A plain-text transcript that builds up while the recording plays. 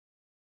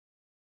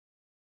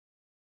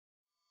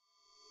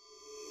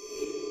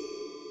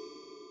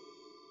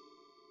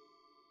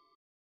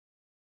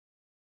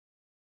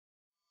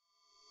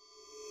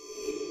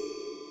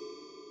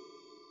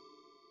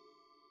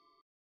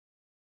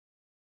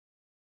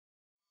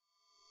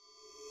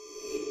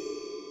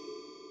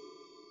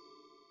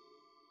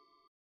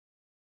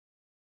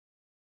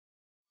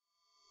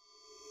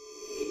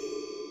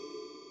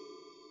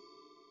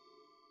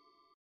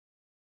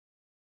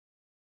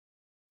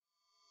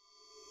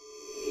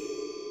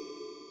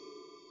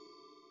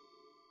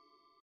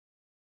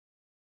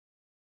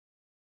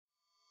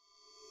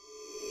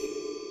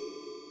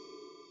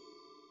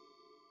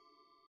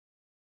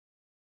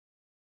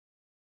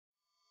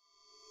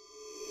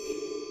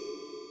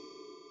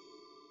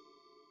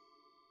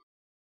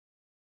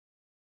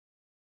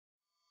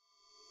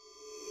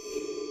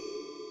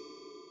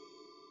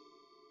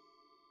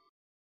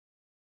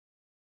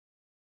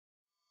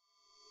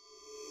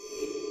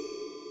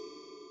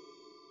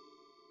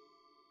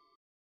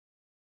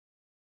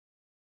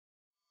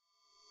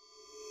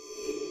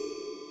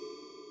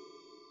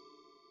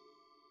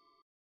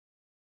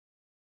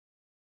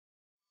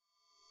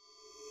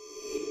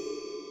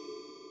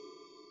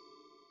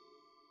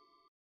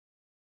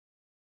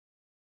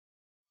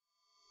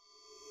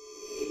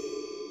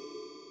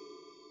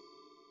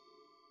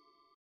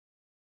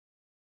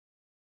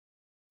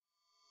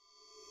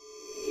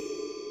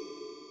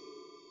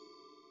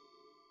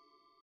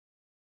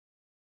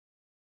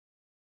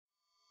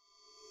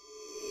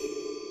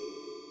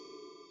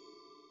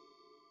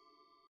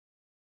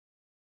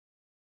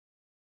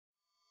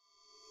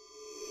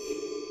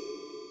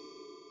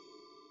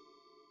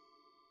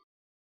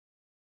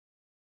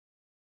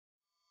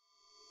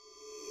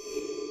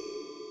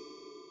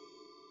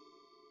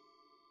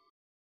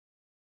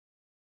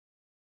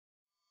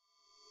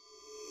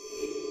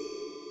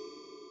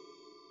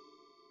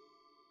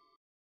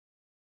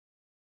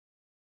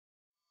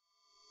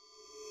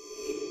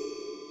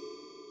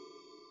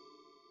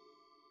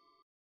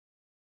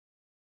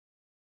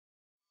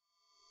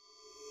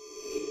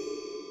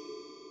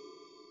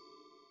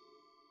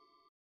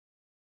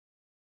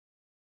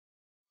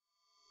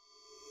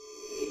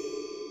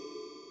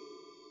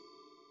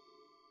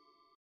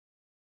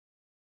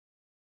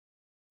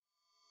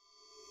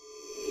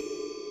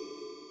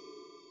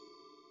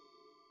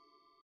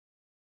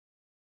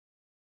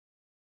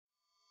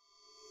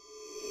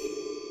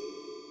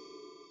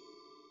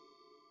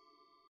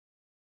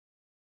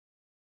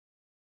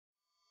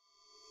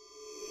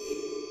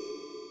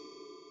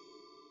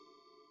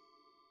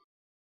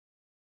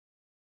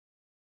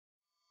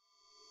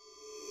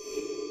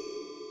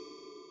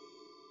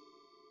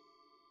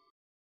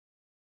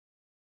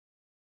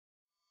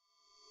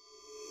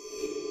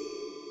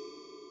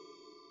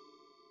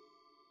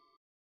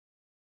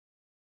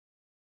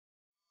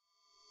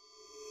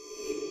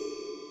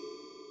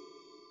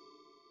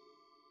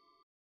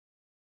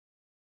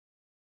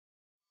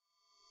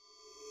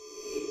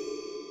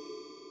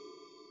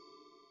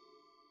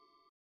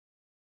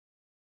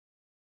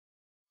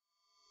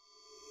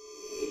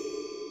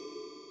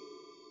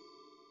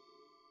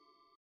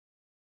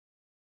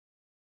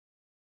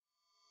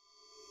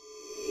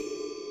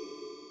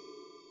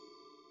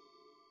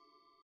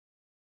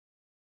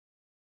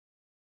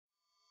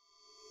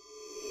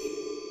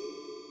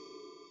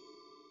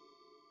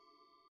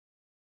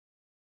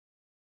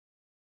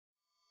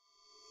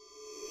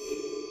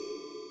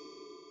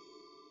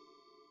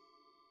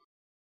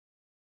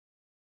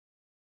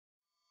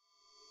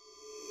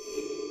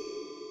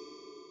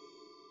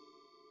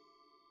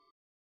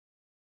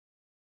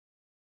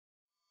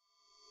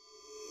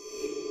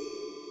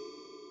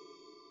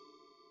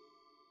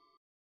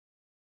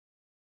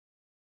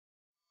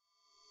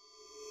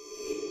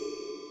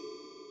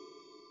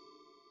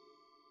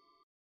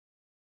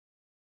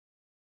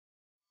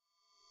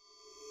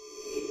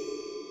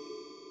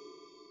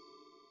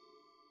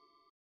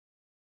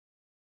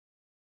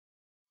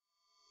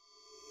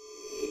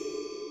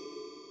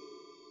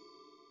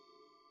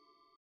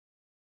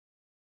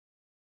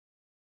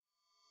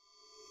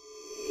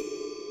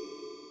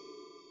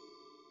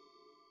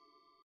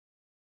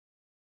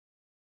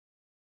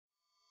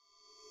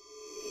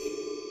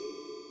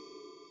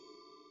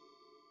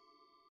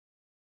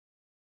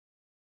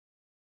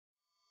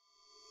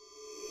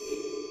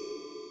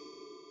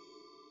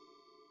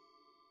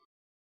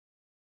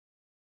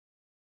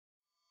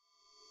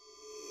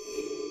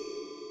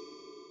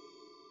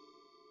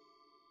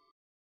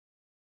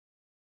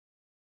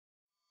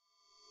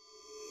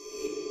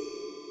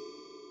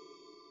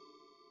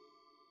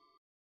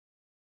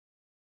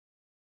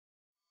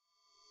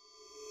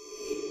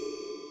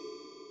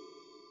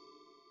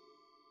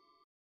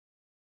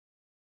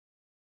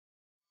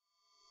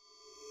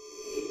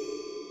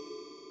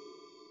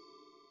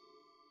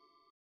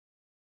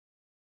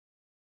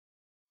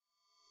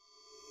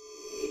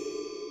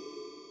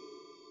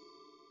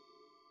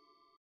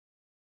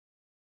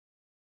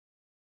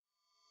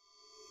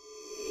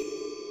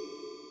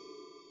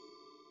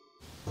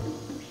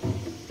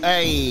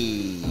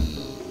Hey,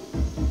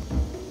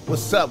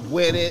 what's up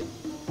with it?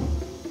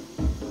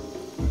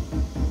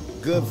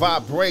 Good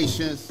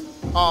vibrations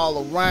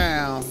all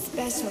around.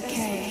 Special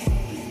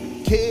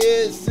K.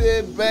 Kids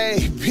and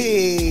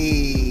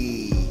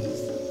babies.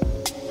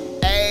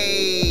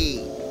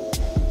 Hey,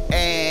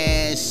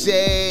 and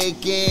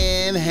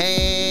shaking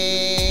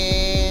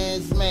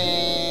hands,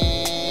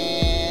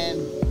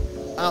 man.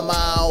 I'm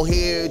out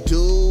here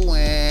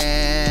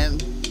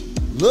doing.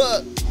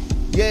 Look,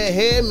 you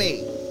hear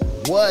me?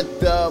 What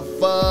the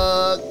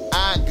fuck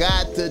I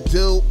got to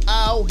do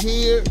out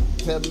here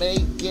to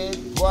make it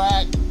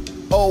crack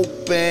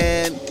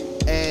open?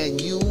 And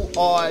you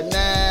are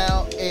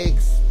now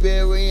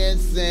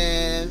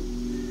experiencing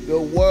the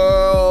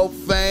world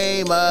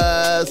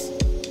famous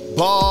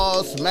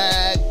Boss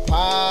Mac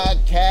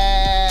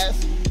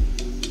podcast.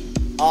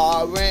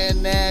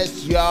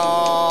 RNS,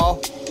 y'all.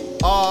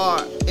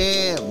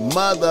 RN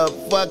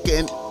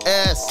motherfucking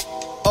S.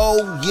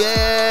 Oh,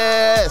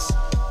 yes.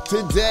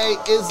 Today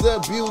is a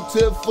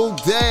beautiful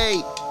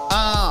day.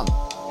 I'm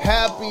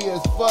happy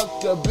as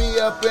fuck to be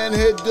up in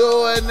here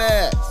doing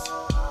this.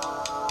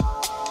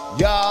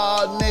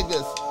 Y'all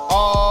niggas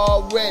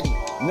already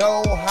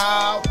know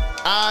how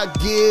I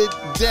get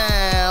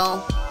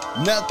down.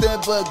 Nothing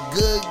but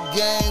good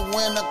game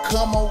when I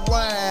come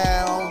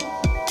around.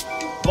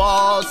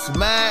 Boss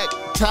Mac,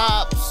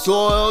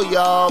 topsoil,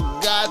 y'all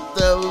got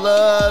to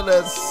love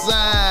the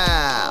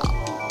sound.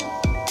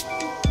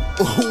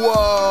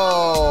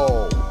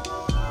 Whoa.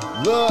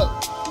 Look,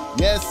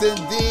 yes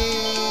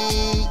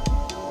indeed.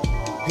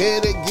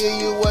 Here to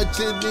give you what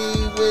you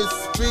need with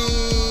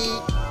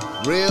speed.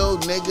 Real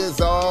niggas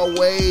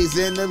always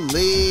in the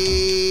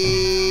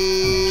league.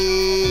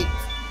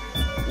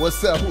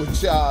 What's up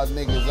with y'all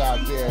niggas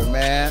out there,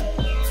 man?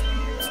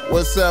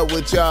 What's up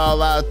with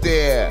y'all out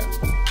there?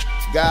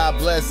 God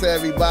bless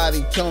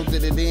everybody tuned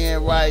it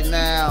in right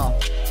now.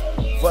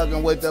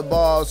 Fucking with the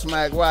Boss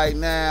Mac right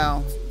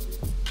now.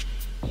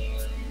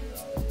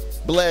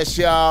 Bless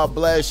y'all,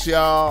 bless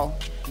y'all.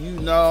 You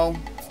know,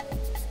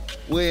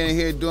 we're in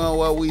here doing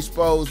what we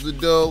supposed to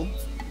do.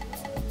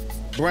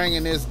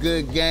 Bringing this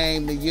good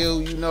game to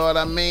you, you know what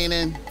I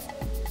mean?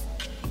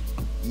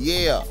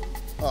 Yeah.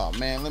 Oh,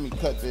 man, let me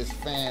cut this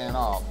fan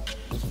off.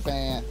 This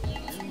fan.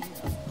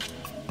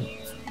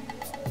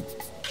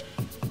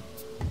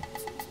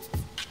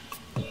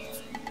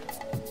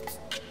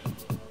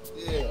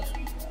 Yeah.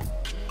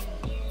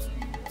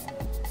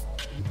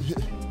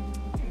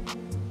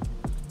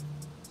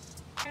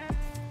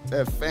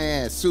 That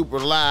fan super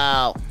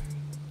loud.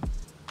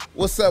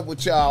 What's up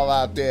with y'all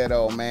out there,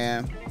 though,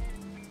 man?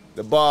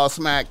 The Boss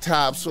Mac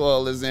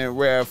topsoil is in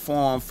rare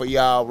form for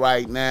y'all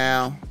right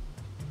now.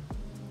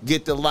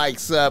 Get the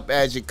likes up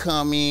as you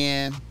come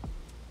in.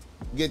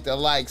 Get the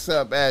likes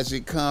up as you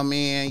come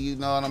in. You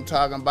know what I'm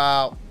talking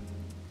about?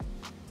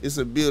 It's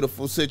a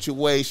beautiful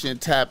situation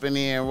tapping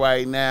in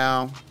right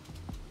now.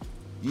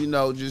 You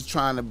know, just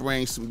trying to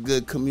bring some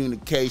good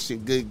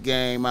communication, good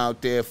game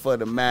out there for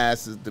the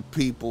masses, the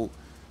people.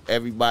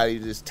 Everybody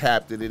just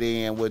tapped it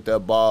in with the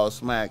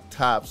Boss Mac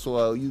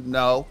topsoil, you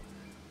know.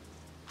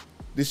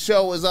 The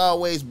show is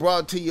always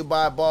brought to you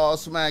by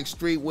Boss Mac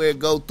Streetwear.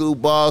 Go through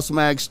Boss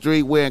Mac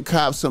Streetwear and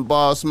cop some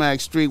Boss Mac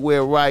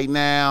Streetwear right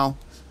now.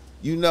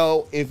 You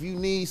know, if you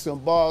need some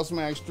Boss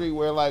Mac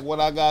Streetwear like what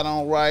I got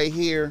on right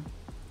here,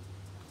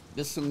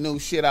 there's some new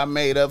shit I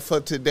made up for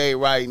today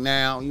right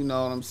now. You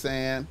know what I'm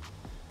saying?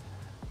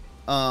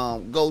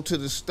 Go to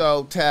the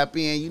store, tap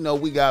in. You know,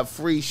 we got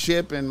free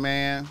shipping,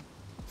 man.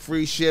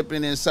 Free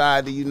shipping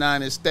inside the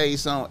United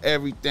States on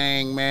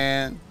everything,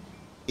 man.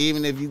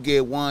 Even if you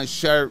get one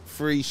shirt,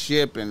 free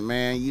shipping,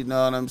 man. You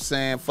know what I'm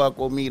saying? Fuck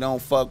with me,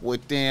 don't fuck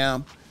with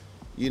them.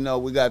 You know,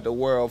 we got the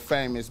world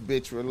famous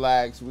Bitch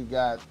Relax. We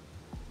got,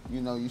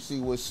 you know, you see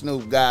what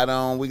Snoop got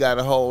on. We got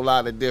a whole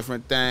lot of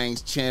different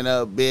things. Chin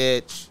up,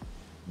 bitch.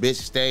 Bitch,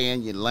 stay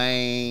in your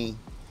lane.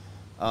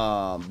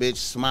 Bitch,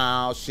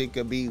 smile. Shit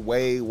could be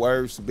way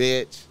worse,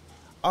 bitch.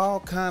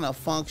 All kind of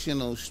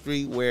functional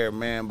streetwear,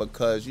 man,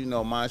 because, you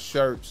know, my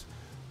shirts,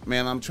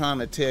 man, I'm trying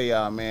to tell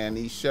y'all, man,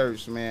 these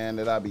shirts, man,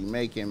 that I be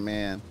making,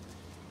 man,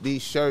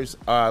 these shirts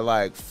are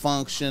like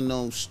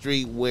functional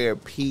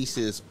streetwear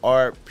pieces,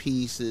 art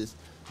pieces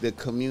that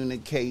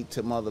communicate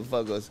to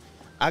motherfuckers.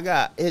 I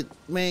got it,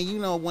 man, you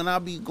know, when I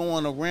be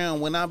going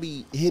around, when I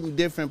be hitting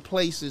different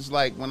places,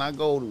 like when I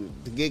go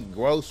to get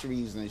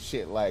groceries and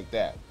shit like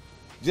that,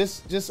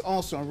 just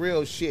on some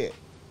real shit,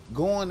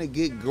 going to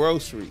get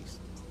groceries,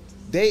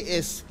 they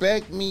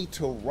expect me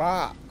to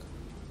rock.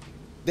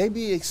 They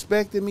be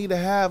expecting me to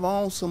have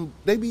on something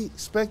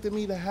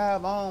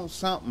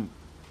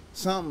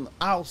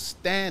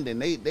outstanding.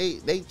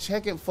 They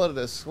checking for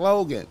the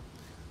slogan.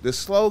 The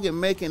slogan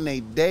making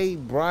their day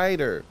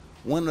brighter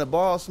when the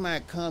Boss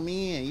Mac come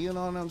in. You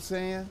know what I'm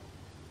saying?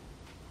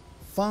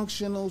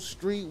 Functional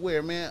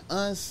streetwear, man.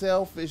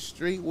 Unselfish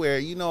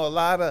streetwear. You know, a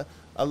lot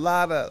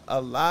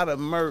of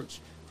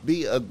merch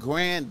be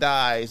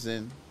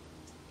aggrandizing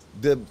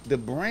the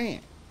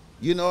brand.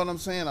 You know what I'm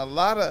saying? A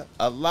lot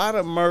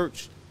of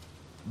merch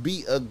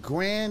be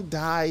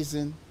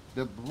aggrandizing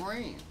the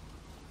brand.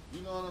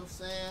 You know what I'm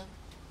saying?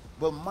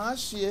 But my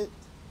shit,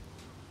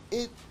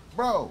 it,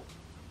 bro,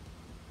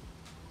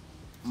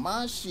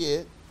 my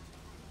shit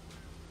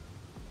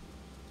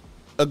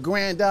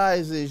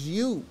aggrandizes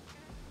you.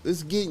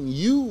 It's getting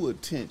you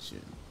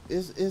attention.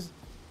 It's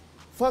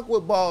fuck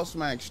with Ball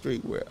Smack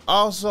Streetwear.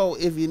 Also,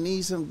 if you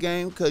need some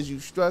game because you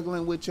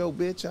struggling with your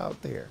bitch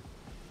out there,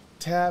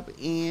 tap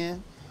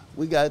in.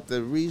 We got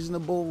the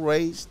reasonable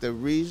rates.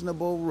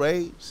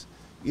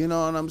 You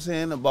know what I'm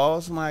saying? The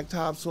Ball Smack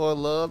Topsoil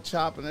love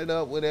chopping it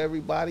up with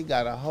everybody.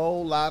 Got a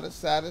whole lot of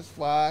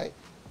satisfied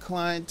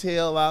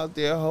clientele out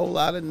there. A whole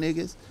lot of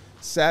niggas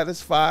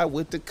satisfied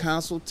with the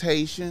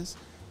consultations.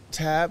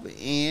 Tap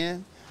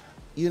in.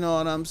 You know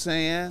what I'm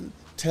saying?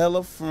 Tell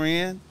a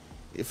friend.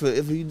 If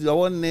you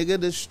know a nigga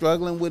that's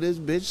struggling with his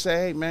bitch,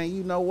 say, hey, man,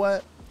 you know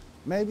what?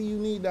 Maybe you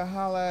need to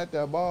holler at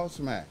the Ball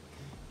Smack.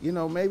 You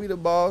know, maybe the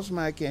Ball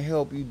Smack can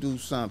help you do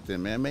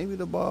something, man. Maybe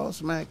the Ball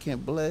Smack can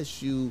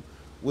bless you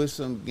with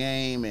some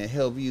game and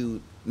help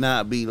you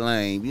not be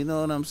lame. You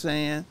know what I'm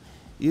saying?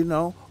 You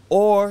know?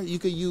 Or you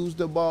could use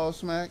the Ball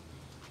Smack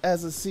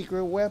as a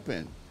secret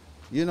weapon.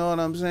 You know what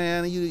I'm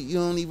saying? You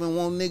don't even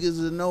want niggas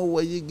to know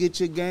where you get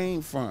your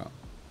game from.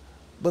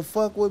 But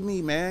fuck with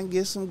me, man.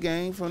 Get some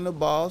game from the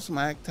Ball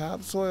Smack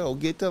Topsoil.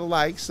 Get the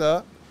likes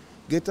up.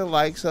 Get the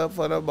likes up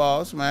for the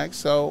Ball Smack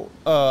so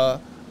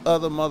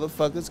other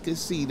motherfuckers could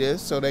see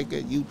this, so they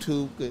could,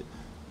 YouTube could,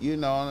 you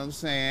know what I'm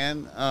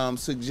saying,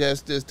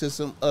 suggest this to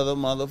some other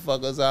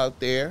motherfuckers out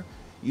there.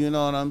 You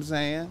know what I'm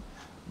saying?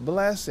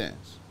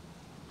 Blessings.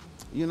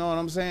 You know what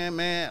I'm saying,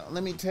 man?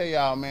 Let me tell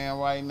y'all, man,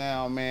 right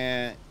now,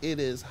 man, it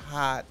is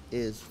hot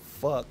as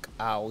fuck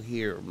out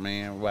here,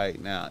 man,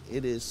 right now.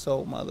 It is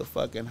so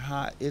motherfucking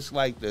hot. It's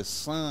like the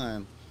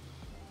sun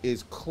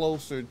is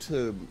closer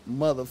to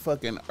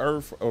motherfucking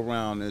Earth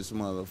around this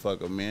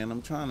motherfucker, man.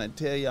 I'm trying to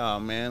tell y'all,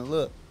 man,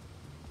 look.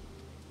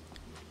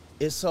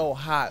 It's so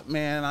hot,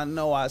 man. I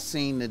know I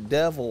seen the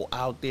devil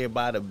out there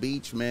by the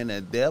beach, man. The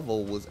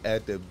devil was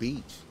at the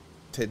beach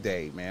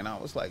today, man. I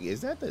was like,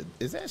 is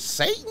that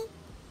Satan?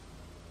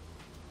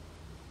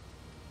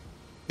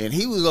 And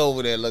he was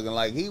over there looking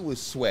like he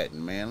was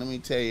sweating, man. Let me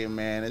tell you,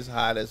 man, it's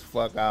hot as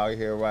fuck out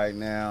here right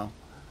now.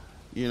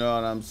 You know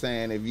what I'm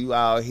saying? If you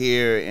out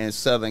here in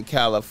Southern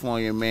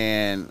California,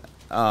 man,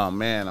 oh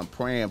man, I'm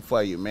praying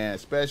for you, man.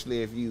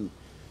 Especially if you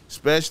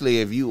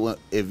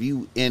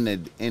in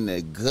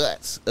the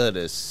guts of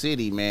the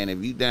city, man.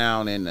 If you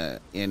down in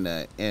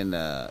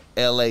the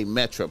LA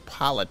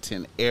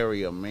metropolitan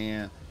area,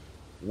 man,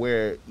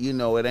 where, you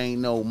know, it ain't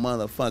no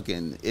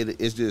motherfucking,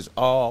 it's just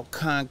all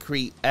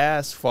concrete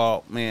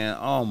asphalt, man.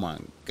 Oh my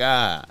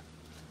God.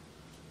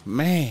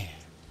 Man.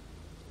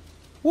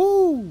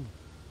 Woo.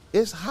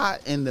 It's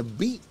hot, and the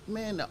beach,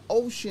 man, the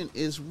ocean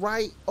is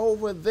right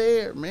over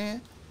there,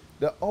 man.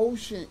 The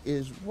ocean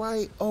is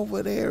right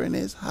over there, and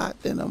it's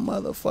hot than a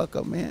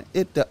motherfucker, man.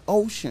 The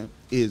ocean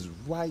is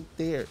right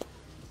there.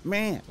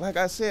 Man, like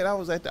I said, I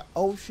was at the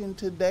ocean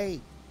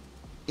today,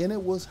 and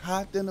it was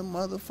hot than a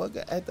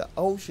motherfucker at the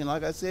ocean.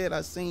 Like I said,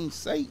 I seen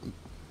Satan.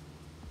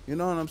 You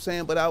know what I'm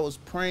saying? But I was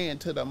praying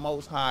to the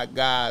Most High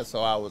God, so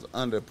I was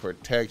under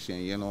protection.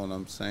 You know what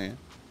I'm saying?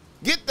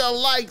 Get the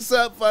likes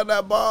up for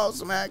the Ball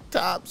Smack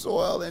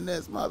Topsoil in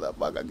this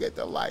motherfucker. Get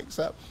the likes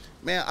up.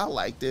 Man, I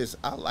like this.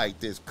 I like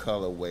this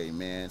colorway,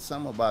 man.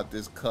 Something about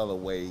this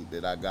colorway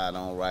that I got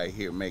on right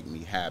here make me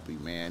happy,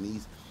 man.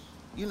 These,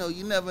 you know,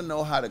 you never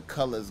know how the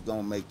color's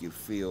gonna make you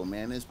feel,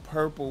 man. This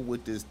purple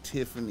with this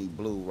Tiffany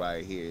blue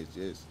right here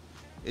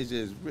is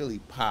just really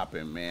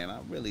popping, man. I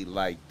really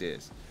like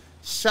this.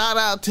 Shout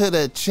out to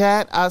the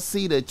chat. I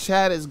see the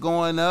chat is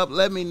going up.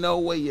 Let me know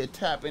where you're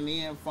tapping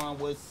in from,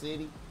 what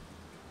city.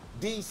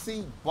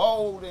 DC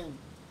Bold and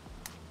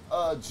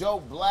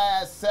Joe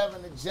Blast,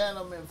 Seven the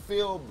Gentleman,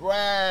 Phil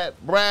Brad,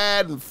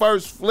 and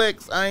First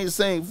Flicks. I ain't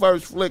seen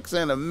First Flicks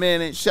in a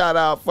minute. Shout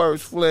out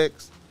First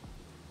Flicks.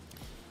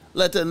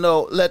 Let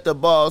the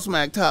Ball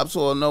Smack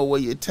Topsoil know where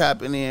you're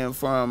tapping in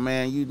from,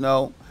 man. You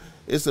know,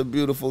 it's a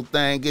beautiful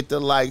thing. Get the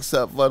likes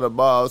up for the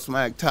Ball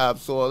Smack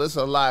Topsoil. There's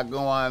a lot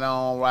going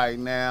on right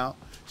now.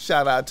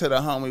 Shout out to the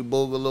homie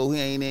Boogaloo. He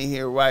ain't in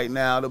here right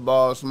now. The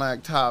Ball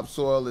Smack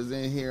Topsoil is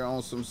in here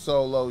on some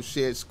solo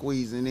shit,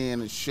 squeezing in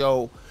the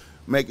show,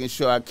 making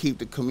sure I keep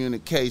the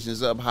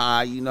communications up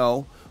high. You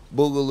know,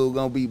 Boogaloo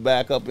gonna be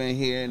back up in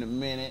here in a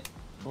minute,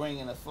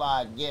 bringing a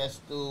fly guest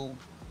through.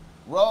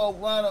 Road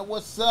Runner,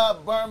 what's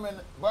up?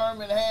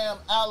 Birmingham,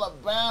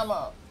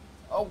 Alabama.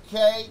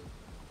 Okay.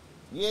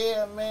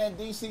 Yeah, man,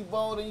 DC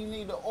Bolden, you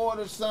need to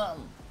order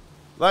something.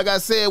 Like I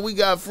said, we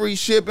got free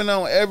shipping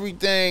on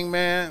everything,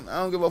 man. I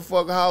don't give a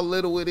fuck how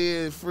little it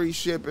is. Free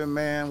shipping,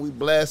 man. We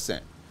blessing,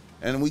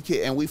 and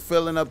we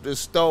filling up the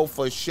store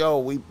for sure.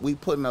 We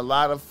putting a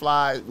lot of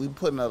fly. We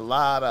putting a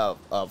lot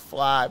of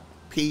fly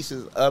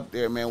pieces up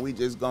there, man. We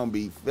just gonna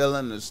be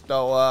filling the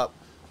store up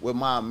with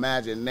my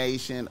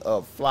imagination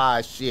of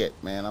fly shit,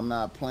 man. I'm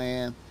not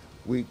playing.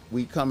 We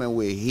coming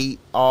with heat,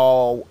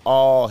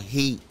 all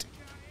heat,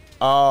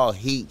 all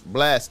heat.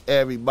 Bless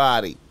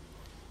everybody.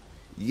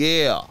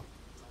 Yeah.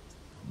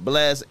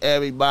 Bless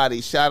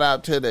everybody. Shout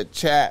out to the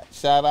chat.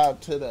 Shout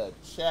out to the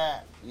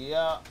chat.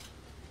 Yeah.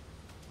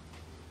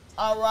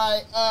 All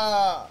right.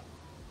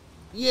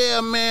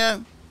 Yeah,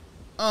 man.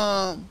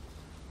 Niggas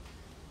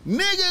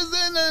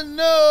in the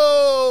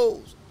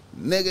news.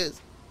 Niggas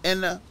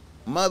in the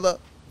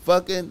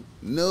motherfucking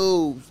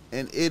news.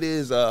 And it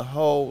is a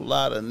whole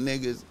lot of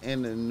niggas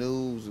in the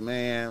news,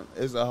 man.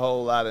 It's a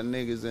whole lot of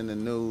niggas in the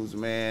news,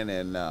 man.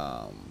 And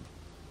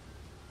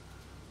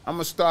I'm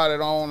gonna start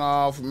it on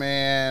off,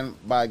 man,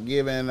 by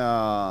giving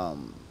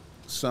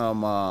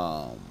some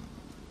love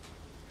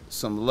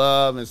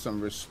and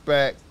some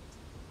respect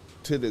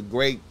to the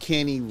great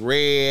Kenny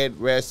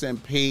Red. Rest in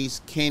peace,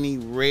 Kenny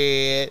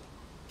Red.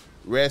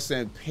 Rest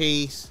in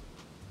peace.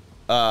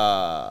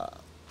 I'm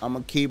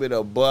gonna keep it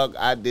a buck.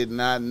 I did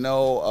not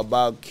know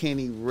about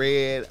Kenny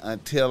Red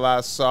until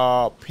I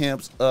saw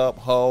Pimps Up,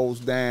 Hoes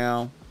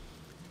Down.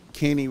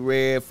 Kenny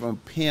Red from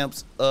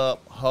Pimps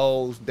Up,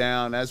 Hoes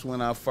Down. That's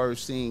when I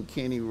first seen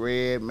Kenny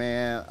Red,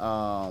 man.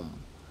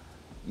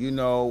 You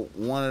know,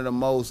 one of the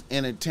most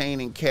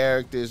entertaining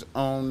characters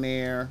on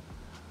there.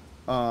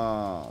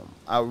 I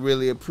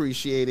really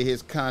appreciated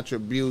his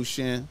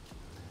contribution.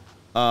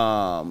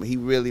 He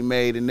really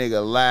made a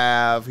nigga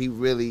laugh. He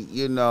really,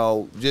 you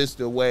know, just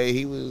the way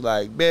he was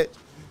like, bitch,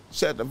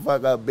 shut the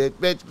fuck up, bitch.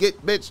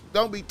 Bitch,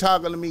 don't be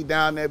talking to me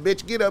down there,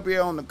 bitch. Get up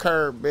here on the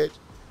curb, bitch.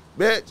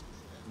 Bitch.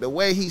 The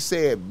way he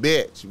said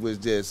bitch was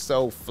just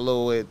so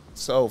fluid,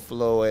 so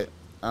fluid.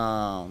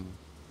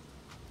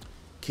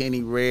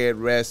 Kenny Red,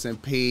 rest in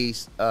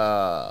peace.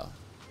 You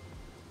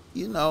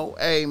know,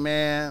 hey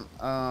man,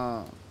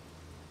 I'm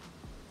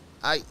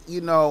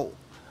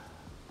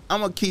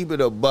gonna keep it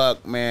a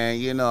buck, man.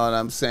 You know what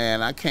I'm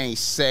saying? I can't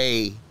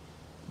say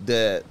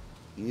that,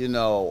 you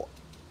know,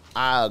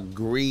 I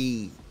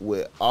agree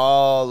with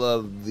all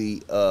of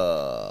the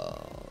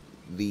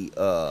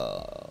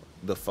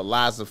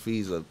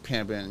philosophies of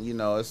pimping. You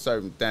know, it's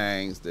certain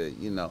things that,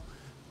 you know,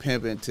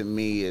 pimping to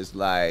me is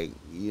like,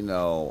 you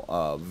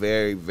know,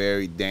 very,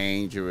 very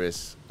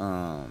dangerous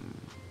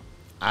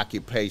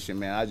occupation,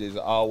 man. I just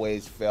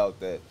always felt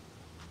that,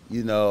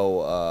 you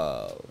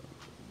know,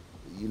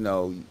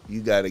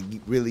 you got to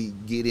really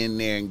get in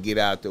there and get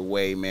out the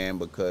way, man,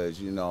 because,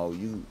 you know,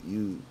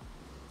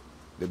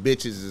 the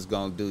bitches is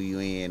going to do you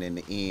in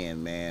the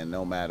end, man,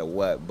 no matter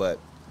what. But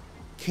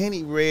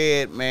Kenny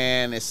Red,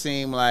 man, it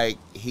seemed like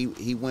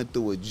he went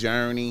through a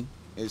journey.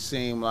 It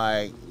seemed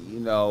like, you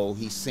know,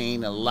 he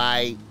seen a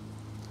light.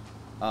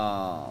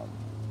 I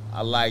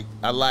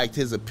liked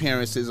his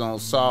appearances on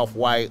Soft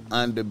White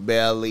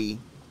Underbelly.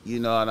 You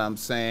know what I'm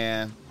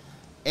saying?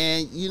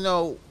 And, you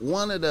know,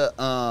 one of the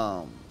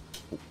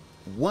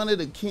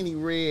Kenny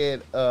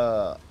Red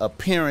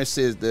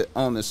appearances that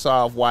on the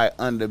Soft White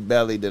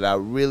Underbelly that I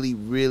really,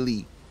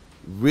 really,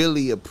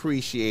 really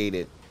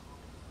appreciated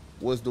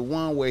was the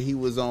one where he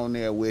was on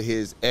there with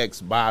his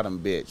ex-bottom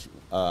bitch.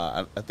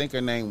 I think her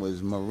name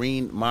was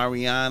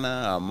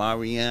Mariana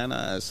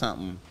or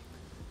something.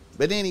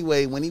 But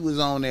anyway, when he was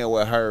on there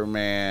with her,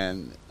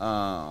 man,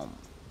 I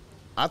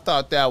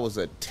thought that was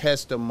a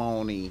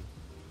testimony.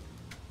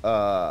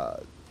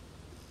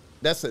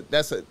 That's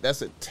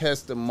a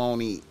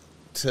testimony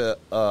to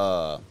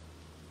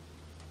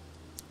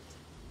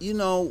you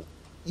know,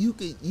 you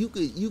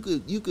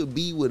could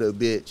be with a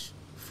bitch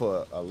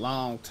for a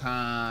long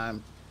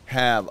time,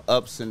 have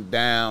ups and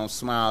downs,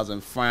 smiles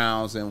and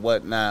frowns and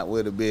whatnot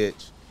with a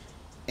bitch,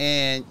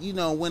 and you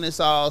know, when it's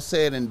all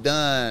said and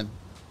done,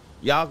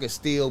 y'all can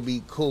still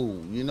be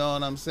cool. You know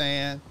what I'm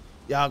saying?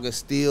 Y'all can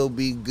still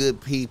be good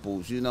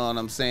peoples. You know what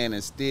I'm saying?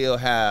 And still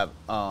have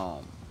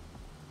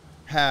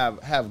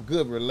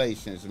good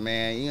relations,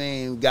 man. You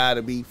ain't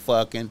gotta be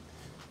fucking,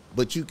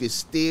 but you could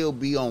still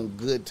be on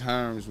good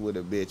terms with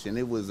a bitch. And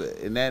it was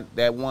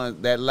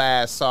that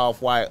last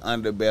Soft White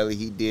Underbelly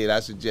he did, I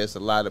suggest a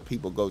lot of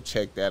people go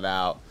check that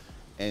out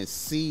and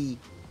see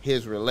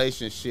his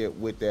relationship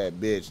with that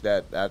bitch.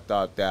 That I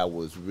thought that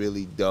was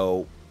really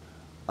dope.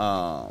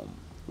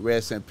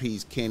 Rest in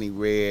peace, Kenny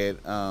Red.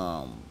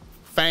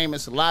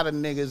 Famous, a lot of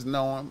niggas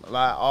know him.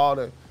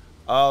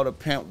 All the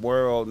pimp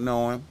world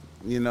know him.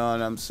 You know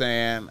what I'm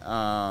saying?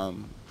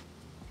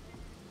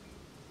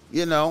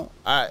 You know,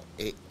 I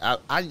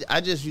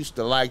just used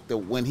to like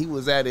when he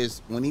was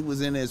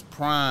in his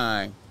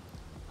prime,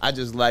 I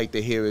just like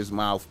to hear his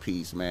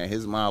mouthpiece, man.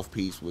 His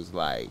mouthpiece was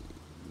like,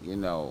 you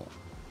know,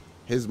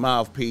 his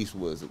mouthpiece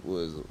was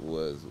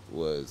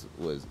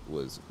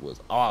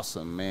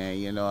awesome, man.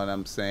 You know what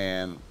I'm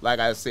saying? Like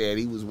I said,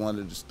 he was one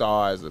of the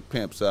stars of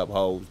Pimps Up,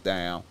 Hoes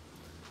Down.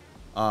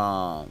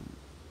 I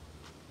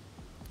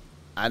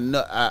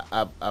know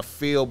I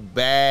feel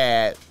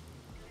bad.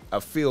 I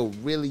feel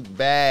really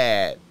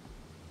bad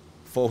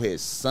for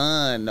his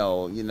son,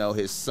 though. You know,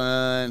 his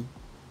son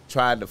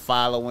tried to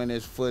follow in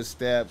his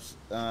footsteps,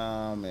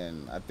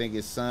 and I think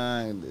his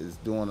son is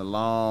doing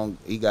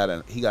he got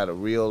a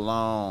real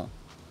long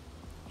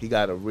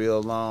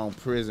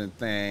prison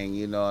thing.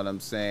 You know what I'm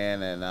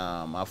saying? And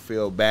I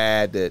feel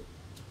bad that,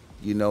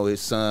 you know,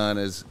 his son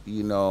is,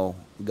 you know,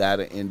 got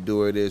to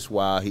endure this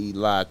while he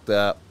locked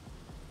up.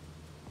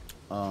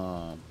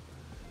 Um,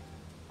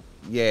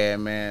 yeah,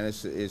 man,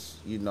 it's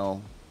you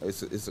know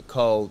it's a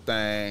cold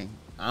thing.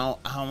 I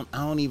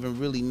don't even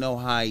really know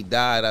how he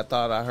died. I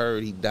thought I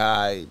heard he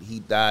died. He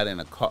died in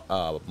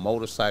a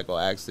motorcycle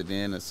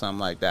accident or something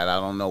like that. I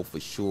don't know for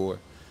sure.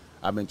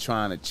 I've been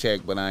trying to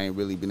check, but I ain't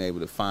really been able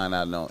to find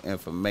out no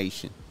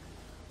information.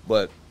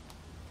 But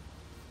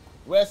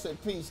rest in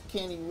peace,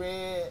 Kenny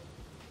Red.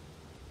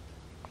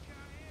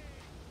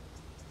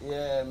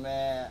 Yeah,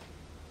 man.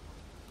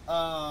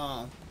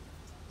 Um,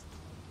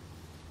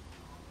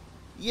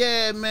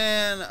 yeah,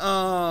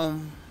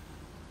 man.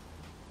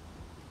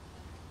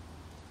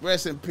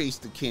 Rest in peace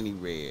to Kenny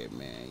Red,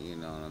 man. You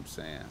know what I'm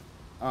saying?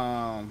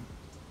 Um,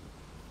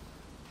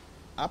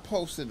 I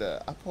posted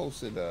a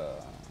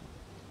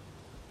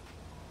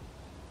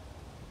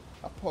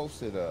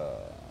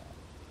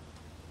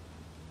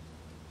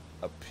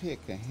pic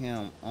of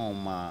him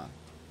on my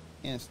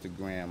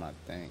Instagram, I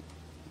think.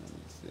 Let me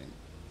see.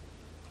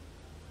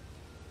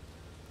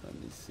 Let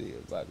me see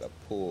if I can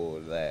pull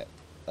that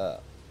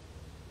up.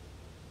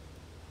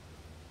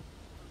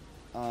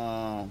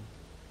 Um,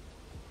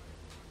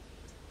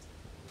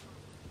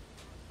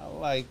 I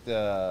like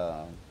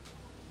the.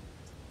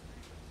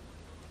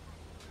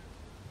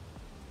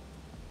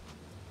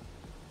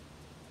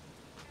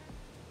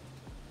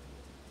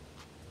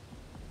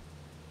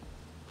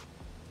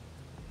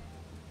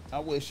 I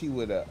wish he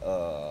would have.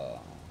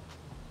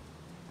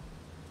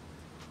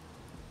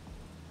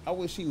 I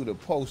wish he would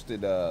have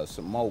posted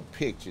some more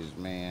pictures,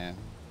 man.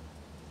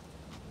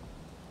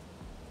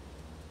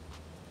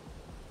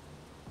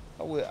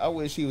 I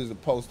wish he was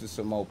have posted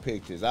some more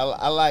pictures. I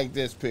like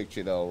this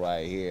picture though,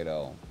 right here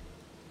though.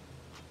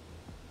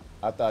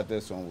 I thought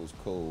this one was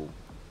cool.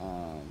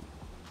 Um,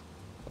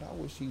 but I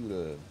wish he would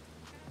have.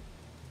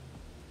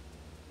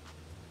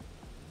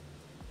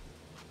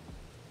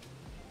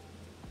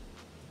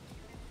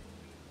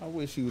 I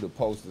wish he would have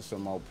posted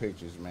some more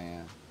pictures,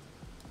 man.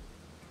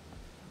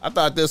 I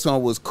thought this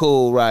one was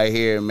cool right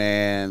here,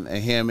 man.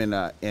 And him in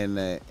the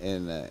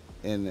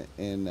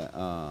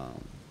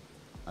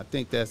I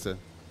think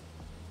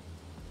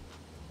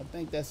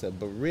that's a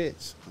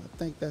Barritz. I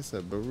think that's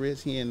a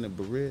Barritz. He in the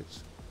Barritz.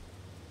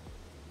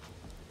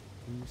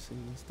 Let me see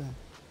what's that.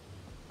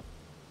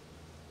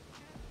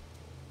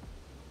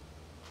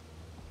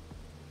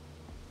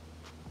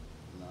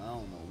 No, I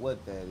don't know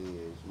what that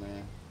is,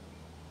 man.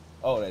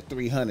 Oh, that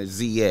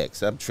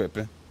 300ZX. I'm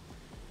tripping.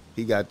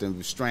 He got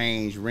them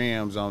strange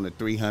rims on the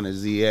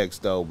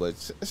 300ZX though,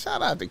 but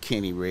shout out to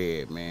Kenny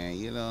Red, man.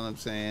 You know what I'm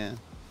saying?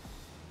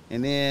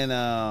 And then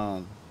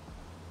I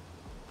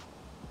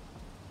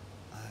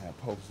had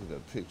posted a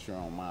picture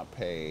on my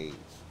page.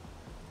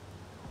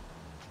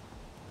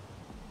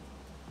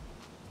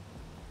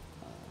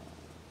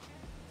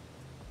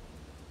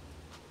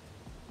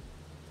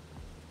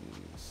 Let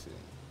me see.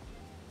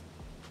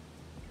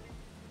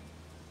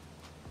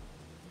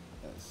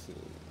 Let's see.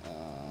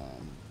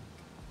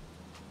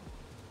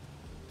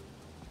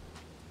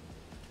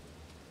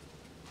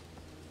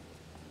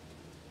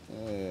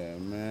 Yeah,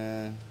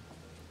 man.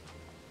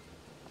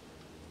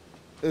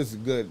 This is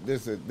good.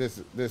 This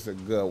a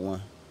good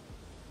one.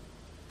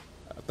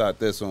 I thought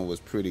this one was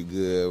pretty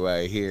good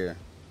right here.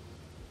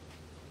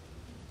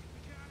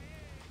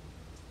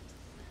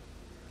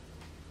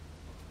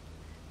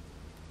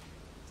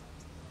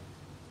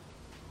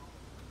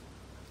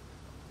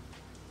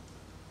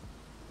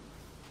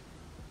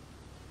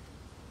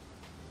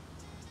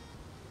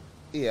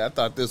 Yeah, I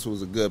thought this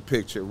was a good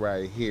picture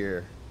right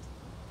here.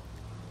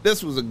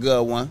 This was a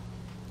good one.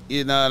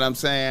 You know what I'm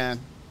saying?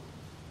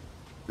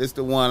 This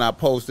the one I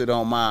posted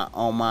on my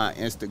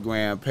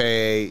Instagram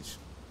page.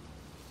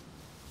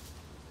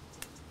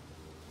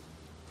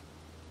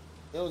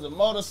 It was a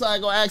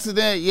motorcycle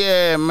accident.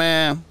 Yeah,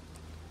 man.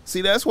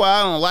 See, that's why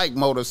I don't like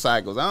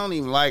motorcycles. I don't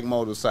even like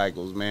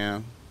motorcycles,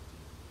 man.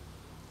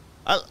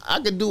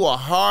 I could do a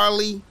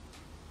Harley.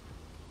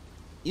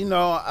 You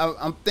know,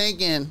 I'm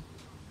thinking,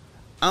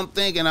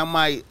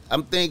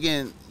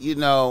 you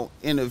know,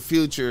 in the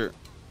future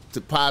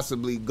to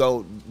possibly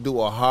go do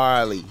a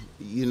Harley.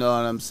 You know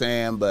what I'm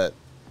saying? But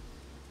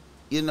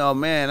you know,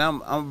 man,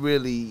 I'm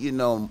really, you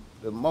know,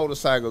 the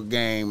motorcycle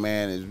game,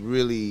 man, is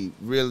really,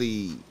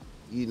 really,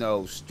 you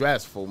know,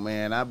 stressful,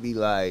 man. I be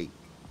like,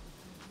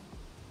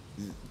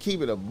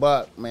 keep it a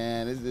buck,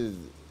 man. This is,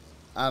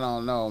 I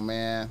don't know,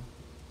 man.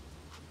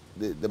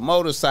 The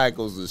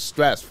motorcycles are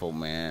stressful,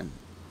 man.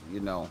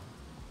 You know.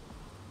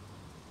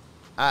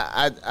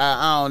 I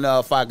don't know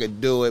if I could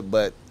do it,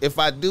 but if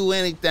I do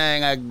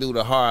anything, I can do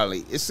the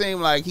Harley. It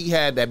seemed like he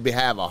had to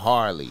have a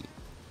Harley.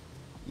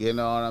 You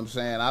know what I'm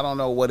saying? I don't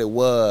know what it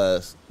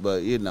was,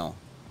 but you know.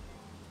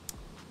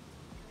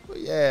 But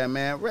yeah,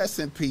 man, rest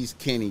in peace,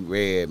 Kenny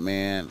Red,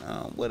 man.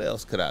 What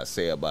else could I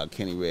say about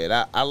Kenny Red?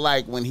 I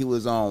like when he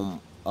was on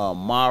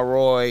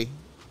Marroy.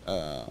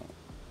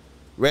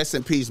 Rest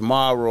in peace,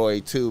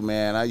 Marroy, too,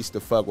 man. I used to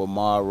fuck with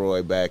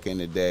Marroy back in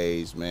the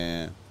days,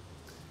 man.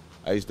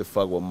 I used to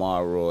fuck with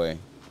Marroy.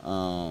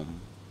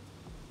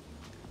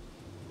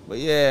 But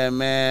yeah,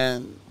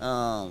 man.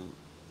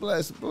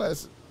 Bless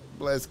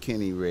bless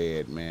Kenny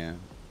Red, man.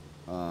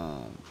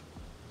 Um,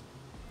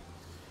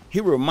 he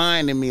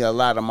reminded me a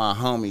lot of my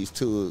homies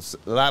too.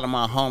 A lot of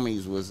my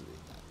homies was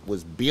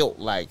built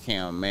like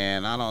him,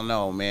 man. I don't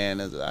know,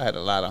 man. I had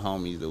a lot of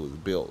homies that was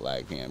built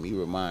like him. He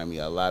reminded me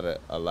a lot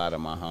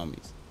of my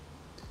homies.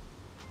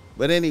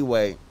 But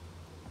anyway,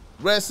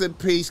 rest in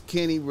peace,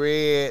 Kenny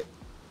Red.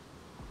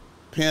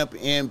 Pimp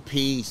in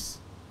peace.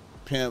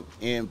 Pimp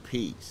in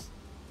peace.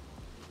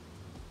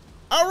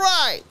 All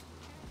right.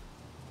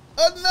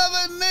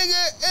 Another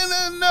nigga in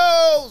the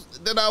nose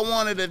that I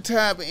wanted to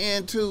tap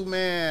into,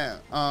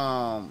 man.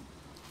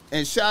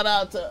 And shout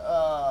out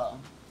to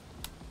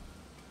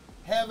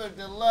Heather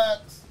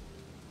Deluxe.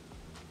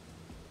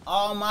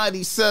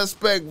 Almighty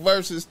Suspect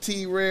versus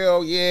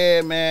T-Rail.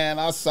 Yeah, man,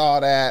 I saw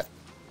that.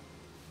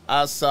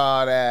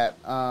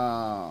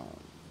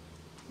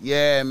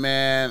 Yeah,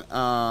 man.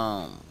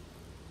 I'm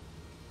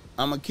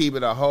gonna keep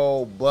it a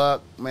whole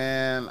buck,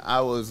 man.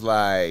 I was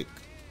like,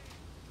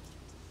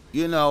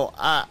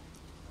 I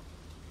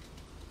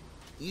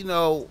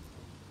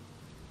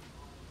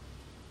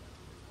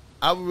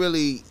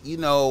really,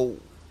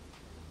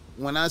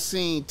 when I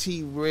seen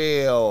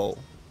T-Rail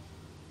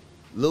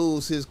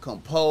lose his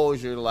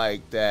composure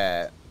like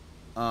that,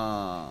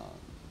 when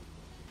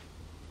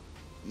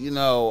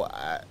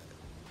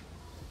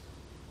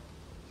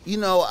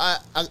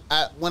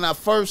I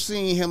first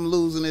seen him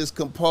losing his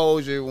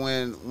composure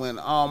when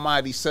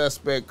Almighty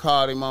Suspect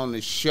called him on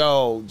the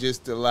show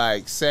just to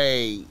like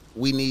say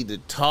we need to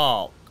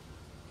talk.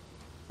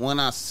 When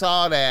I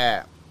saw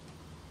that,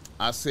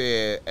 I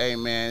said, "Hey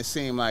man, it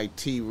seemed like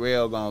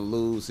T-Rail gonna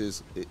lose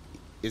his.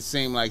 It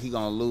seemed like he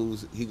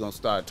gonna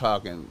start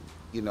talking,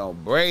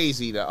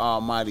 brazy to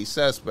Almighty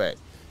Suspect."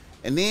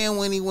 And then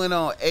when he went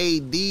on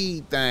AD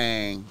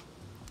thing.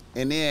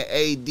 And then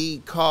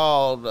AD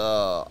called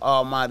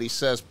Almighty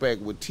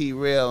Suspect with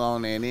T-Rail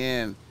on it. And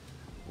then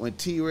when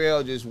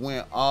T-Rail just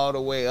went all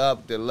the way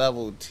up to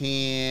level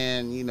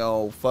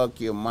 10, fuck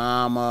your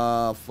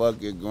mama,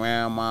 fuck your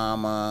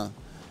grandmama.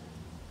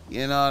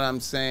 You know what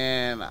I'm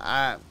saying?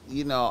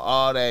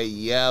 All that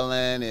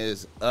yelling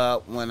is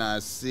up when I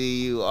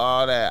see you.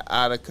 All that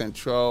out of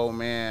control,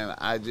 man.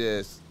 I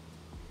just,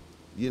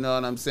 you know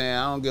what I'm saying?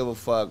 I don't give a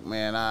fuck,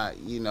 man. I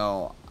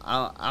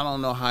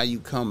don't know how you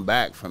come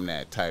back from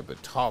that type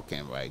of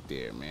talking right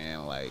there,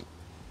 man. Like,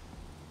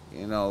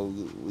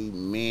 we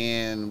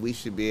men, we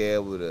should be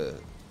able to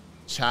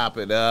chop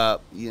it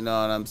up, you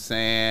know what I'm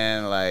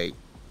saying? Like,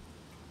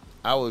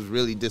 I was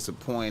really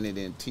disappointed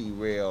in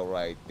T-Rail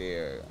right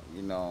there,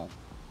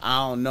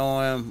 I don't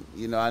know him,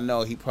 I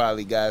know he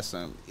probably got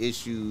some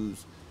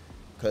issues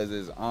because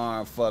his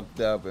arm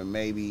fucked up and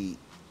maybe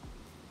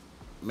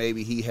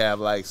he have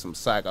like some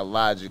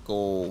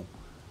psychological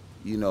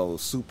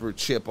super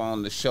chip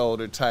on the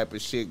shoulder type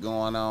of shit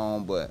going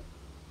on, but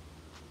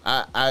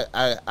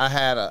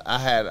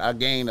I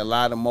gained a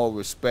lot of more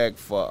respect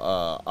for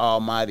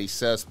Almighty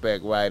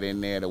Suspect right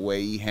in there, the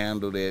way he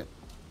handled it.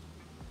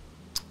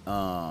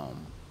 Yeah,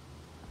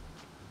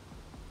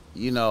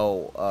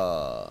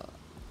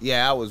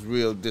 I was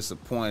real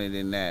disappointed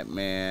in that,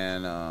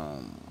 man.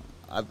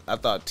 I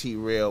thought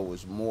T-Rail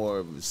was more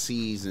of a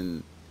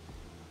seasoned.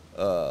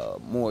 Out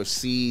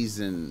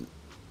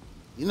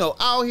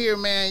here,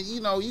 man,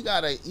 you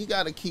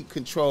gotta keep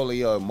control of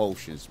your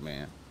emotions,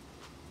 man.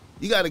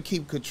 You gotta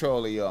keep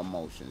control of your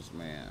emotions,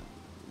 man.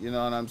 You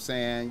know what I'm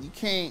saying?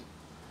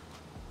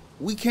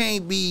 We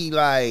can't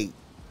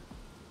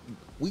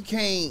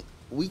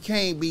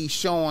be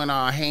showing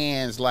our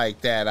hands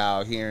like that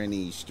out here in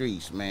these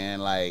streets, man.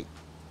 Like,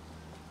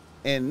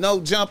 and no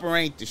jumper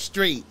ain't the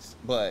streets,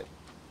 but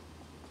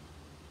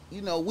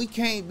we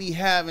can't be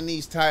having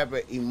these type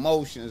of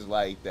emotions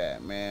like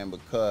that, man,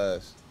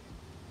 because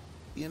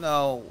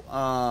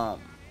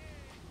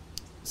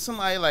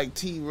somebody like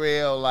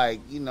T-Rail,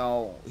 like, he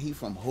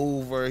from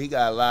Hoover. He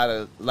got a lot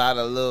of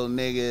little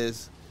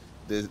niggas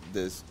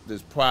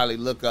that probably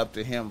look up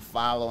to him,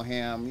 follow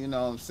him. You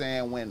know what I'm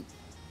saying? When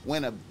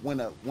a big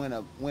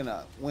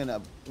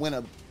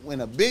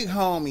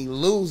homie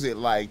lose it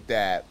like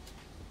that,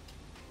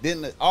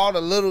 then all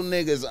the little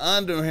niggas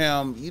under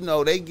him,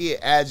 they get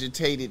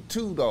agitated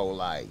too, though.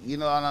 Like, you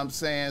know what I'm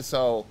saying?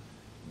 So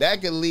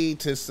that could lead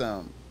to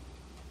some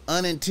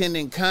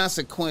unintended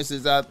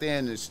consequences out there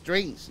in the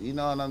streets. You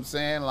know what I'm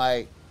saying?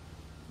 Like,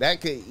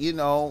 that could,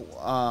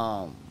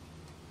 all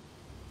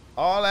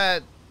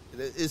that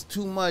is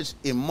too much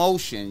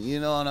emotion. You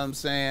know what I'm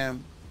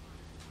saying?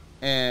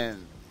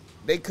 And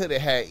they could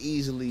have had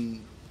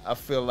easily, I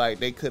feel like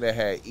they could have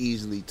had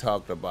easily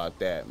talked about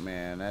that,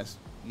 man. That's,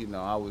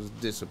 I was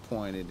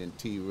disappointed in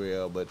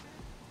T-Rail, but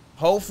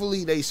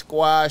hopefully they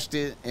squashed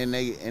it and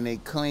they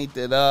cleaned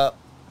it up.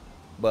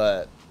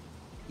 But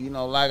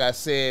like I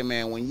said,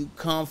 man, when you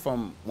come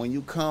from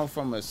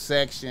a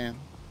section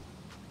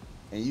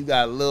and you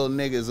got little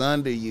niggas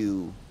under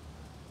you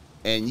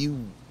and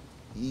you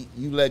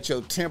let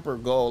your temper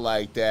go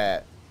like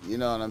that, you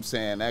know what I'm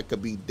saying? That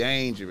could be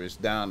dangerous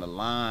down the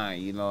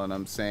line, you know what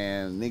I'm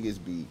saying?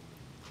 Niggas be,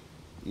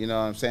 you know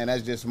what I'm saying?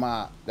 That's just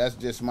my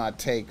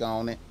take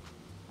on it.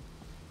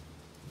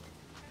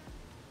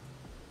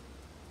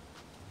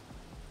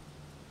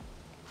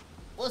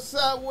 What's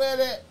up with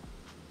it?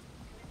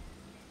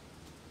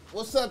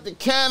 What's up to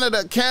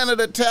Canada?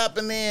 Canada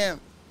tapping in.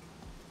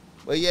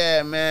 But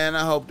yeah, man,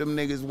 I hope them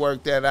niggas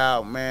work that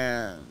out,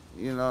 man.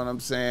 You know what I'm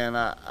saying?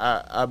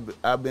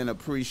 I've been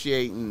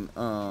appreciating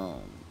a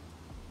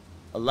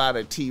lot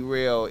of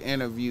T-Rail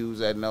interviews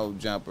at No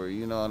Jumper.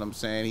 You know what I'm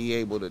saying? He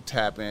able to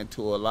tap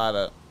into a lot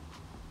of,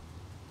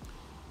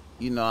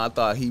 you know, I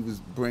thought he was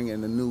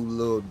bringing a new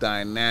little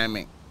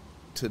dynamic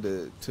to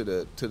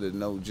the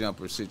No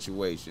Jumper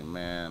situation,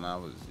 man. I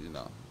was, you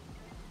know,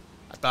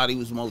 I thought he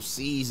was more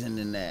seasoned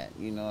than that.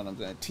 You know what I'm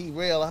saying?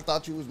 T-Rail, I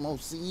thought you was more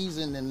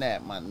seasoned than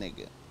that, my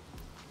nigga.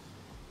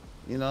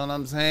 You know what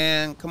I'm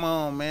saying? Come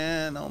on,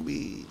 man. Don't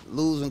be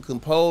losing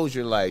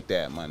composure like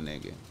that, my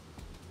nigga.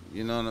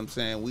 You know what I'm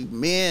saying? We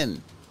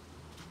men.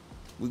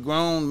 We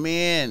grown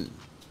men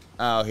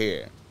out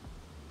here.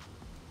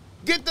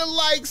 Get the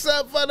likes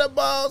up for the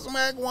Boss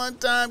Mac one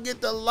time. Get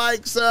the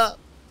likes up.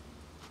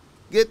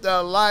 Get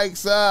the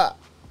likes up.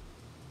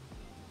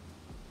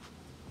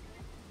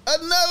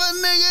 Another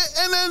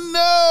nigga in the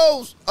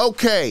nose.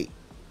 Okay.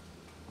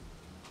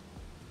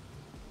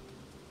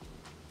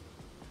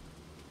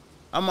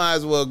 I might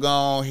as well go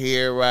on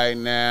here right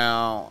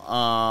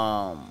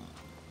now.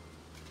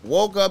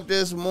 Woke up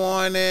this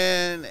morning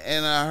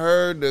and I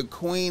heard the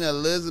Queen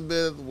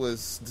Elizabeth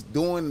was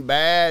doing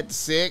bad,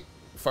 sick.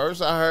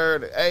 First I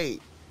heard, hey,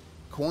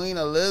 Queen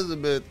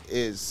Elizabeth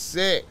is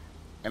sick.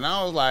 And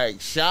I was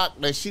like shocked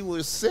that she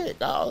was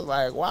sick. I was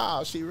like,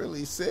 wow, she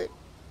really sick?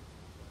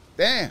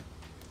 Damn.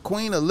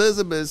 Queen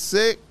Elizabeth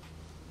sick.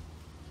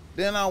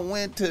 Then I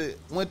went to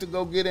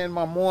go get in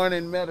my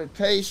morning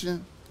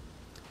meditation.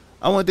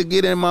 You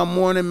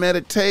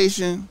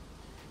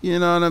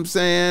know what I'm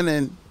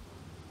saying?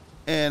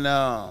 And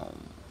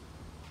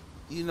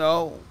you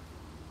know,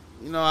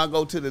 I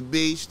go to the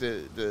beach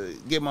to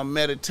get my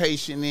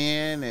meditation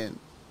in and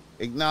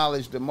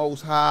acknowledge the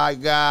Most High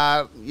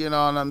God, you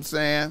know what I'm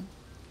saying?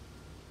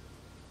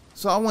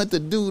 So I went to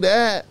do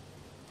that,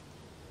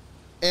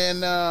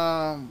 and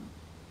I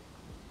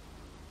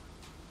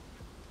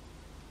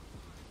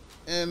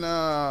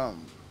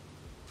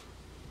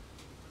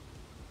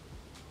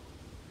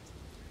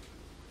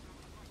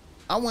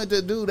went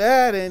to do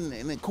that, and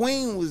the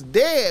Queen was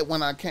dead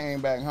when I came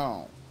back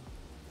home.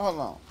 Hold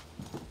on.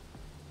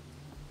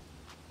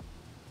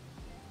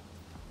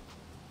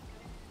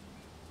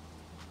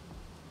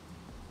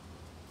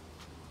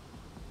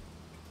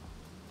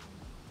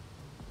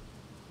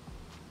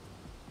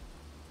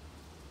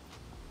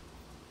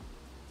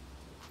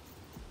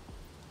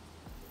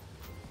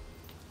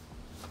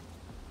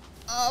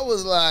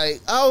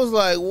 I was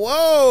like,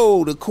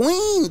 whoa, the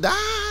Queen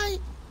died?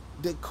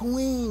 The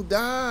Queen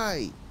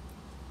died.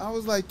 I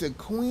was like, the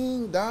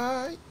Queen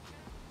died?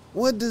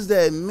 What does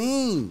that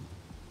mean?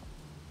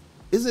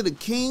 Is it a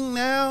king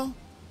now?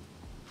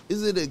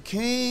 Is it a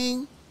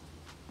king?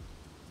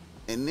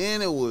 And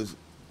then it was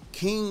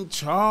King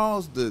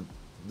Charles the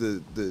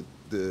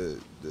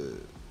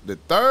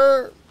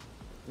third?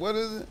 What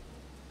is it?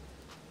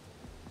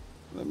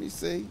 Let me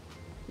see.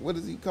 What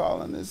is he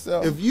calling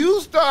himself? If you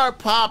start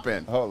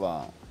popping, hold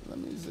on. Let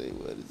me see.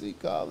 What is he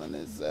calling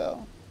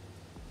himself?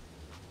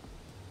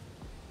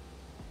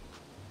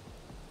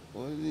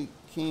 What is he?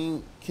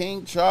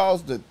 King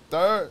Charles the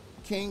Third?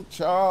 King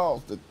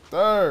Charles the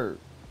Third.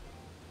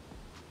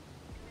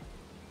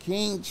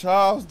 King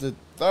Charles the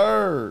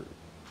Third.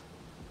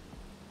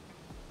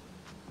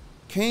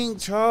 King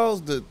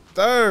Charles the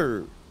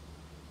Third.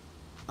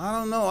 I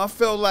don't know. I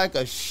felt like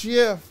a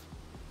shift.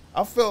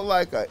 I felt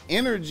like an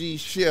energy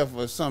shift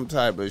or some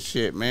type of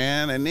shit,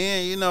 man. And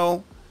then, you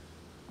know,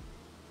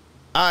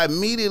 I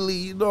immediately,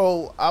 you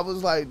know, I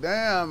was like,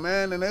 damn,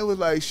 man. And they was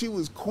like, she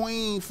was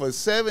queen for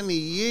 70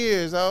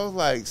 years. I was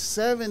like,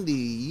 70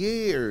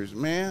 years,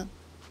 man.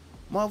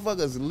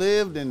 Motherfuckers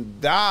lived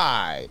and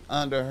died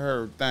under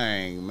her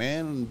thing,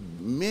 man.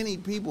 Many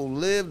people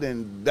lived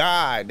and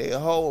died. Their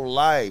whole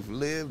life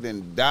lived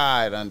and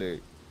died under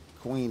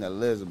Queen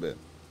Elizabeth.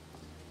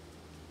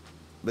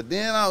 But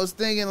then I was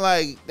thinking,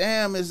 like,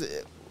 damn,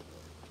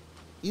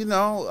 you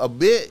know,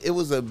 it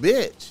was a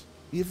bitch.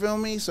 You feel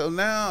me? So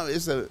now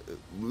it's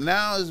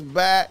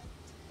back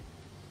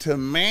to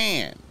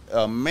man.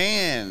 A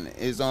man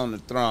is on the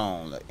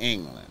throne of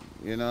England.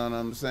 You know what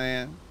I'm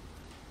saying?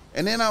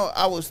 And then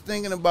I was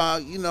thinking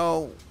about, you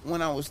know,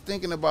 when I was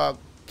thinking about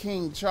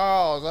King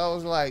Charles, I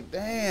was like,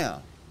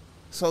 damn.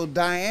 So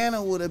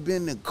Diana would have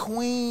been the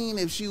queen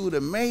if she would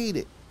have made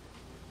it.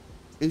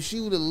 If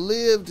she would have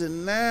lived to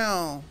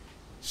now,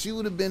 she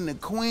would have been the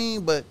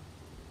queen, but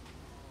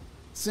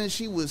since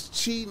she was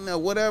cheating or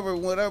whatever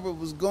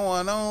was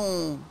going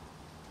on,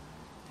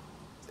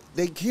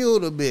 they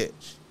killed a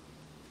bitch.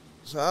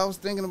 So I was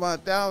thinking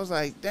about that. I was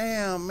like,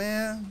 damn,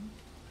 man.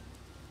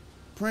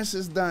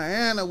 Princess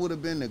Diana would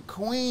have been the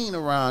queen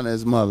around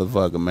this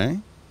motherfucker,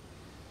 man.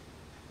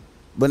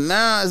 But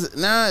now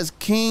it's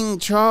King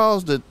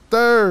Charles the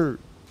Third.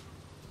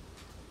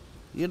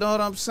 You know what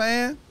I'm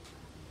saying?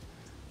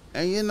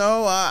 And you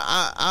know,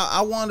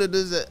 I wondered,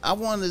 is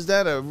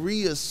that a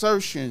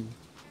reassertion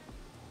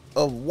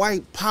of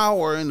white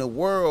power in the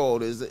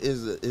world is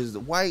the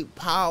white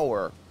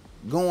power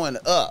going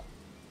up.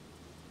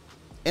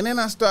 And then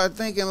I started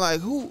thinking, like,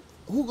 who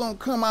gonna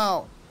come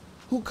out?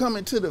 Who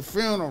coming to the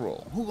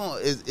funeral?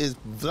 Is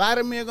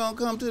Vladimir gonna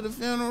come to the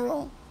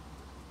funeral?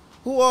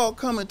 Who all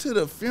coming to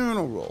the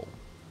funeral?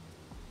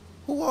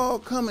 Who all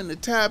coming to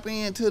tap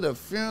into the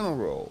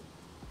funeral?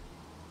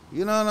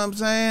 You know what I'm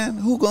saying?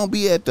 Who gonna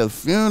be at the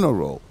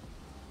funeral?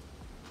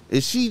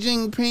 Is Xi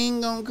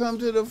Jinping gonna come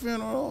to the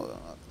funeral?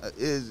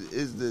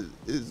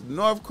 Is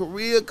North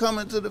Korea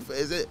coming to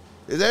the?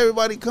 Is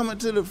everybody coming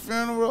to the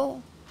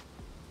funeral?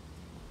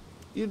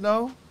 You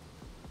know.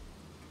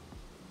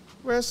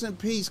 Rest in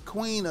peace,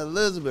 Queen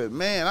Elizabeth.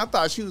 Man, I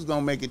thought she was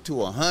gonna make it to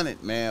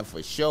 100, man,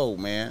 for sure,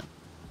 man.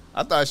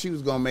 I thought she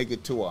was gonna make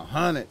it to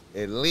 100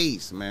 at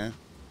least, man.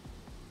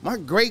 My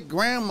great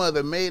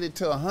grandmother made it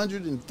to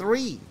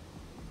 103.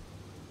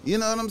 You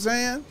know what I'm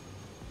saying?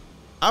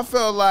 I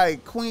felt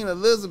like Queen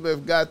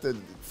Elizabeth got the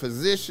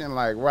physician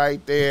like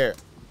right there.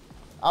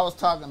 I was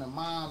talking to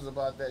moms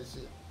about that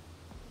shit.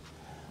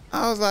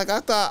 I was like,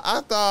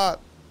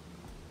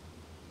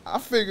 I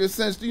figured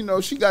since, you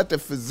know, she got the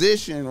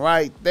physician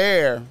right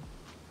there,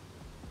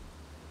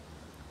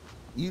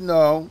 you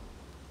know,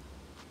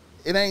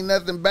 it ain't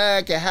nothing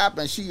bad can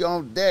happen. She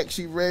on deck.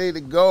 She ready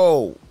to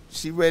go.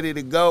 She ready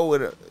to go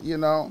with her, you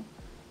know,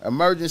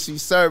 emergency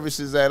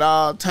services at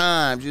all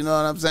times. You know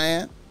what I'm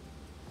saying?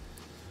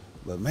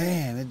 But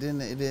man,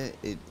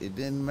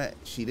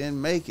 she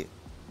didn't make it.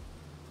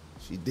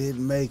 She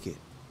didn't make it.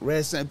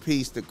 Rest in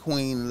peace to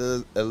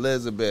Queen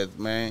Elizabeth,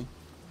 man.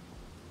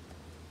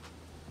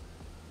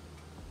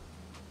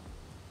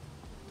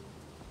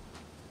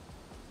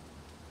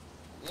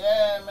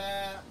 Yeah,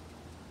 man.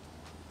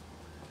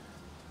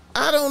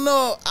 I don't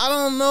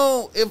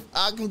know if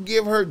I can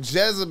give her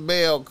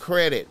Jezebel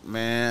credit,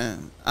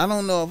 man. I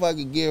don't know if I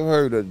can give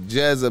her the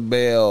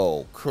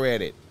Jezebel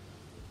credit.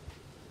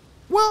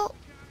 Well,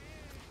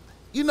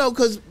 you know,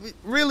 because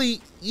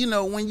really, you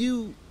know, when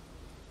you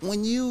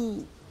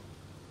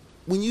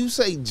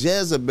say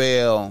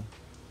Jezebel,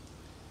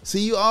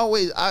 see, you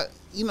always, I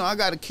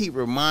got to keep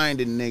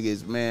reminding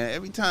niggas, man.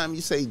 Every time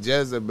you say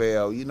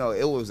Jezebel, you know,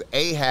 it was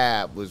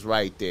Ahab was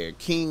right there.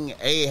 King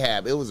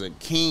Ahab. It was a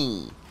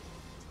king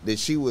that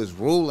she was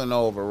ruling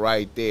over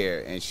right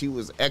there. And she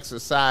was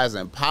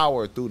exercising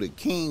power through the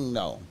king,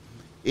 though.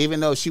 Even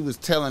though she was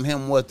telling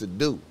him what to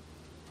do.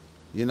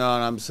 You know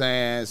what I'm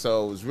saying?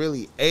 So it was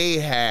really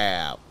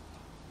Ahab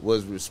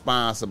was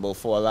responsible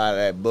for a lot of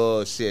that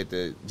bullshit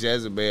that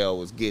Jezebel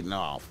was getting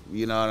off.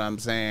 You know what I'm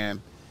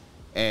saying?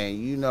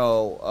 And, you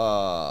know,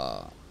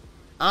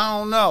 I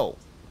don't know.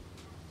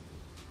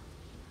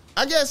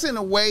 I guess in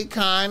a way,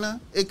 kind of.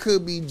 It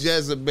could be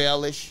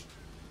Jezebelish.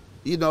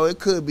 You know, it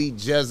could be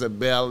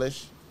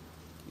Jezebelish.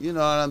 You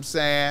know what I'm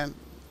saying?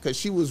 Because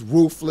she was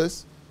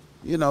ruthless.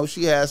 You know,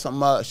 she had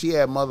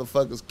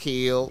motherfuckers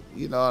killed.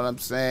 You know what I'm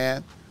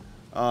saying?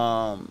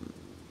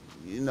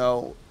 You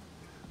know.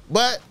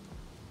 But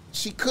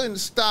she couldn't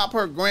stop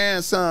her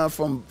grandson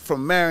from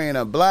marrying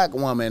a black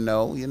woman,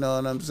 though. You know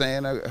what I'm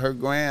saying? Her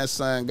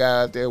grandson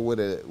got out there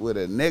with a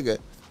nigga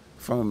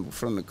from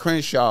the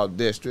Crenshaw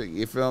district.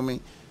 You feel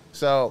me?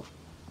 So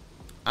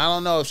I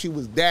don't know if she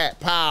was that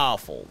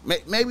powerful.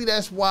 Maybe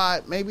that's why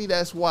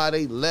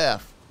they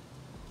left.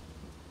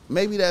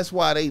 Maybe that's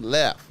why they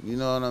left. You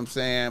know what I'm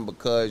saying?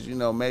 Because, you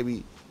know,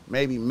 maybe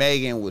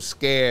Meghan was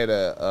scared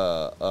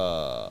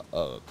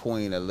of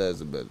Queen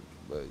Elizabeth.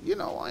 But, you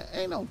know,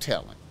 ain't no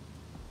telling.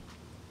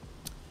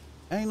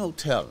 Ain't no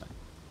telling.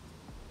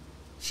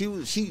 She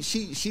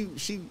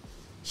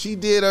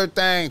did her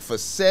thing for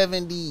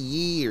 70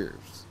 years.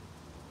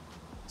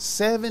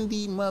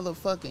 70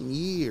 motherfucking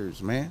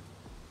years, man.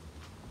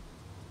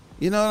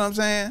 You know what I'm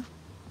saying?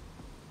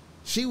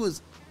 She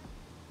was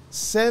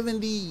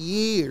 70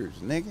 years,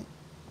 nigga.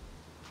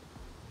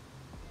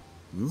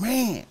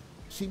 Man,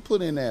 she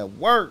put in that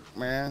work,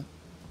 man.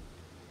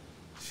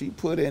 She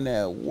put in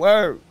that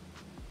work.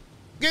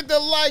 Get the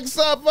likes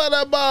up for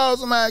the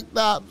Boss Mac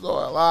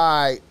Topsoil.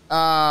 All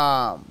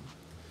right.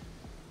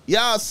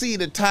 Y'all see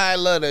the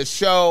title of the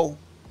show?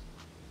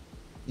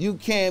 You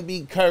can't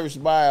be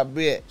cursed by a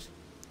bitch.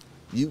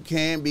 You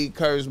can be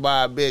cursed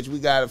by a bitch. We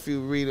got a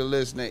few reader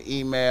listener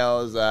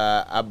emails,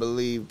 I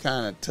believe,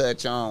 kind of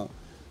touch on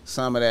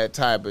some of that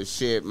type of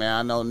shit, man.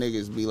 I know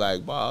niggas be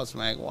like, Boss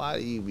Mac, why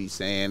do you be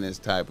saying this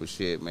type of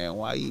shit, man?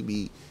 Why you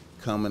be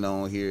coming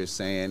on here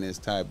saying this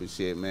type of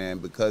shit, man?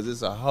 Because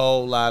there's a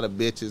whole lot of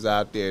bitches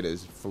out there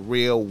that's for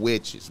real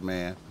witches,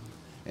 man.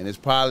 And there's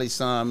probably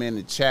some in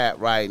the chat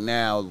right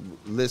now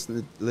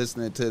listening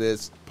to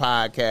this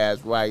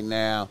podcast right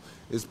now.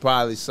 There's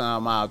probably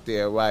some out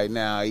there right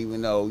now,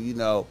 even though, you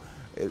know,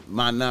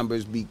 my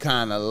numbers be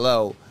kind of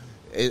low.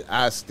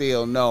 I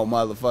still know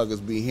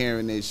motherfuckers be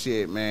hearing this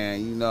shit,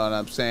 man. You know what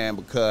I'm saying?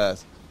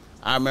 Because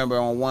I remember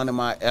on one of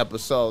my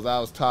episodes, I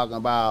was talking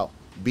about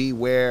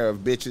beware of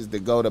bitches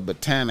that go to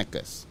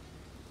Botanicas.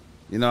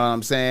 You know what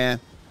I'm saying?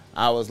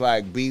 I was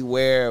like,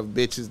 beware of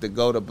bitches that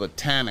go to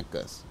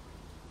Botanicas.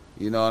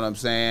 You know what I'm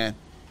saying?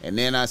 And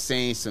then I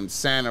seen some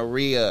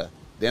Santeria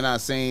Then I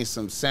seen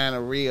some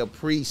Santeria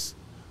priests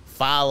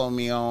follow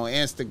me on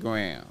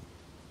Instagram.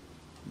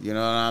 You know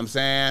what I'm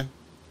saying?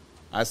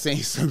 I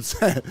seen some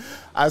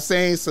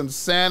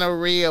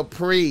Santeria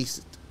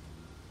priests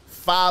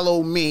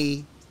follow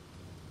me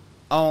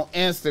on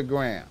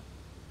Instagram.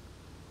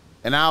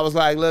 And I was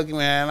like, look,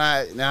 man,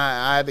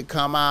 I had to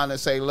come out and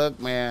say,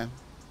 look, man,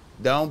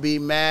 don't be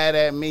mad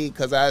at me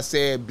because I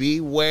said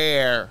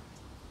beware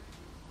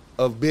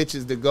of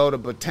bitches that go to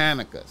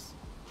Botanicas.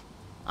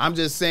 I'm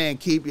just saying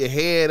keep your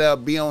head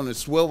up, be on the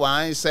swivel.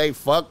 I ain't say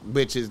fuck them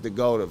bitches that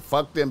go to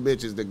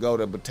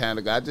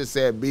Botanica. I just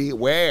said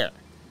beware.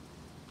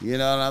 You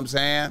know what I'm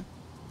saying?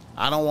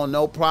 I don't want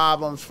no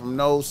problems from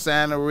no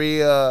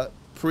Santeria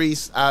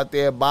priests out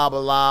there,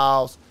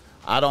 Babalaos.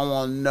 I don't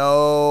want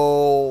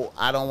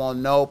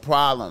no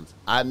problems.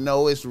 I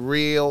know it's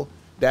real.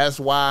 That's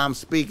why I'm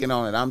speaking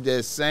on it. I'm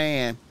just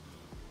saying,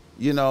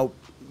 you know,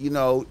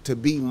 to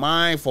be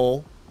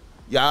mindful.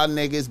 Y'all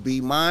niggas be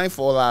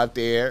mindful out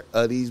there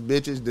of these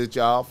bitches that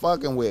y'all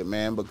fucking with,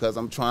 man, because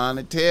I'm trying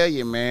to tell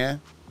you,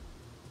 man.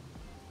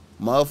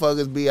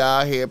 Motherfuckers be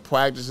out here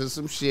practicing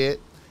some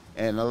shit,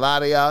 and a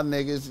lot of y'all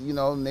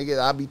niggas,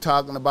 I be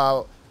talking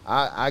about,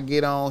 I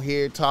get on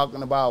here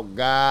talking about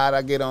God.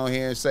 I get on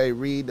here and say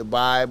read the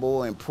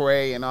Bible and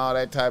pray and all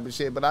that type of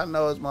shit, but I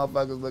know it's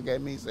motherfuckers look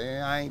at me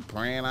saying, I ain't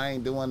praying, I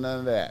ain't doing none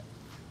of that.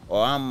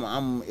 Or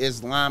I'm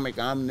Islamic,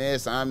 I'm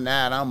this, I'm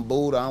that, I'm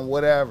Buddha, I'm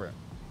whatever.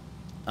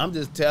 I'm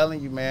just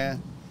telling you,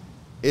 man,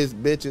 it's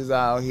bitches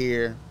out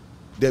here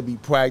that be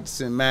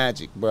practicing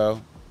magic, bro.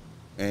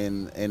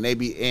 And they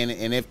be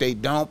and if they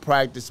don't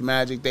practice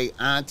magic, they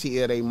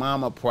auntie or they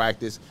mama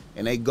practice,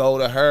 and they go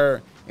to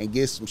her and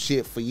get some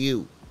shit for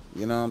you.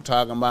 You know what I'm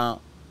talking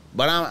about?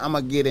 But I'm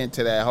gonna get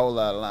into that. Hold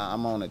on,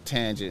 I'm on a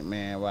tangent,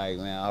 man, right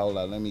now. Hold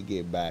on, let me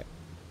get back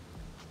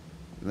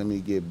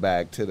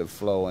to the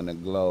flow and the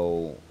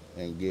glow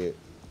and get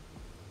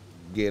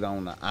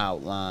on the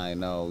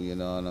outline, though, you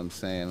know what I'm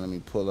saying? Let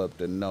me pull up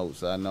the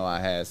notes. I know I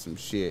had some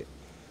shit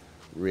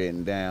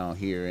written down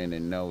here in the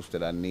notes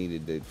that I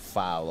needed to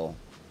follow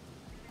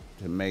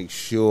to make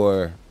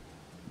sure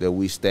that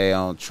we stay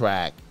on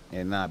track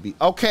and not be...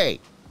 Okay.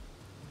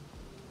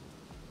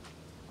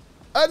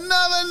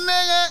 Another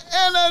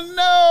nigga in a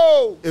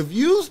no. If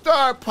you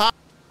start pop...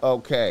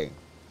 Okay.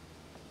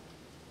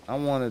 I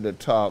wanted to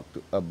talk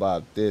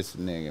about this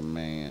nigga,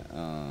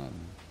 man.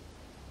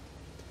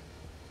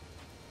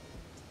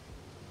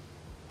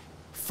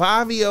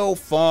 Fivio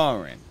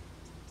Foreign.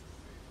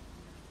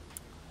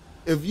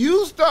 If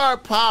you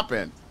start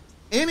popping,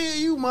 any of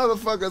you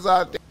motherfuckers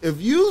out there, if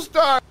you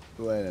start...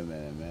 Wait a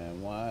minute, man.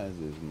 Why is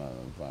this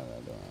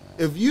motherfucker doing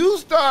that? If you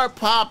start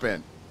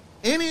popping,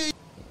 any of you...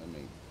 Let me...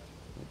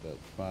 What the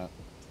fuck?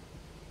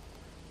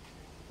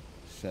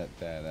 Shut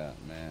that up,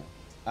 man.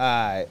 All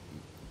right.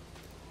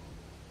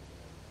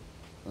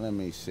 Let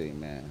me see,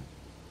 man.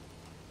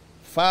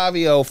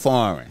 Fivio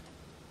Foreign.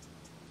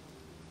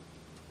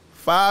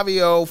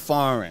 Fivio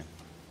Foreign.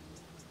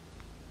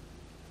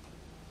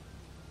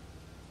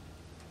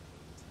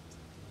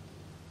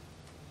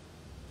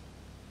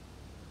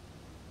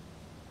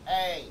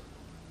 Hey,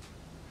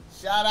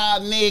 shout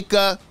out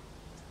Nika.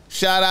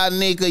 Shout out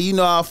Nika. You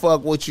know I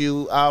fuck with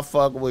you. I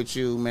fuck with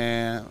you,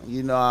 man.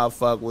 You know I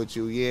fuck with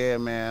you. Yeah,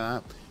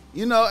 man.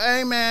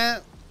 Hey,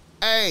 man.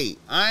 Hey,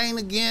 I ain't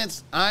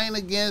against no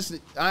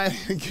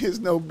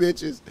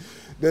bitches.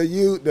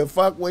 The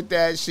fuck with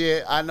that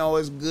shit. I know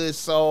it's good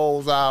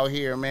souls out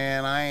here,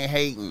 man. I ain't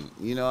hating.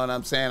 You know what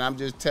I'm saying? I'm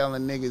just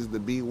telling niggas to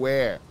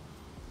beware.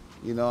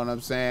 You know what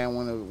I'm saying?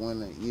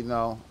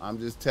 I'm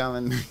just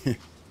telling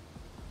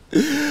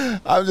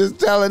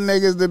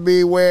niggas to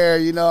beware.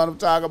 You know what I'm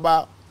talking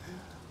about?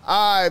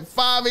 All right,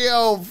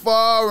 Fivio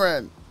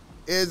Foreign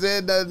is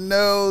in the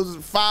news.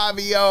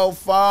 Fivio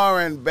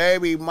Foreign,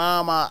 baby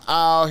mama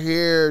out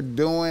here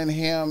doing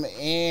him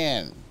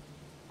in.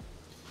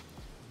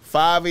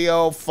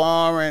 Fivio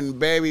Foreign,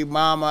 baby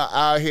mama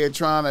out here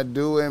trying to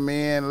do him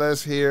in.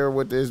 Let's hear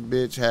what this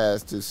bitch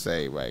has to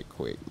say right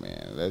quick,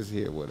 man. Let's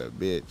hear what a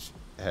bitch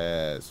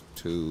has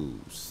to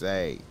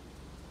say.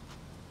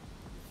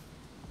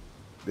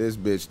 This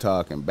bitch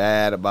talking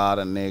bad about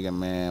a nigga,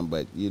 man,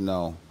 but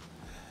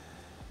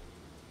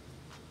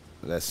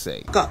let's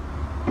see.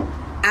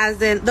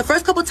 As in, the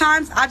first couple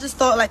times, I just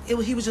thought like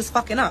he was just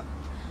fucking up.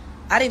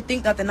 I didn't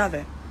think nothing of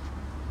it.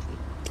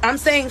 I'm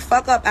saying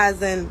fuck up as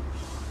in,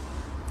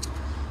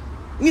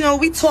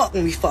 we talk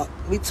when we fuck.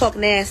 We talk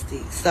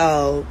nasty.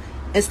 So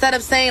instead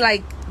of saying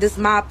like this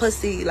my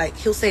pussy, like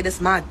he'll say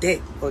this my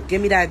dick or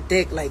give me that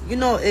dick, like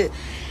it.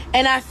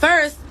 And at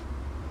first,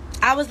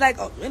 I was like,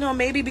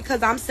 maybe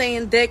because I'm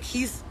saying dick,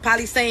 he's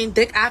probably saying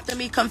dick after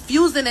me,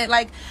 confusing it.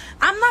 Like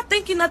I'm not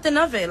thinking nothing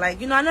of it. Like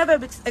I never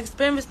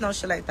experienced no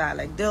shit like that.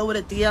 Like deal with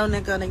a DL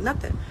nigga, like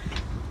nothing.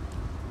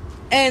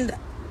 And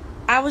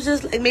I was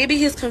just like, maybe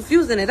he's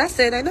confusing it. I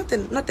said like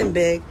nothing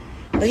big,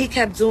 but he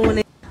kept doing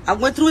it. I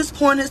went through his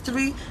porn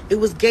history. It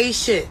was gay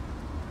shit.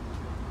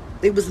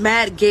 It was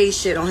mad gay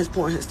shit on his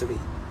porn history.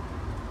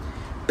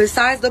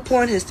 besides the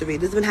porn history,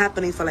 this has been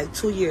happening for like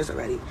 2 years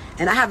already.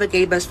 And I have a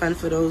gay best friend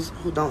for those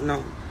who don't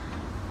know.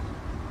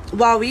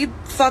 While we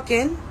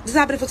fucking, this is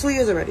happening for 2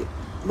 years already.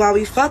 While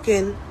we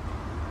fucking,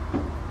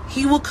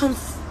 he will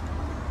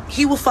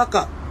fuck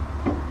up.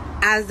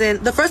 As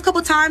in, the first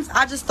couple times,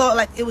 I just thought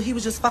like he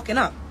was just fucking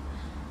up.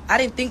 I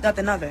didn't think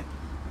nothing of it.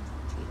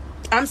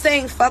 I'm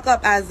saying fuck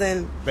up as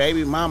in...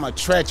 baby mama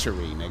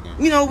treachery, nigga.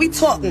 You know, we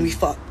talk when we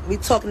fuck. We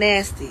talk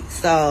nasty.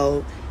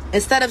 So,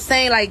 instead of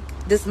saying like,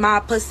 this my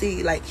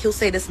pussy, like, he'll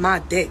say this my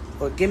dick.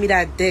 Or give me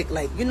that dick.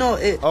 Like, you know,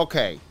 it...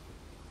 Okay.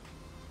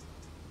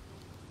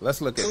 Let's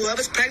look at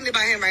whoever's pregnant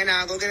by him right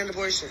now, go get an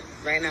abortion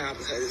right now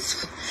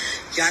because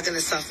y'all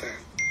gonna suffer.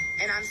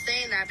 And I'm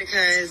saying that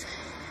because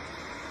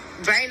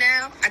right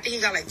now, I think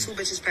he got like 2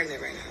 bitches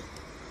pregnant right now.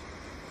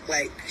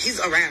 Like, he's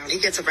around. He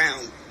gets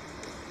around.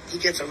 He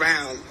gets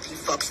around. He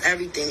fucks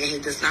everything and he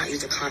does not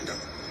use a condom.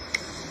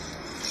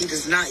 He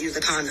does not use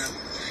a condom.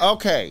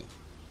 Okay.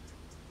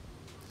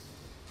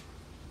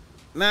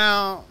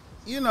 Now,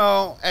 you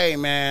know, hey,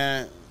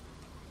 man,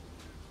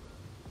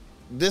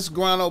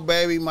 disgruntled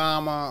baby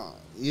mama,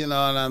 you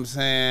know what I'm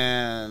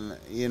saying?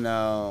 You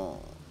know,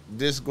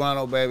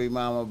 disgruntled baby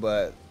mama,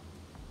 but,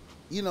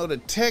 you know, the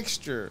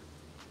texture,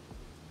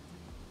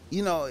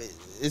 you know,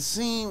 it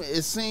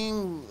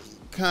seemed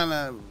kind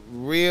of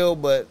real,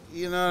 but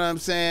you know what I'm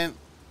saying?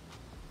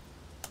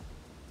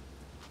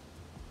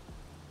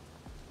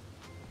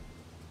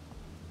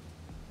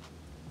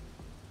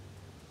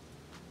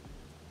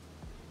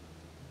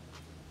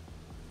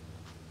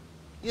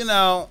 You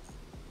know,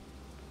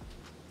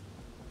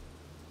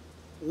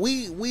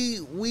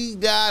 we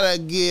gotta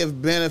give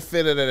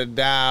benefit of the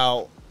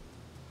doubt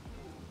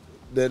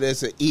that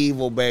it's an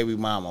evil baby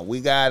mama. We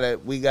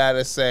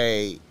gotta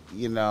say,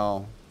 you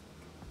know,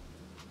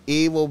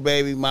 evil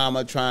baby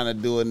mama trying to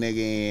do a nigga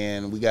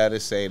in. We gotta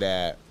say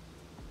that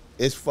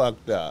it's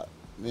fucked up.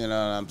 You know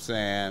what I'm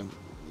saying?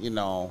 You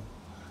know,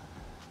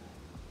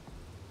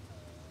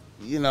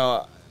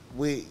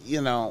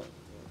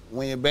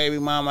 when your baby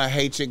mama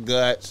hates your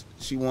guts,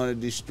 she want to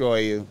destroy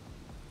you.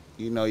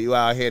 You know, you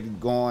out here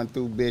going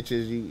through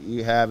bitches,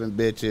 you having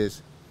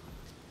bitches.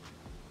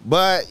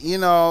 But, you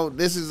know,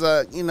 this is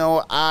a, you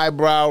know,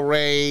 eyebrow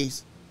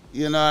raise.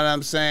 You know what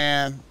I'm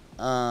saying?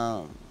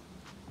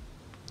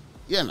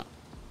 You know,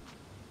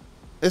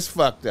 it's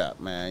fucked up,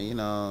 man, you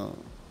know.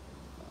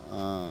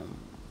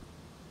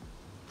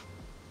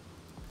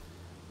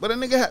 But a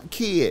nigga have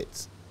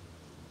kids.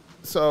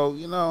 So,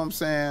 you know what I'm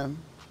saying?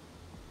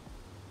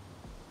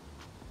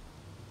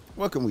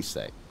 What can we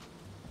say?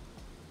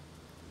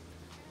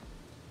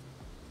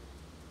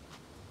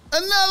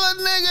 Another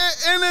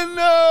nigga in the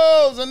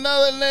news.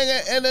 Another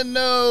nigga in the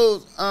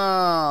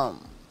news.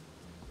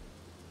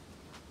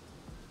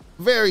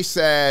 Very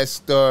sad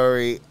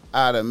story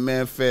out of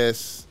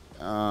Memphis.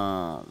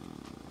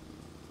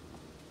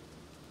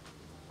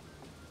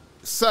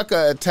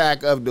 Sucker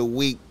attack of the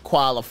week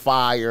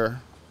qualifier.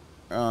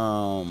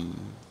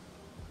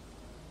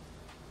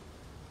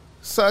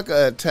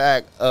 Sucker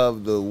attack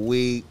of the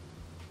week.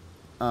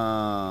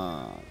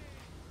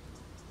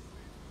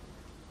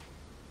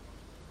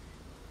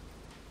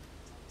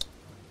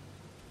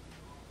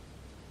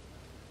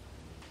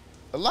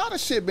 A lot of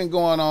shit been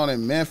going on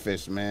in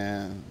Memphis,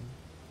 man.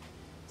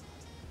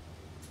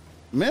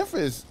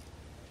 Memphis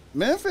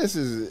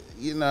is,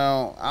 you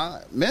know,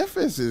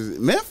 Memphis is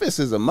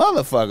a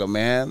motherfucker,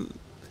 man.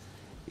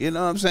 You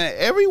know what I'm saying?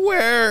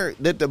 Everywhere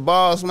that the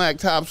Ball Smack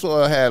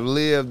Topsoil have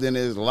lived in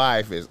his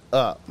life is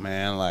up,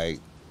 man. Like,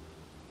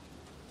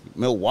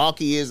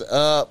 Milwaukee is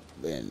up,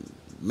 and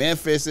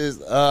Memphis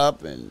is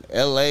up, and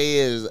LA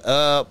is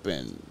up,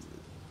 and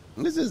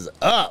this is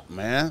up,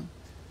 man.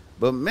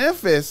 But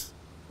Memphis,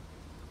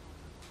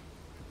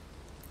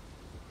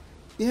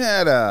 you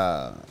had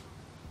a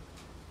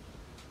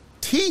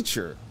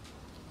teacher.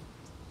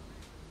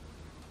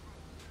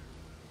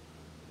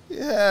 You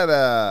had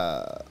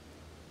a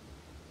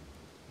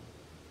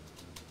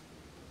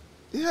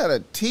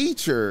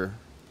teacher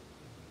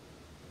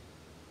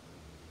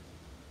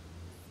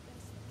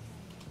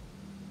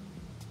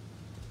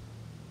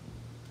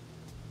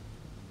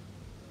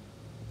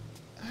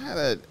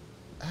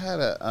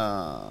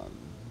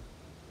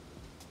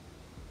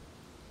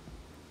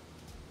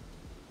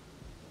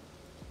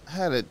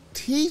had a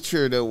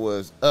teacher that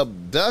was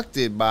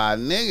abducted by a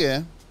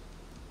nigga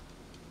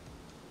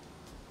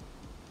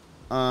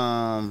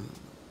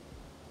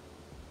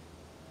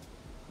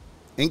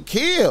and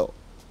killed.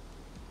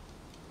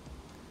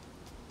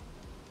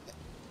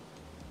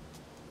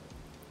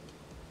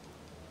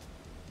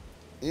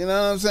 You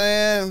know what I'm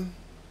saying?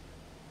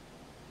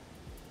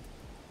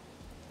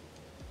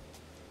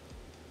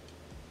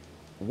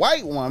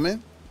 White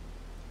woman.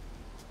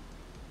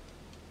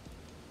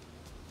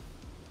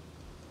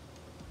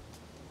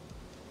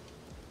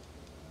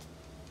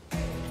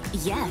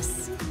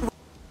 Yes.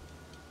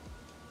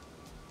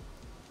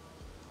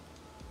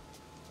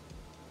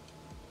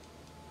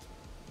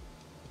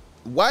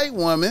 White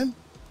woman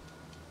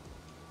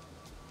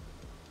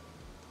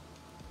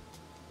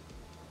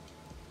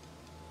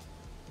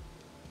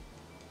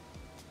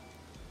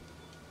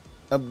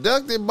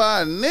Abducted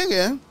by a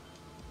nigga.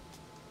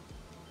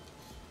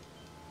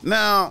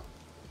 Now,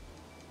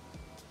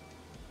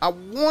 I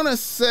want to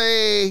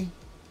say,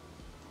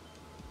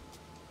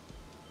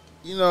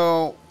 you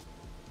know,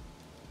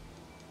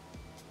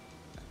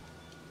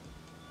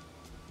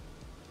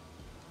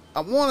 I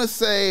want to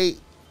say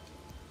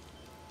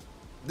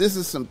this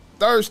is some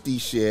thirsty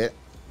shit,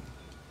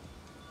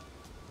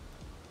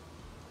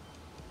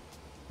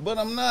 but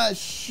I'm not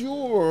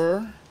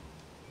sure.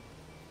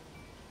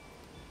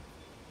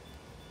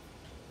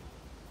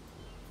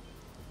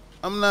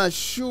 I'm not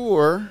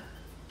sure.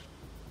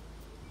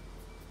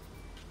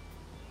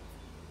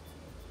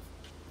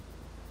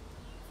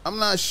 I'm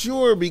not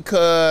sure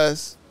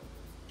because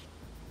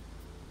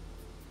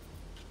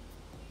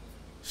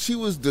she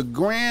was the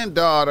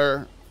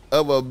granddaughter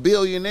of a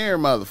billionaire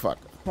motherfucker.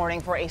 Morning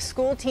for a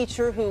school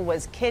teacher who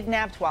was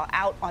kidnapped while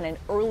out on an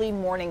early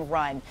morning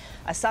run.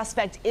 A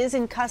suspect is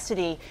in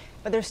custody,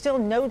 but there's still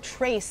no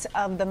trace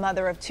of the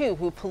mother of two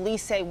who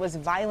police say was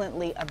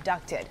violently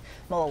abducted.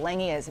 Mola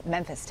Lange is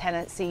Memphis,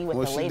 Tennessee with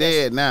the latest.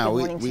 Dead now. Good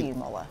morning to you,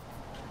 Mola.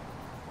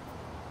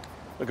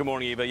 Well, good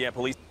morning, Eva. Yeah,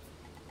 police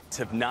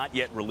have not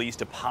yet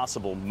released a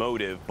possible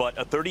motive, but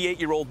a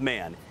 38-year-old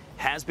man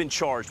has been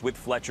charged with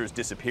Fletcher's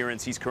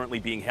disappearance. He's currently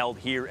being held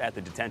here at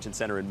the detention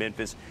center in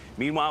Memphis.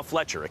 Meanwhile,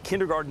 Fletcher, a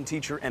kindergarten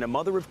teacher and a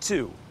mother of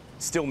two,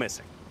 still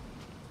missing.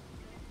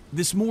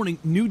 This morning,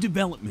 new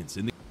developments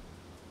in the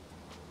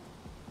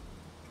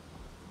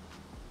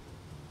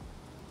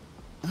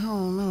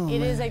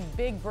It is a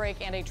big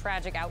break and a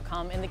tragic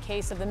outcome in the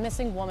case of the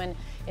missing woman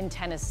in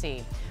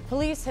Tennessee.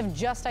 Police have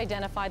just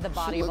identified the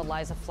body of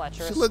Eliza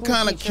Fletcher, a school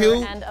teacher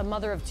cute. and a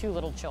mother of two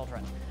little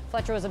children.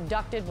 Fletcher was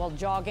abducted while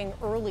jogging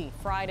early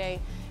Friday,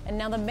 and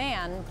now the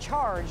man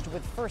charged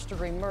with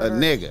first-degree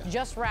murder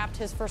just wrapped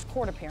his first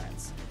court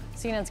appearance.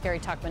 CNN's Gary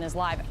Tuckman is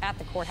live at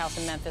the courthouse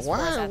in Memphis for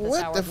us at this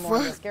hour of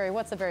morning. Gary,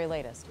 what's the very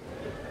latest?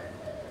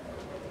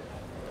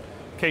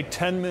 Okay,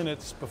 10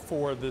 minutes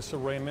before this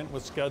arraignment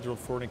was scheduled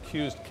for an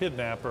accused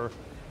kidnapper,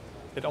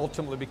 it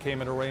ultimately became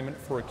an arraignment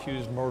for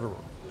accused murderer.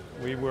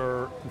 We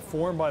were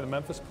informed by the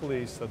Memphis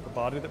police that the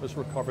body that was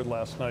recovered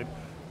last night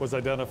was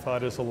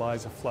identified as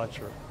Eliza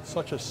Fletcher.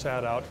 Such a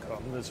sad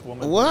outcome. This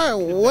woman.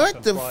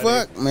 What the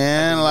fuck,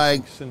 man?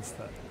 Like, since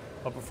then,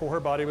 but before her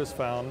body was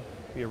found,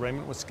 the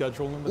arraignment was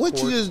scheduled in the what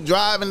court. You just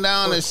driving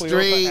down the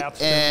street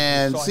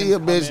and see a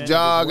bitch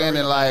jogging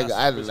and like,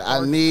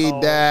 I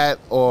need that,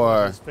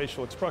 or his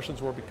facial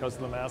expressions were because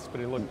of the mask,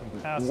 but he looked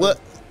impassive. What?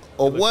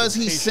 Or was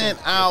he sent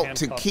out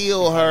to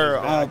kill her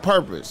on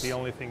purpose? The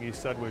only thing he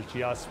said was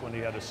yes when he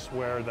had to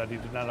swear that he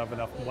did not have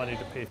enough money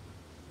to pay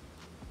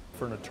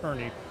for an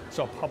attorney,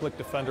 so a public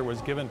defender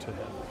was given to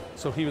him.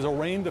 So he was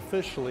arraigned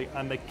officially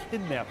on the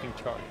kidnapping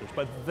charges.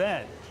 But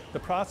then the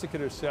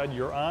prosecutor said,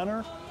 Your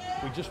Honor,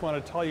 we just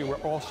want to tell you we're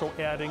also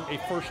adding a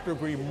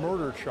first-degree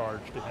murder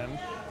charge to him.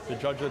 The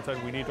judge had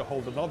said we need to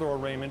hold another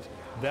arraignment.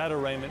 That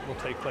arraignment will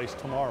take place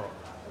tomorrow.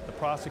 The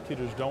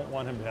prosecutors don't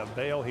want him to have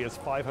bail. He has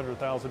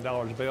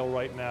 $500,000 bail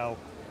right now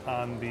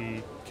on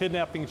the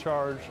kidnapping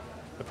charge.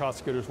 The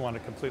prosecutors want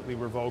it completely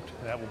revoked,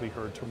 and that will be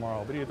heard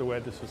tomorrow. But either way,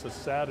 this is a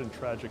sad and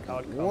tragic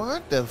outcome.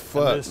 What the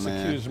fuck, and this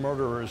accused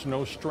murderer is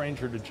no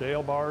stranger to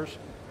jail bars.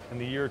 In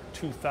the year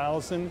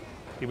 2000,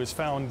 he was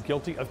found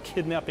guilty of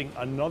kidnapping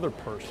another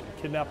person,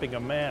 kidnapping a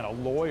man, a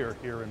lawyer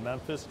here in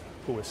Memphis,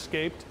 who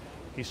escaped.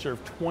 He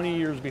served 20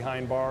 years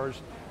behind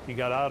bars. He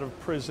got out of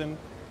prison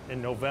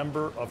in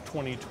November of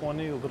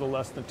 2020, a little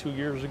less than 2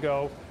 years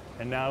ago,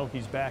 and now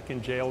he's back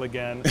in jail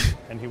again,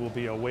 and he will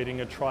be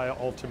awaiting a trial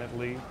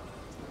ultimately,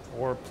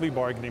 or plea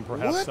bargaining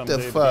perhaps someday.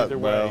 What the fuck, either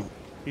way, bro?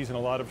 He's in a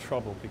lot of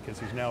trouble because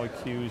he's now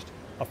accused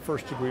of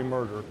first-degree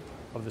murder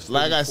of this.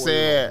 Like I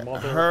said,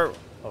 her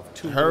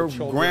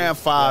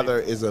grandfather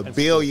is a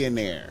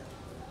billionaire.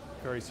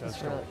 Very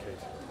sensitive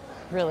case.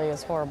 Really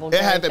is horrible.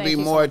 It had to be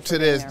more to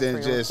this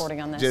than just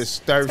thirsty. Let's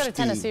go to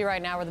Tennessee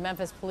right now, where the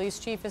Memphis police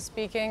chief is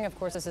speaking. Of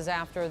course, this is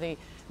after the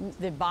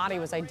body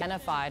was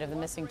identified of the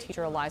missing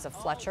teacher, Eliza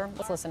Fletcher.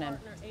 Let's listen in.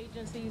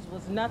 Agencies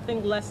was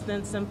nothing less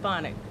than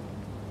symphonic.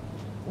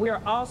 We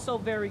are also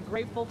very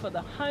grateful for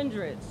the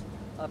hundreds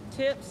of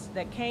tips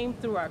that came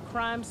through our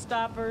Crime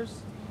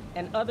Stoppers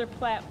and other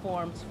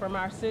platforms from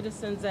our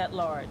citizens at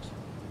large.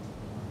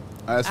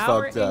 That's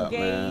fucked up,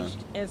 man. Our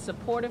engaged and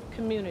supportive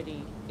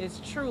community is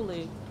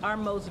truly our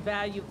most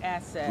valued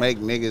asset. Make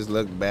niggas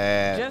look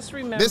bad. Just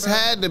remember, this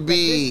had to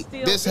be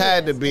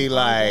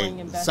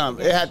like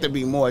something. It had to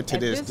be more to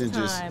this than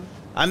just.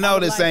 I know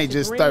this ain't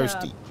just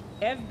thirsty.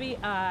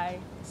 FBI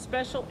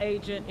Special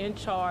Agent in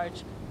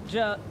Charge,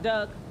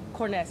 Doug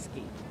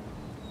Korneski.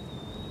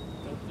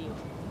 Thank you.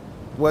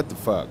 What the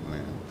fuck,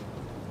 man?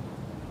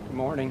 Good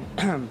morning.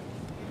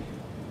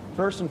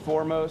 First and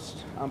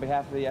foremost, on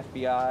behalf of the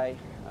FBI,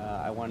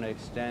 I want to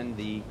extend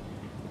the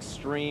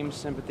extreme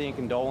sympathy and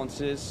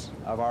condolences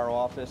of our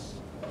office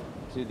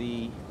to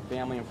the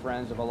family and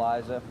friends of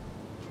Eliza.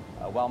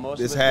 While most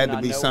this of us had to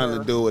be something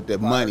to do with the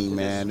money,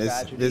 man.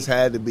 This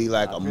had to be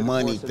like a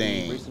money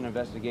thing.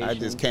 I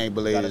just can't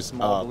believe it's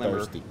all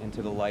thirsty.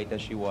 Into the light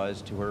that she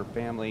was to her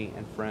family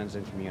and friends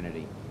and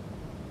community.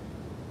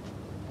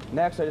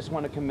 Next, I just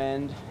want to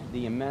commend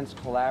the immense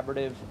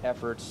collaborative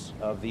efforts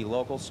of the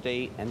local,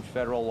 state, and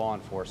federal law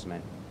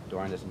enforcement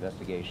during this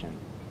investigation.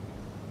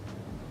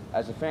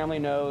 As the family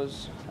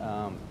knows,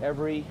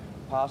 every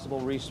possible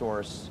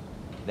resource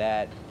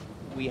that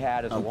we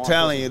had as a law enforcement community, I'm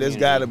telling you, there's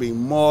got to be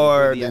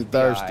more than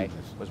thirstiness,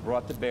 was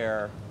brought to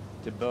bear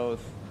to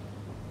both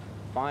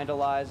find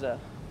Eliza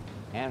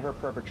and her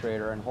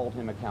perpetrator and hold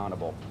him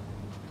accountable.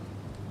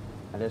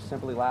 And there's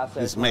simply last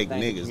just make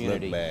niggas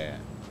look bad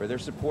for their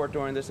support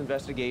during this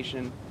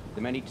investigation,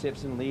 the many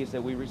tips and leads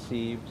that we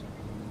received.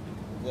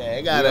 Yeah,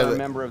 it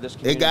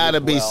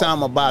gotta be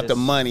something about the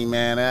money,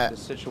 man.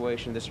 This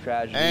situation, this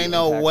tragedy, ain't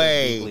no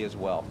way. As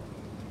well.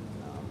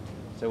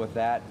 So with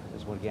that, I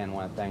just again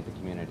want to thank the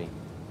community.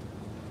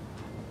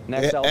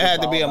 Next, it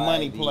had to be a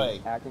money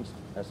play. Acting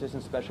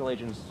Assistant Special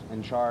Agents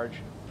in charge,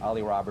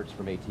 Ollie Roberts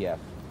from ATF.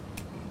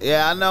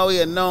 Yeah, I know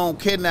he a known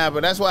kidnapper.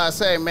 That's why I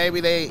say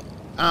maybe they,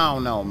 I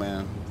don't know,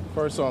 man.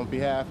 First, on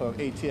behalf of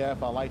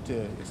ATF, I'd like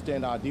to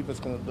extend our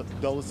deepest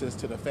condolences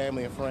to the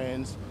family and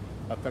friends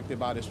affected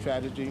by this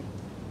tragedy.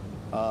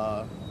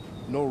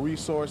 No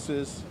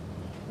resources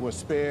were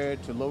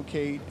spared to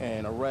locate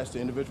and arrest the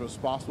individual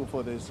responsible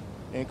for this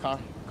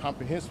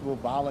incomprehensible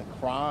violent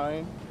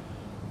crime.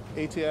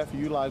 ATF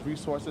utilized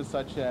resources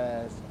such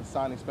as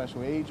assigning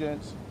special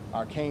agents,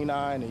 our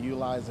canine, and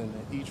utilizing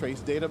the E-Trace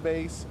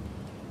database.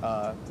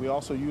 We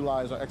also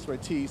utilize our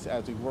expertise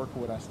as we work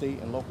with our state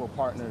and local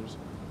partners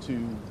to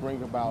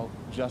bring about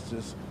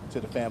justice to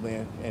the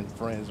family and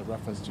friends in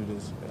reference to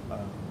this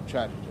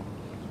tragedy.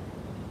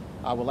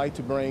 I would like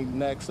to bring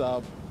next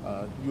up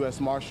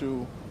U.S.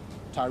 Marshal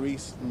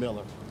Tyrese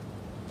Miller.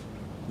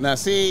 Now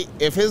see,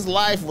 if his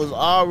life was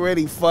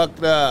already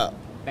fucked up,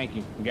 thank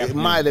you. It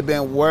might have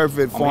been worth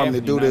it for him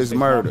to do this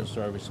murder.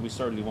 Service, we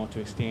certainly want to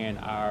extend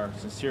our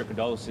sincere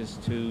condolences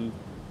to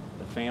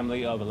the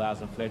family of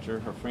Eliza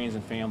Fletcher, her friends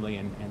and family,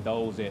 and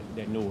those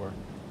that knew her.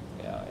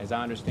 As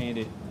I understand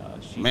it,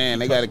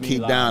 they got to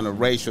keep down the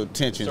racial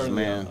tensions,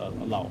 man. A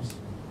loss.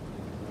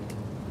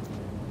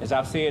 As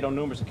I've said on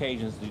numerous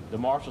occasions, the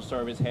Marshal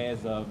Service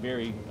has a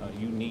very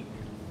unique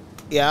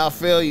I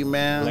feel you,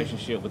 man.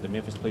 relationship with the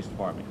Memphis Police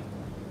Department.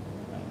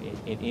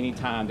 At any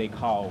time they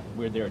call,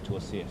 we're there to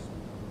assist.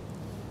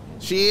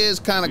 She is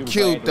kind of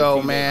cute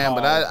though, man,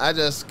 but I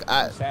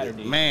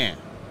Saturday, man.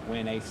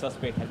 When a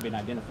suspect had been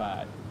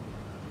identified,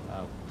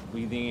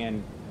 we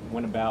then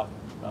went about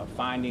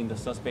finding the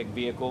suspect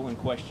vehicle in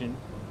question,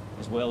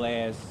 as well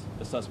as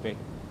the suspect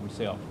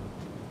himself.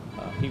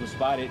 He was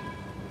spotted.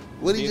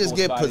 Would he just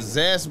get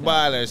possessed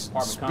by the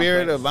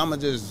spirit of I'ma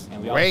just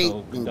rape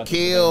and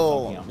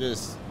kill?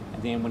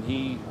 And then when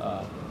he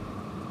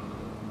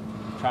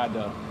tried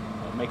to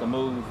make a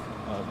move,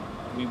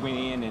 we went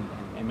in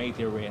and made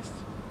the arrest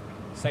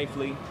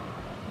safely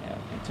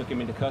and took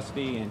him into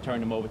custody and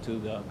turned him over to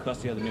the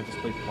custody of the Memphis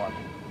Police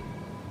Department.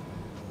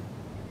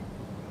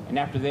 And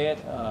after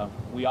that,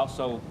 we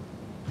also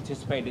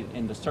participated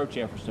in the search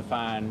efforts to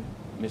find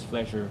Ms.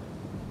 Fletcher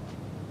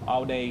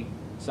all day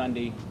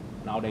Sunday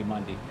and all day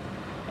Monday.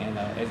 And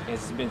as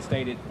has been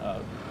stated,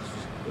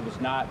 it was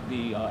not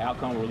the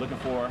outcome we were looking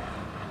for.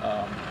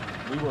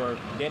 We were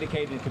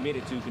dedicated and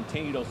committed to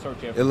continue those search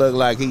efforts. It looked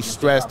like he's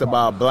stressed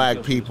about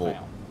black people.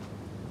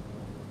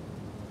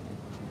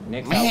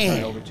 Next, I'll turn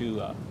it over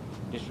to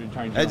District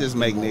Attorney General. That just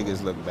make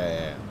niggas look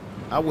bad.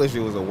 I wish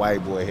it was a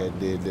white boy had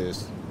did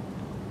this.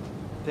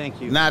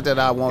 Thank you. Not that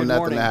I want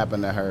nothing to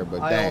happen to her,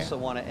 but I also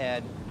want to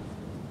add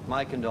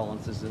my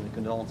condolences and the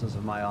condolences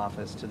of my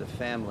office to the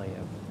family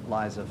of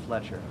Liza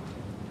Fletcher.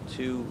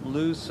 To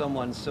lose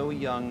someone so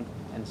young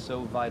and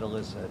so vital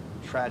is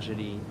a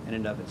tragedy in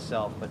and of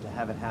itself, but to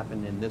have it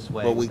happen in this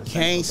way. But we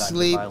can't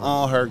sleep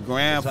on her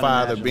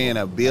grandfather being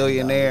a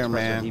billionaire,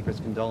 man.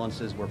 Deepest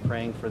condolences. We're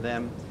praying for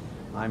them.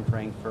 I'm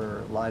praying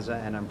for Liza,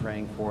 and I'm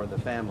praying for the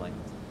family.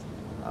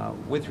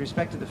 With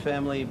respect to the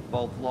family,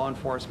 both law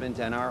enforcement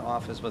and our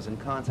office was in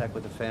contact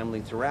with the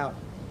family throughout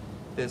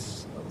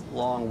this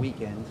long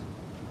weekend.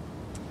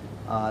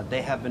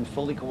 They have been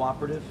fully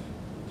cooperative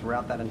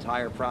throughout that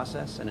entire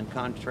process, and in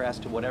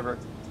contrast to whatever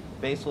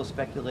baseless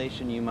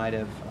speculation you might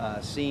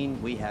have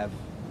seen, we have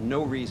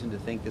no reason to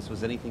think this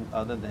was anything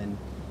other than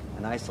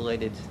an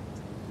isolated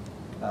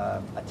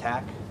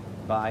attack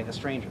by a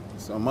stranger.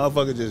 So a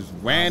motherfucker just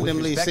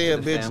randomly see a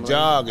bitch family,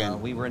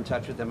 jogging. We were in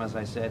touch with them, as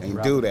I said,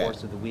 throughout the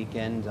course of the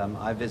weekend.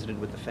 I visited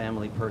with the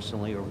family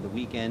personally over the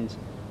weekend.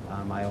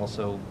 I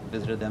also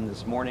visited them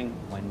this morning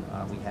when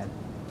we had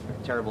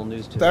terrible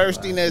news to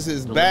thirstiness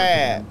is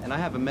bad. And I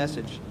have a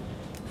message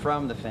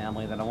from the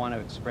family that I want to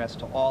express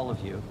to all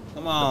of you.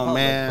 Come on,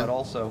 public, man. But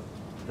also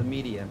the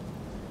media.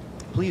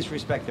 Please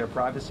respect their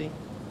privacy.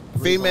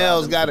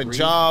 Females got to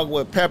jog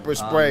with pepper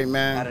spray,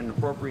 man. At an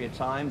appropriate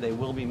time, they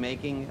will be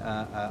making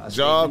a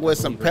jog with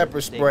some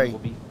pepper spray. Will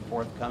be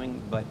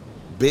forthcoming, but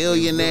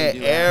billionaire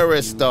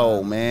heiress,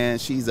 though, man.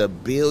 She's a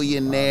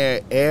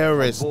billionaire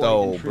heiress,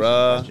 though,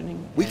 bruh.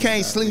 We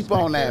can't sleep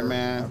on that,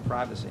 man.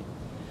 Privacy.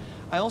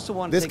 I also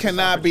want to this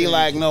cannot be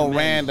like no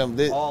random.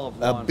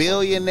 A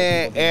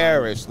billionaire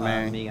heiress,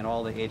 man. Me and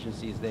all the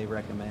agencies they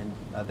represent.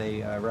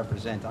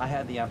 I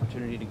had the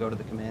opportunity to go to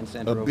the command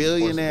center. A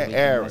billionaire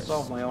heiress. I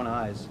saw with my own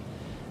eyes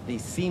the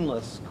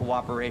seamless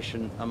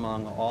cooperation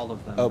among all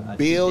of them. A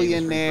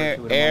billionaire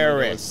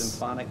heiress.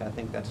 Symphonic. I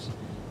think that's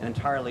an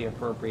entirely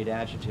appropriate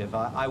adjective.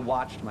 I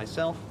watched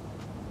myself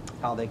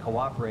how they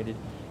cooperated,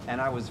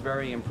 and I was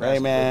very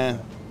impressed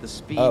with the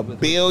speed with which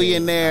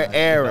billionaire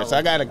heiress.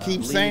 I gotta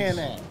keep saying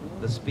that.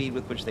 The speed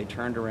with which they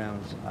turned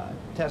around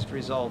test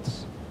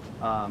results,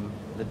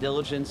 the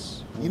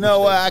diligence. You know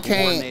what? I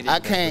can't.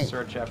 The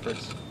search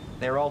efforts.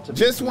 They're all to be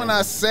just when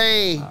I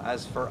say.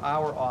 As for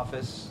our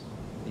office,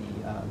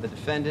 the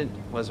defendant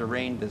was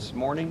arraigned this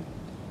morning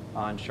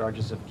on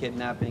charges of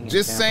kidnapping.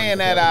 Just saying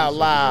that out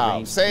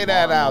loud. Say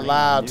that out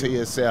loud to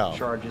yourself.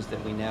 Charges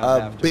that we now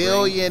have to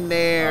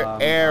billionaire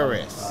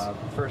heiress.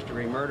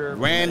 First-degree murder.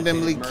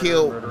 Randomly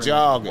killed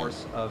jogging.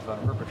 Of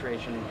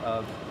perpetration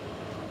of.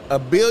 A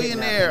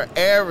billionaire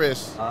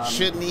heiress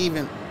shouldn't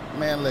even.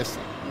 Man,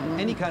 listen.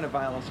 Any kind of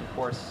violence, of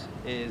course,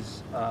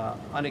 is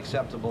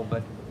unacceptable.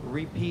 But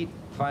repeat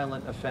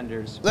violent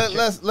offenders.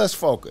 Let's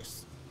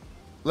focus.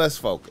 Let's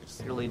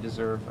focus. Really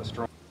deserve a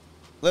strong.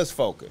 Let's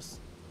focus.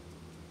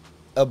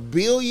 A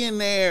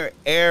billionaire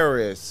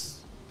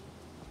heiress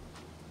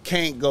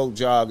can't go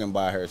jogging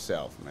by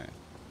herself, man.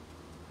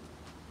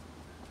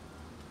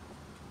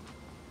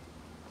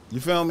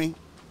 You feel me?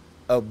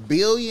 A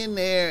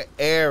billionaire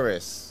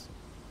heiress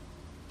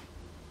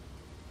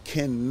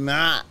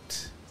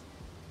cannot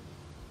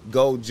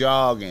go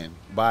jogging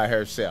by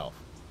herself.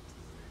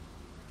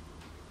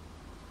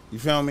 You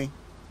feel me?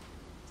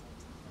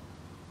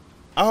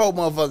 I hope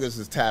motherfuckers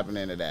is tapping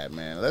into that,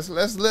 man.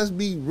 Let's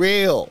be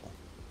real.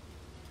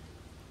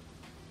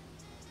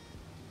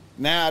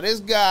 Now, this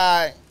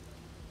guy,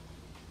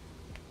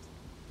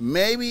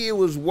 maybe it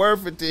was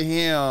worth it to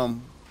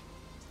him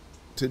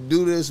to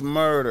do this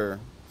murder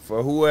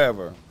for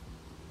whoever.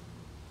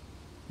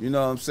 You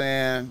know what I'm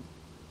saying?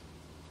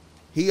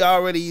 He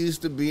already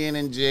used to being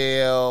in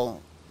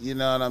jail. You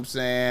know what I'm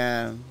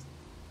saying?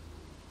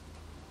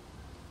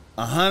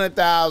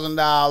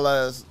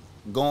 $100,000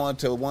 going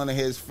to one of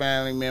his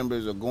family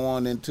members or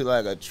going into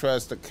like a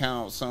trust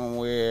account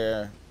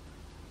somewhere.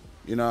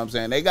 You know what I'm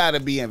saying? They got to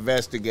be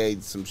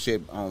investigating some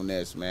shit on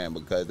this, man,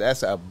 because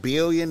that's a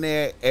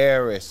billionaire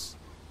heiress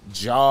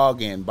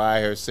jogging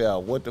by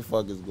herself. What the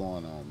fuck is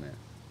going on, man?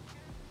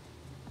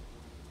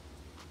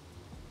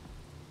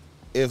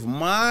 If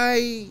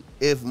my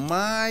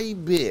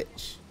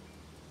bitch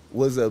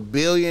was a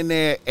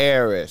billionaire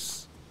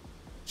heiress,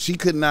 she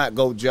could not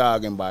go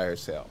jogging by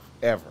herself,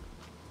 ever.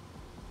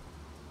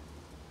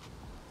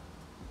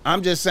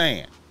 I'm just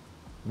saying,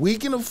 we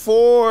can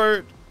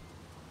afford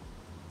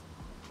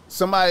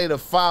somebody to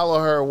follow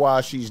her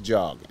while she's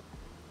jogging.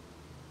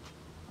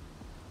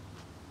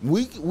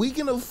 We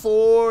can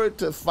afford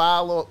to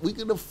follow. We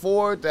can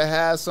afford to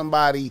have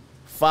somebody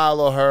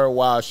follow her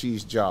while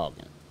she's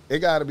jogging. It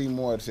got to be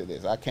more to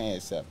this. I can't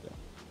accept it.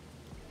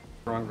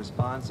 Strong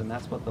response, and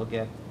that's what they'll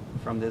get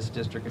from this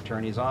district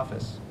attorney's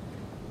office.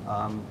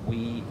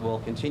 We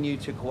will continue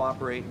to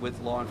cooperate with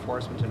law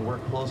enforcement and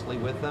work closely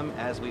with them,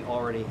 as we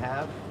already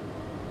have,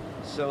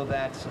 so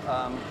that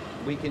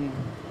we can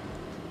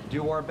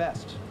do our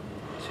best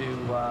to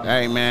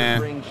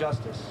bring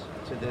justice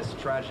to this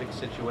tragic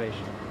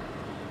situation.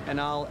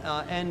 And I'll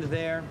end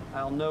there.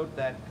 I'll note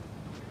that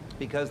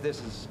because this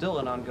is still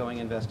an ongoing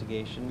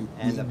investigation,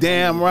 and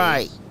damn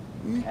right.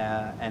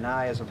 And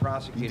I, as a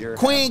prosecutor,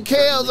 Queen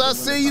Kales, I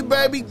see you,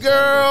 baby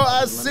girl.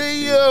 I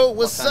see you.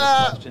 What's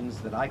up? Questions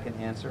that I can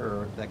answer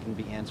or that can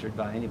be answered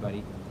by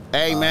anybody.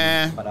 Hey,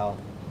 man. But I'll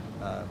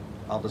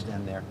just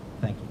end there.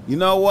 Thank you. You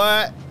know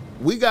what?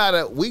 We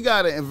gotta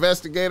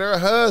investigate her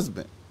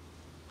husband.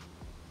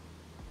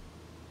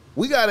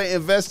 We gotta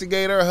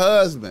investigate her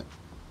husband.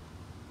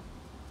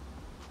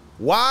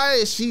 Why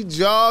is she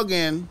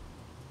jogging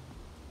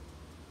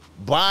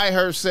by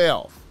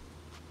herself?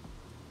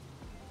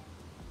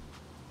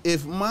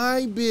 If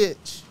my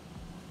bitch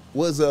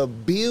was a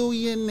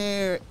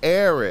billionaire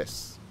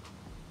heiress,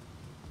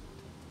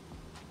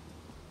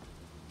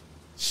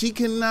 she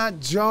cannot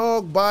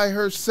jog by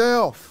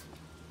herself.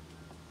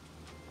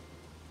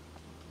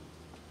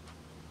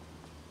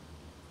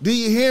 Do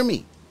you hear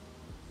me?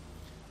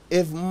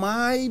 If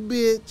my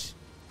bitch...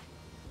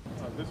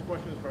 This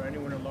question is for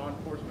anyone in law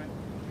enforcement.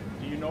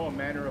 Do you know a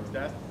manner of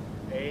death,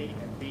 A,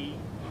 and B,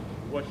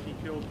 was she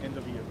killed in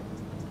the vehicle?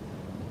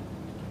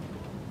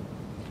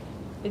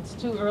 It's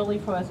too early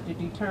for us to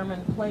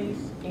determine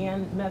place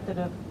and method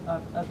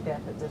of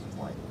death at this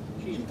point.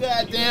 You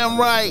goddamn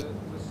right.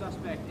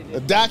 A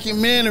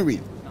documentary.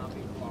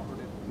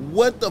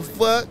 What the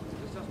fuck?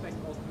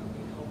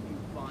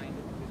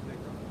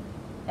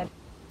 At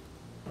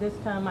this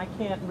time, I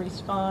can't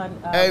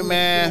respond. Hey,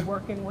 man.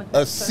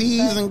 A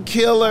seasoned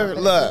killer.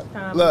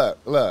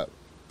 Look.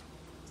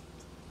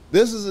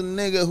 This is a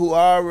nigga who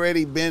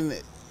already been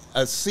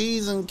a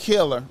seasoned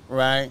killer,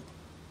 right?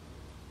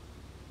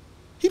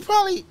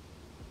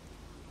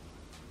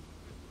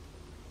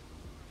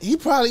 he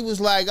probably was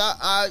like,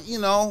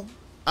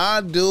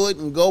 I'll do it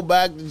and go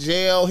back to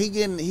jail. He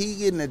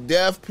getting a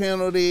death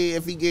penalty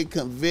if he get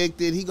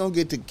convicted. He gonna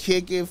get to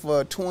kick it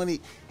for 20.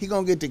 He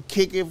gonna get to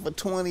kick it for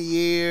 20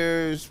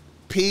 years,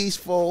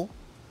 peaceful,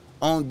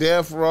 on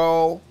death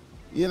row.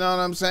 You know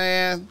what I'm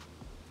saying?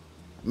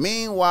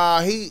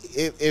 Meanwhile,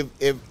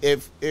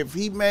 if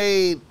he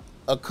made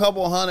a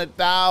couple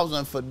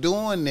 $100,000 for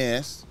doing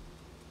this,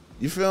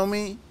 you feel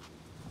me?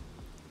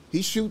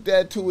 He shoot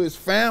that to his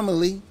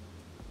family.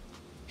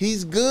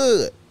 He's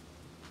good.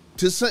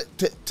 To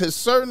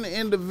certain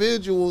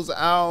individuals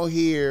out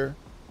here,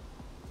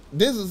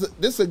 this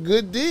is a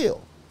good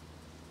deal.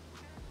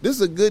 This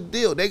is a good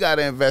deal. They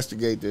gotta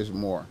investigate this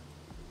more.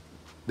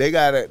 They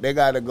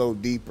gotta go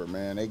deeper,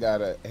 man. They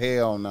gotta,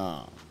 hell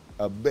no.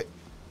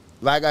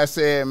 Like I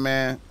said,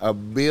 man, a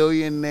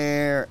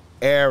billionaire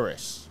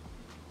heiress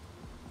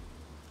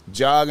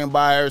jogging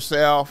by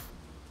herself.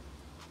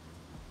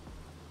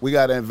 We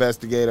gotta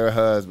investigate her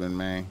husband,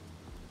 man.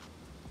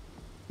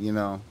 You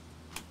know.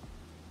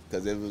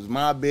 Cause if it was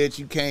my bitch,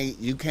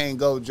 you can't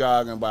go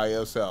jogging by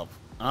yourself.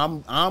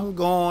 I'm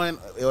going,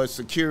 or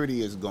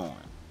security is going.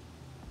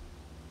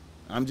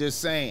 I'm just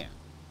saying.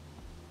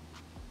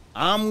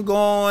 I'm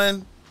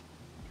going,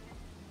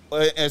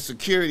 and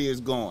security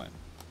is going.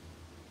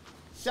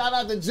 Shout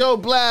out to Joe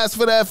Blast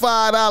for that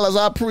 $5.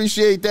 I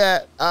appreciate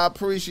that. I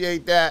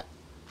appreciate that.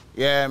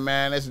 Yeah,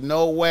 man, there's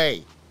no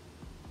way.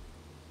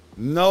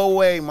 No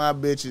way my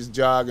bitch is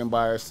jogging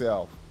by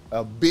herself.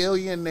 A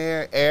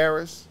billionaire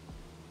heiress.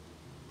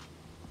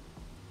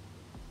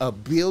 A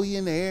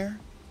billionaire?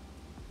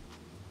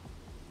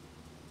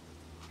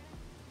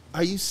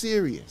 Are you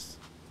serious?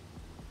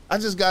 I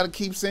just got to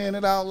keep saying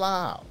it out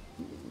loud.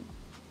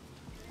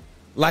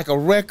 Like a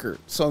record,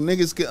 so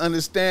niggas can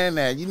understand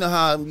that. You know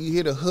how you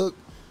hit a hook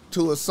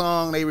to a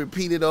song, they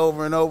repeat it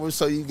over and over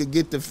so you can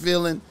get the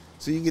feeling,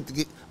 so you get to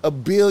get a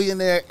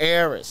billionaire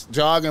heiress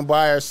jogging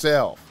by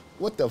herself.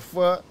 What the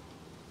fuck?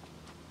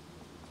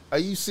 Are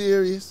you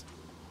serious?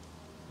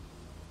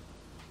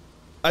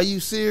 Are you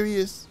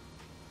serious?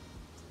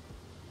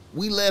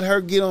 We let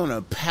her get on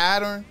a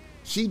pattern?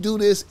 She do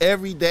this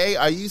every day?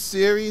 Are you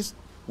serious?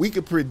 We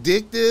could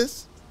predict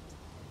this?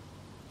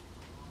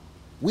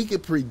 We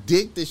could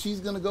predict that she's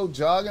going to go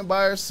jogging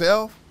by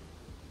herself?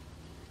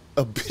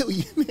 A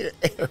billionaire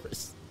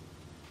heiress.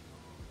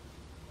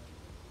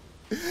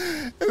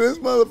 And there's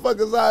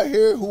motherfuckers out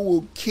here who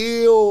will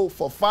kill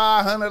for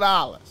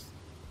 $500.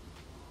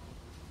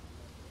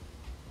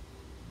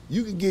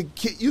 You could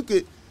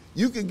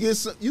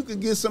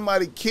get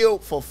somebody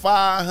killed for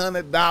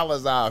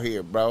 $500 out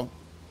here, bro.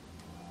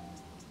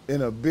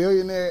 And a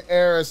billionaire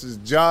heiress is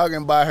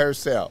jogging by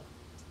herself.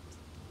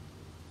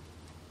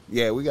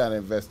 Yeah, we gotta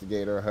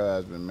investigate her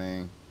husband,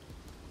 man.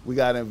 We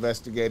gotta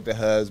investigate the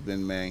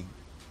husband, man.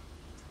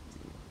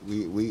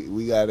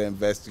 We gotta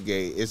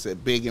investigate. It's a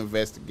big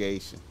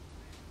investigation.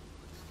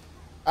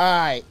 All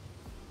right,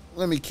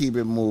 let me keep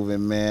it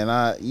moving, man.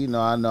 I know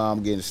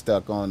I'm getting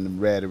stuck on the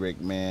rhetoric,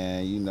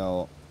 man. You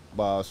know,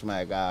 Ball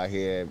Smack out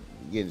here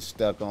getting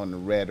stuck on the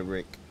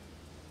rhetoric.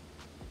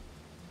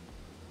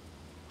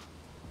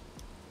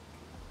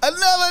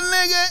 Another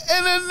nigga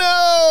in the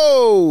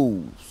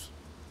nose.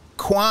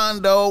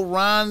 Quando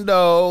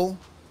Rondo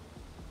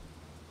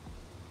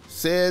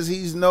says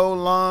he's no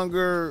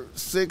longer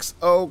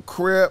 6-0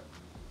 Crip.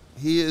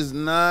 He is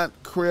not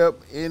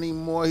Crip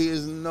anymore. He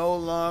is no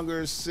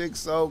longer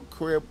 6-0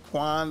 Crip.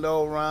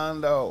 Quando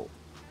Rondo.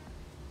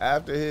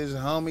 After his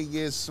homie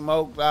gets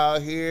smoked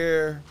out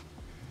here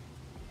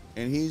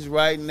and he's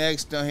right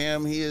next to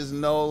him, he is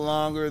no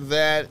longer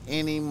that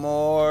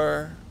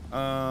anymore.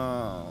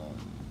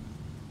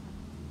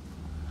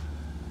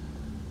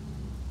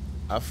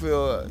 I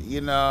feel,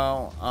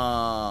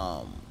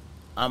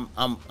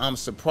 I'm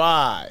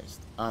surprised.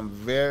 I'm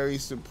very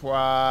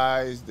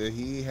surprised that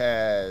he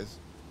has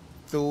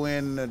threw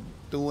in the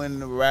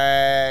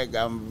rag.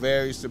 I'm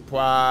very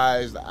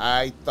surprised.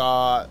 I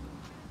thought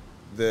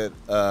that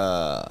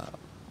I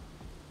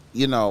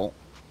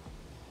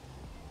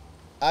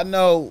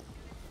know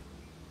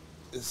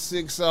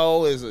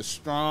 6-0 is a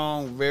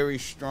very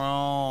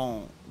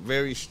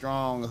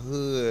strong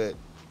hood,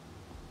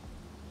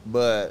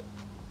 but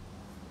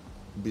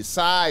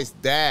besides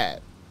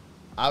that,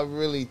 I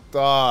really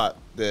thought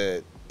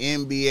that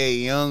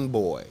NBA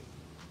Youngboy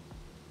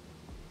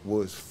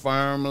was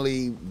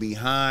firmly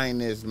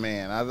behind this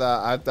man.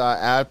 I thought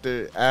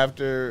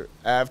after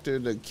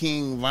the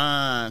King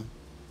Von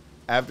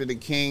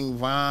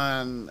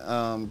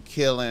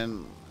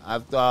killing, I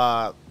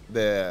thought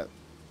that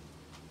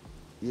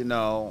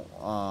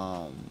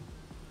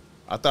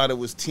I thought it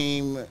was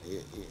team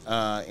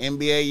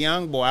NBA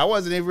Youngboy. I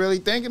wasn't even really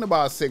thinking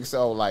about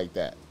 6-0 like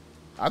that.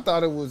 I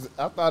thought it was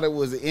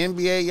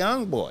NBA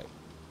Youngboy.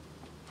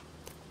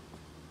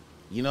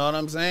 You know what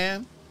I'm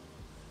saying?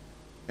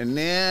 And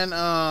then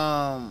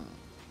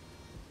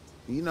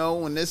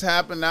when this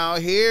happened out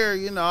here,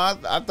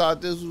 I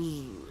thought this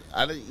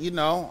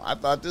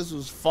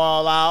was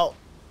fallout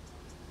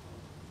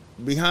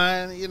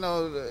behind,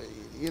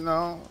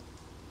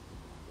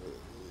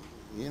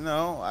 you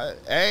know,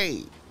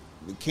 hey,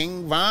 the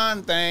King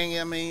Von thing,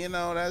 I mean, you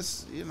know,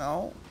 that's, you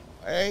know,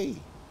 hey.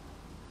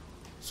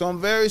 So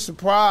I'm very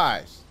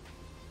surprised.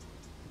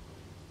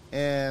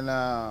 And,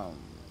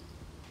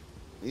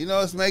 you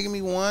know, it's making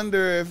me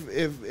wonder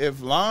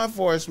if law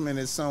enforcement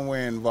is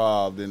somewhere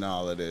involved in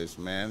all of this,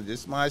 man.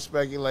 Just my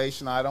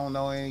speculation. I don't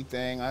know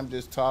anything. I'm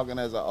just talking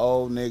as an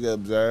old nigga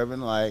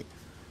observing. Like,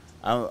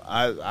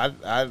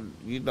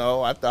 you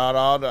know, I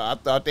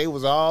thought they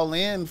was all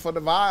in for the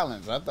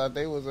violence. I thought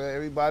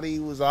everybody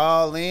was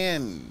all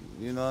in.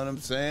 You know what I'm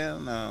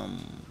saying?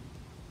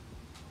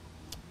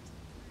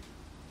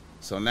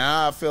 So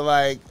now I feel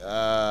like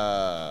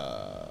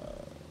I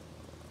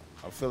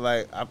feel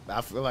like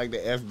the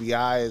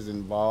FBI is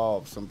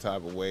involved some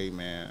type of way,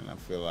 man. I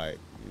feel like,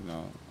 you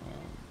know,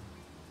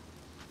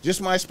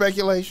 just my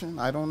speculation.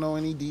 I don't know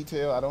any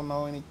detail. I don't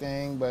know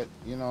anything, but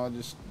you know,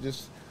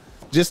 just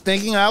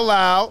thinking out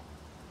loud.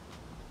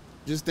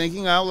 Just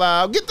thinking out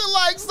loud. Get the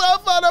likes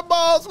up on the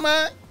balls,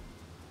 man.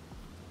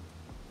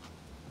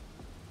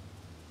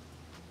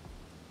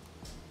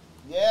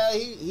 Yeah,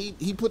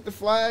 he put the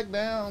flag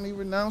down. He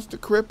renounced the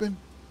Crippin'.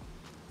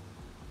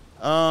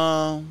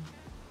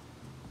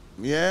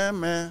 Yeah,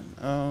 man.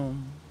 A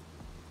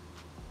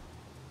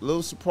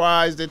little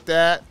surprised at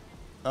that.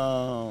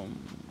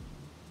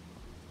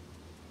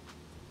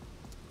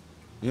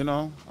 You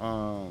know,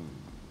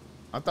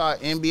 I thought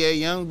NBA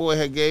YoungBoy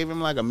had gave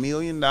him like $1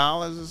 million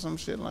or some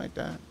shit like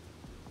that.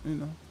 You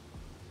know.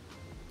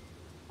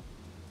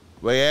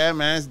 But yeah,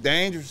 man, it's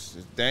dangerous.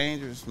 It's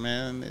dangerous,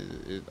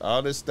 man.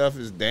 All this stuff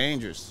is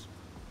dangerous.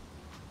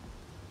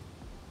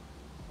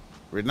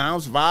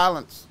 Renounce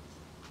violence.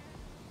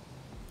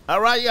 All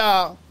right,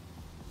 y'all.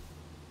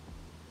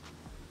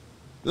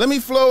 Let me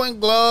flow and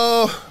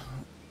glow.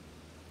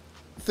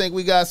 I think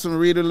we got some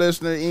reader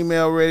listener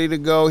email ready to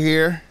go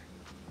here.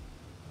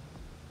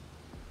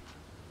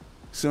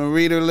 Some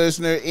reader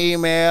listener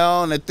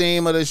email, and the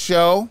theme of the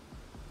show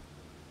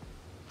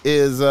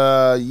is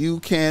you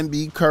can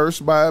be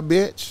cursed by a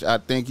bitch. I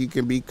think you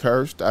can be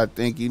cursed. I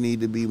think you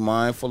need to be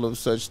mindful of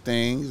such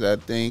things. I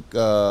think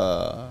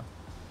you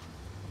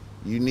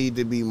need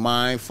to be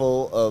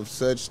mindful of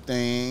such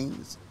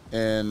things.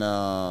 And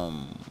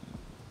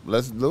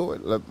let's do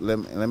it.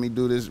 Let me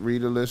do this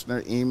reader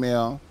listener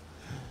email.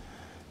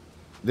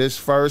 This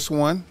first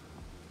one.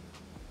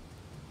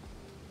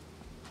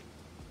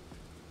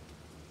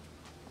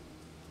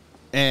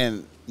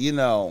 And, you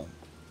know,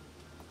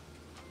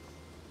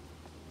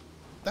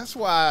 that's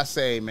why I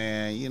say,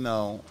 man, you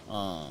know,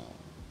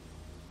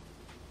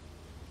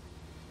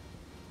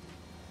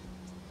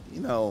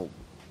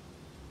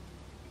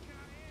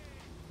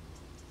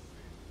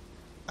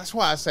 that's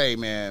why I say,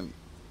 man,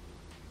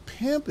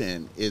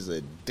 pimping is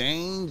a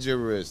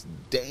dangerous,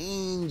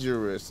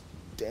 dangerous,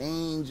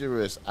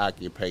 dangerous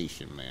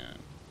occupation, man.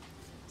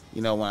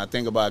 You know, when I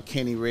think about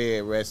Kenny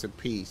Red, rest in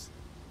peace,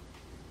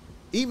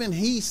 even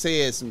he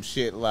said some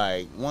shit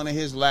like, one of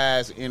his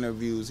last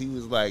interviews, he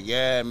was like,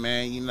 yeah,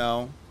 man, you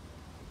know,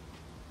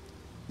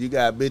 you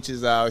got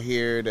bitches out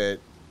here that,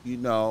 you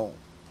know,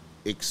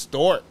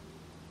 extort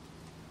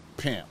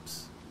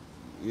pimps.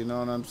 You know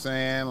what I'm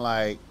saying?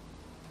 Like,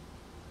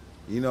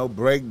 you know,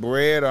 break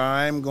bread or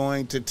I'm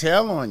going to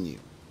tell on you.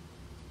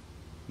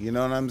 You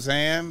know what I'm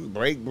saying?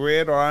 Break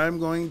bread or I'm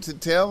going to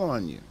tell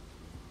on you.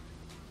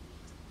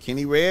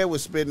 Kenny Red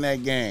was spitting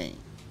that game.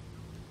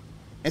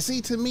 And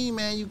see, to me,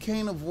 man, you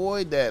can't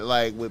avoid that.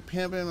 Like, with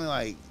pimping,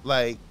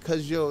 like,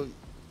 cause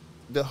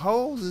the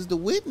hoes is the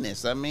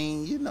witness. I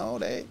mean, you know,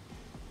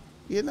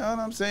 you know what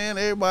I'm saying?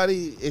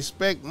 Everybody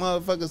expect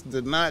motherfuckers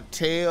to not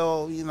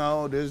tell, you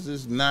know, there's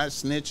this not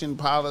snitching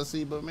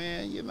policy, but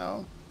man, you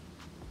know,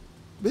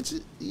 bitch,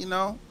 you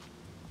know,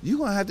 you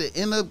gonna have to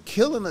end up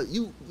killing her.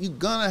 You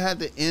gonna have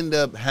to end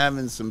up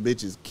having some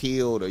bitches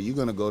killed, or you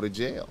gonna go to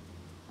jail.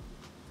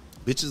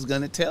 Bitches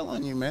gonna tell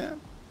on you, man.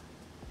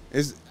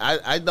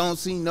 I don't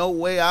see no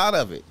way out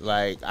of it.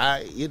 Like,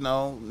 you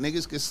know,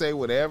 niggas could say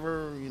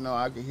whatever. You know,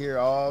 I could hear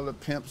all the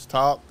pimps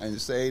talk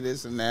and say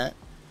this and that.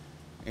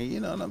 And you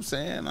know what I'm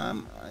saying?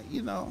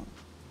 You know,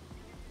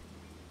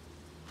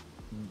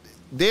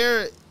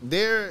 there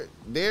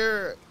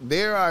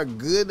are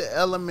good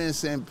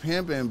elements in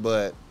pimping,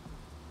 but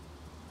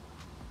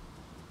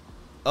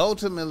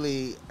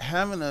ultimately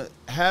having a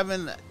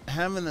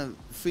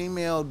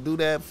female do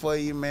that for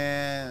you,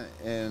 man,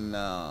 and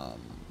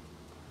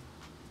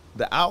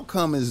the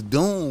outcome is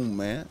doom,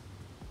 man.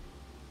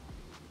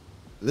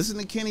 Listen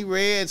to Kenny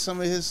Red,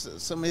 some of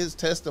his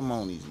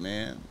testimonies,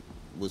 man,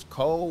 was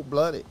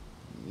cold-blooded.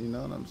 You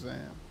know what I'm saying?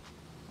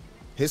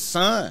 His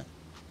son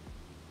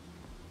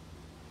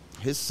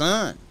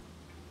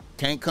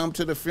can't come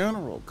to the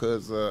funeral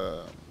because,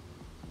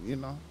 you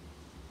know,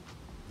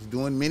 he's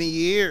doing many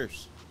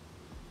years.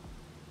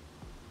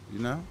 You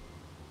know?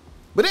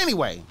 But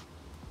anyway,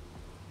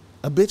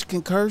 a bitch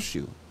can curse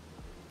you.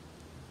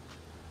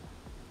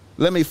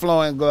 Let me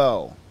flow and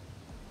glow.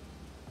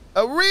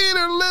 A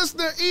reader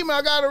listener email.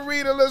 I got a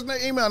reader listener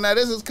email. Now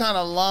this is kind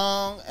of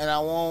long, and I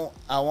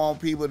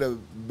want people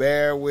to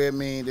bear with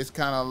me. This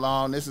kind of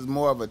long. This is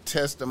more of a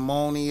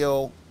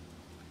testimonial.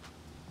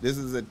 This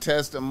is a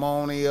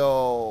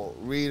testimonial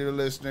reader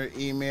listener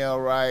email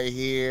right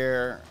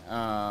here.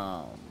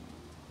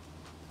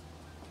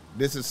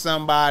 This is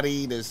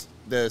somebody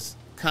that's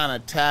kind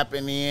of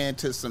tapping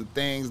into some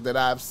things that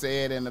I've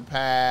said in the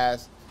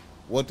past.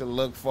 What to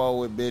look for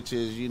with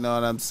bitches, you know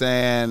what I'm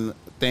saying?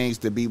 Things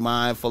to be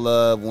mindful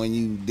of when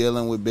you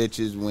dealing with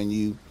bitches, when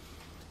you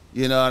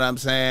know what I'm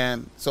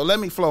saying? So let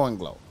me flow and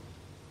glow.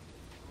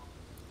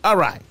 All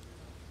right.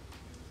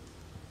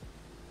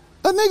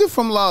 A nigga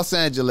from Los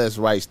Angeles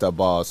writes to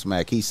Ball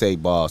Smack. He say,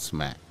 Ball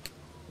Smack,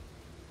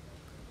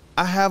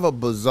 I have a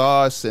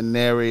bizarre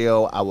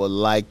scenario I would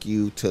like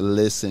you to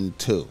listen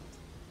to.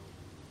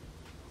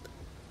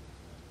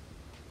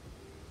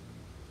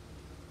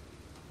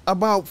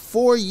 About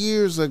 4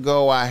 years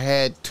ago, I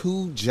had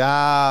 2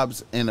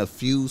 jobs and a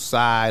few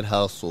side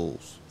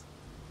hustles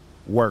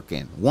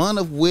working, one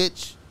of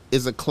which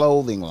is a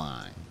clothing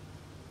line.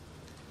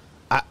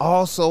 I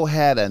also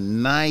had a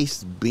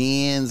nice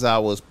Benz I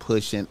was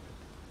pushing.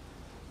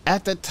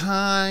 At the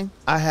time,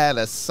 I had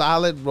a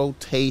solid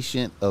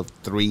rotation of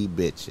 3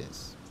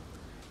 bitches,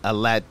 a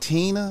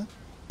Latina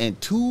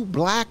and 2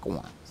 black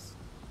ones.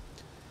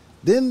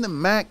 Then the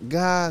Mac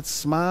God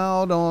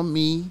smiled on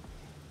me,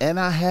 and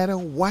I had a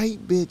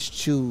white bitch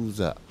choose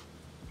up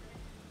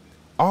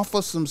off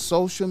of some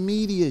social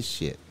media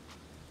shit.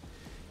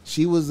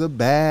 She was a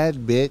bad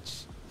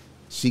bitch.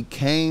 She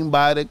came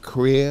by the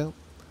crib.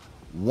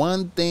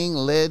 One thing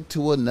led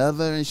to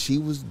another, and she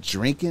was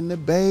drinking the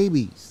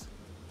babies.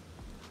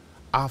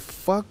 I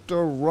fucked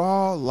her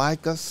raw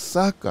like a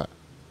sucker.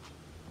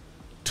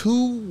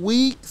 2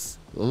 weeks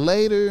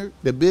later,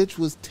 the bitch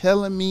was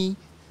telling me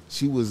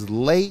she was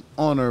late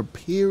on her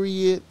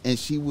period and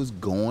she was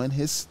going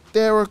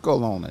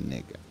hysterical on a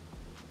nigga.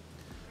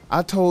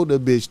 I told the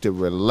bitch to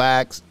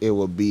relax. It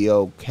would be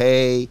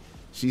okay.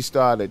 She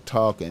started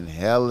talking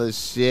hella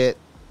shit.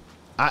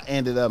 I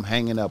ended up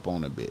hanging up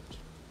on the bitch.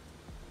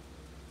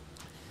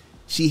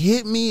 She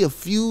hit me a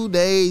few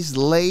days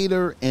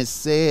later and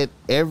said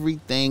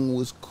everything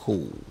was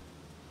cool.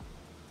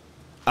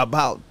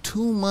 About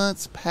 2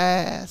 months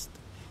passed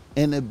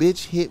and the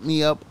bitch hit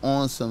me up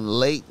on some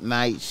late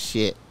night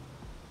shit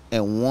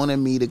and wanted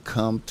me to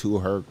come to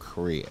her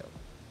crib.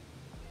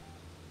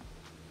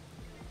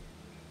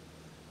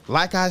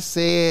 Like I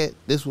said,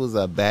 this was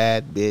a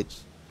bad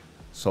bitch,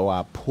 so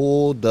I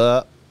pulled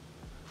up.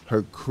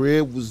 Her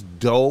crib was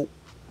dope.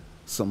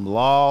 Some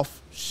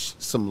loft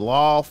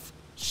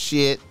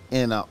shit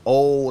in an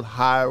old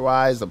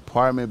high-rise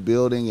apartment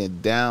building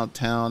in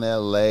downtown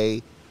LA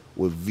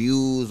with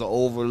views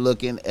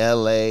overlooking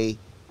LA.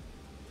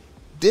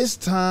 This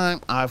time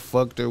I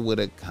fucked her with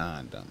a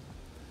condom.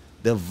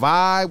 The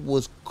vibe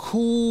was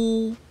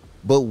cool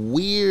but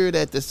weird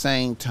at the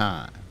same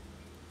time.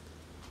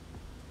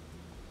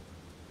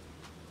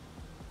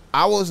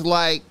 I was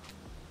like,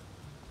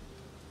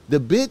 the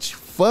bitch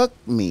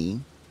fucked me,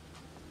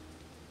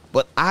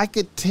 but I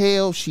could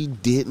tell she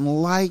didn't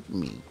like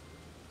me.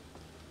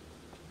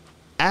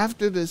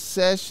 After the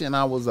session,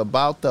 I was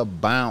about to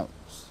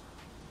bounce,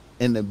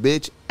 and the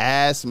bitch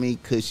asked me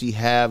could she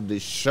have the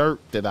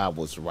shirt that I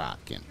was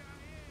rocking.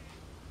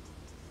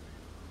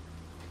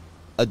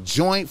 A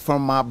joint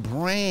from my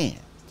brand.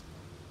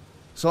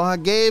 So I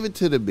gave it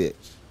to the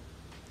bitch.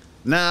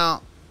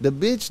 Now, the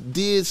bitch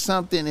did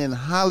something in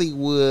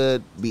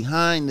Hollywood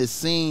behind the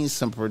scenes,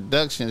 some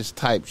productions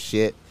type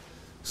shit.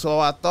 So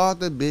I thought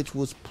the bitch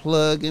was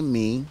plugging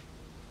me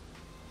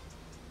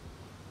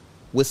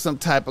with some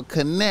type of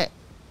connect.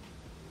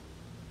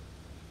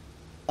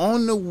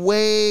 On the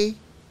way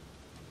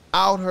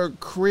out her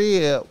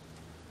crib,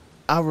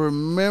 I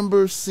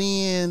remember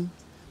seeing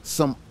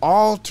some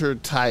altar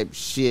type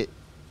shit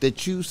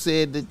that you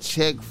said to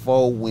check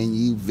for when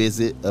you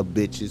visit a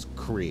bitch's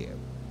crib.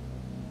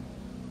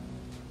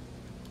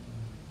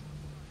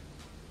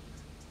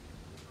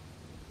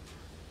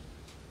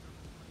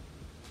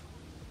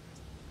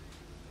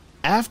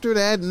 After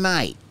that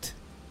night,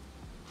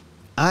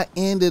 I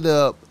ended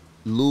up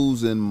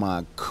losing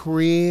my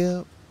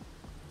crib,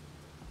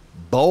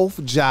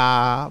 both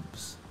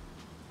jobs,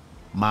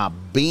 my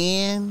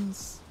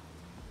Benz,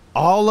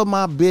 all of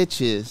my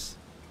bitches,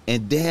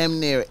 and damn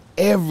near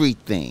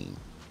everything.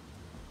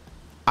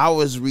 I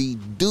was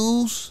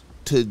reduced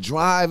to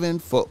driving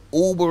for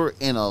Uber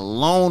in a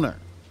loaner.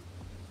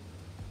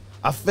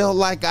 I felt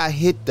like I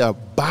hit the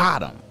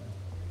bottom.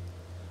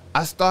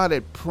 I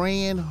started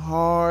praying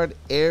hard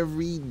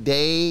every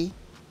day.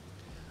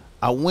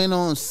 I went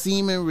on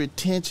semen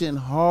retention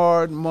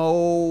hard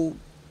mode.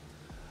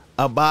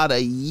 About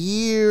a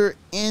year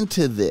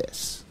into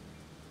this,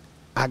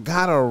 I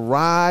got a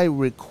ride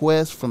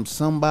request from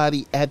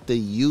somebody at the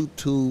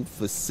YouTube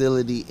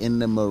facility in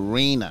the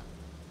marina.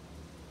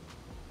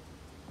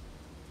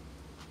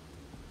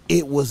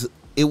 It was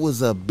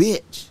a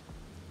bitch.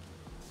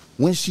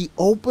 When she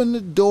opened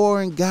the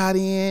door and got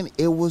in,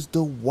 it was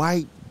the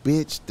white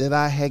bitch that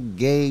I had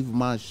gave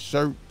my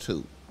shirt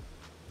to.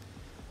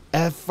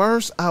 At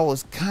first, I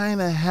was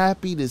kind of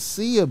happy to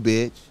see a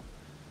bitch,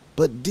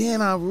 but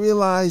then I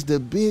realized the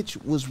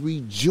bitch was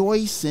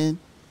rejoicing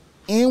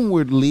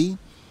inwardly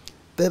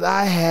that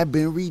I had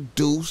been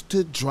reduced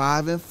to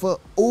driving for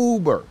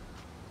Uber.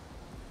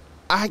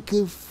 I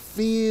could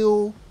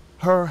feel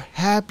her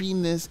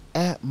happiness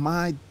at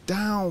my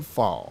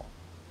downfall.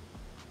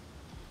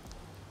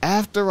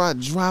 After I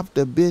dropped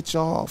the bitch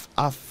off,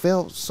 I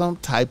felt some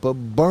type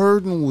of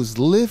burden was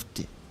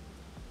lifted.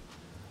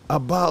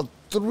 About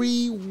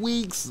 3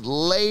 weeks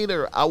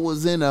later, I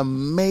was in a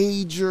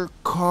major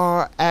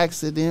car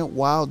accident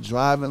while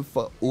driving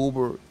for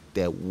Uber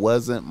that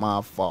wasn't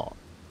my fault.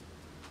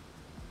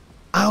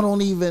 I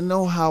don't even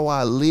know how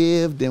I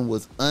lived and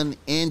was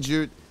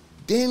uninjured.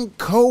 Then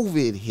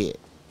COVID hit.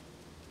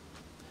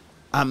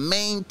 I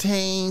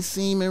maintained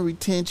semen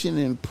retention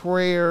and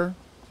prayer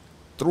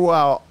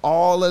throughout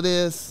all of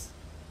this,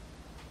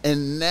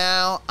 and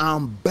now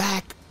I'm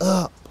back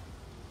up,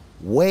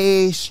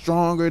 way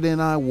stronger than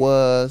I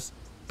was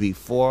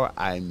before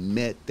I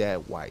met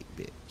that white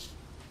bitch.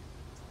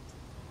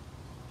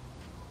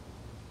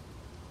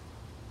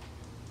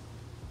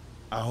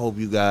 I hope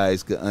you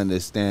guys could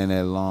understand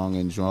that long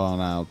and drawn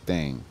out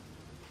thing.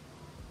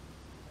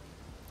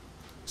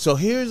 So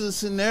here's a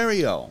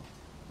scenario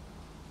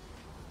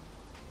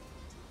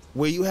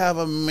where you have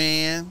a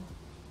man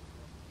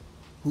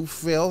who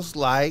feels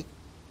like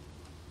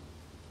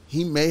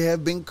he may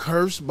have been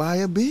cursed by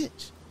a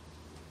bitch.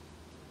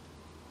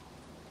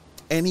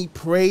 And he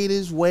prayed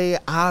his way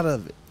out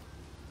of it.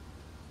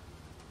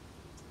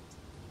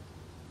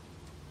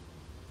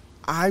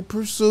 I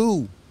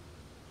pursue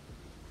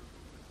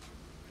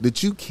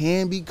that you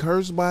can be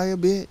cursed by a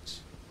bitch.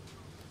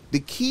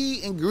 The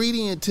key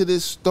ingredient to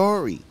this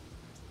story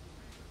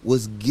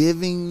was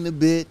giving the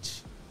bitch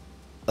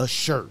a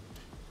shirt.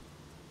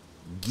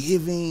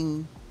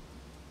 Giving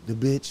the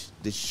bitch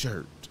the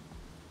shirt.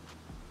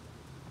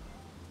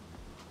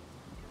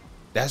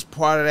 That's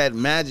part of that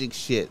magic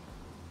shit.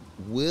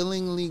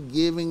 Willingly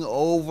giving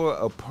over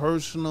a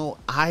personal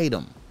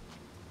item.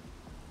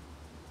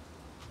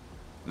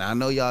 Now I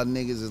know y'all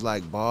niggas is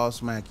like,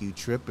 Boss Mac, you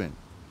tripping.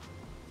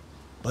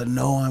 But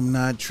no, I'm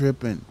not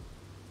tripping.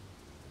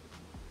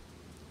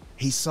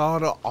 He saw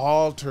the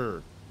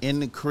altar in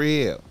the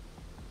crib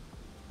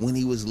when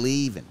he was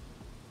leaving.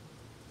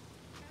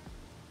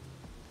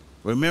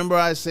 Remember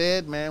I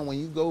said, man, when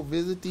you go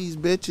visit these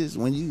bitches,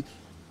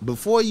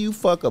 before you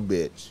fuck a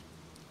bitch,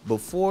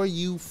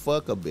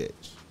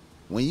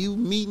 when you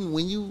meet a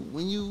new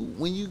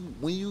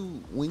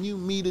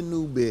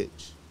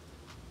bitch,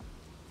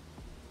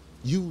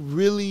 you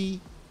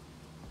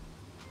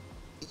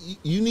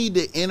need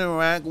to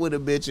interact with a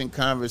bitch in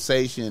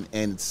conversation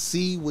and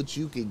see what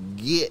you could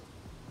get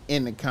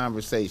in the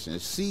conversation.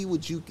 See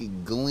what you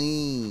could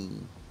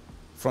glean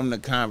from the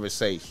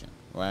conversation,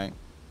 right?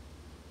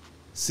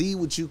 See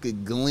what you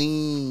could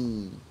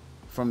glean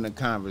from the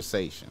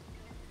conversation,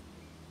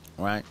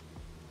 right?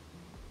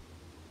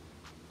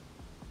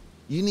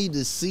 You need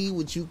to see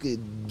what you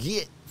could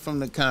get from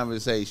the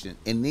conversation,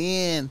 and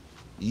then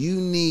you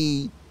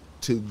need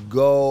to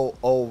go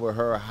over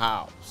her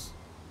house.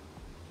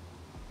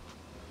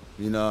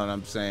 You know what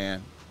I'm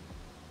saying?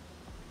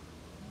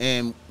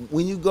 And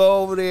when you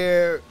go over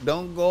there,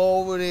 don't go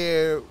over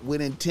there with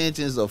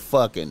intentions of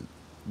fucking.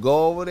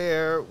 Go over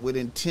there with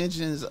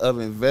intentions of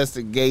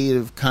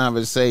investigative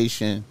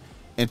conversation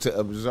and to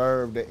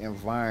observe the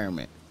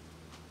environment.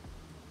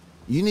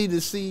 You need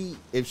to see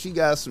if she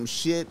got some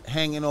shit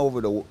hanging over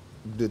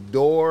the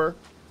door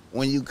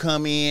when you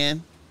come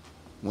in.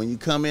 When you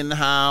come in the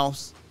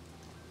house,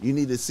 you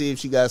need to see if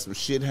she got some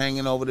shit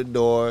hanging over the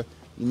door.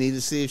 You need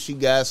to see if she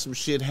got some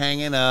shit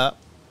hanging up.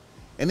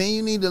 And then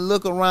you need to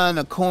look around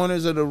the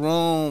corners of the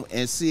room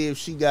and see if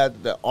she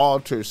got the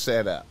altar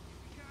set up.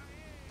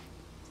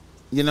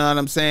 You know what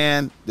I'm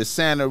saying? The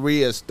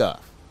Santeria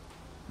stuff.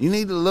 You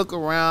need to look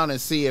around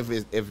and see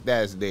if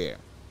that's there.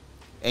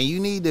 And you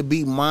need to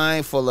be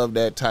mindful of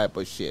that type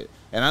of shit.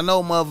 And I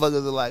know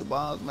motherfuckers are like,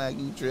 Boss Mac,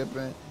 you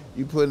tripping.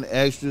 You putting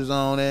extras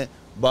on it.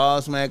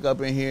 Boss Mac up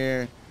in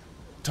here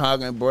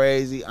talking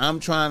brazy. I'm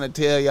trying to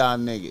tell y'all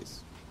niggas.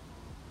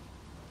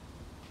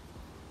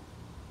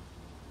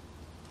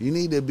 You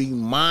need to be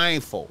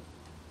mindful.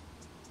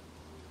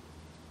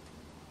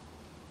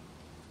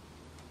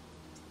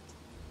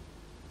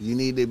 You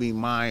need to be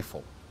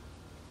mindful.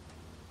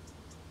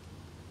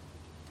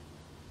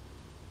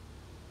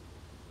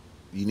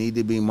 You need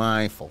to be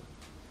mindful.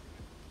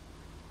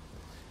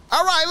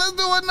 All right, let's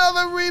do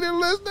another reader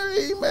listener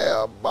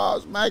email.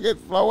 Boss Mac, it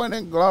flowing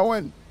and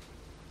glowing.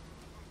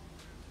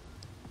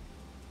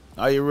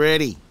 Are you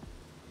ready?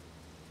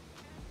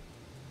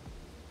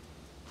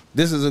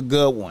 This is a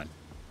good one.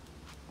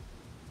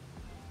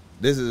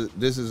 This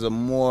is a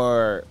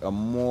more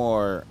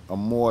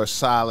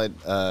solid.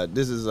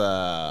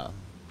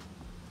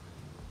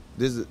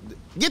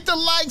 Get the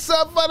likes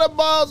up for the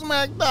Boss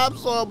Mac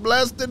Topsoil.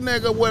 Bless the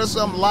nigga with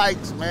some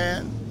likes,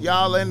 man.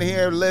 Y'all in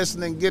here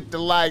listening, get the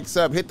likes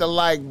up. Hit the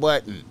like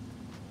button.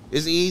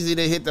 It's easy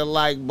to hit the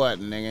like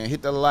button, nigga.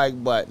 Hit the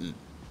like button.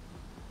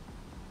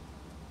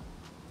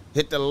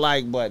 Hit the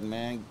like button,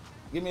 man.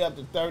 Give me up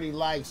to 30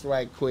 likes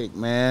right quick,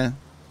 man.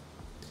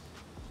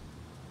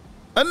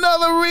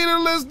 Another reader,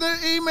 listener,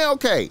 email.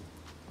 Okay.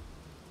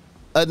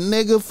 A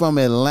nigga from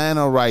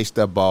Atlanta writes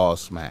to Ball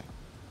Smack.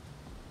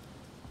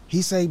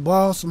 He say,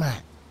 Ball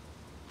Smack,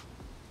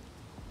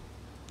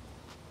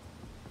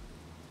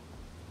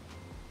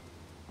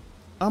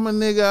 I'm a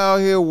nigga out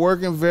here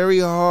working very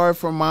hard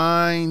for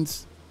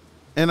mines,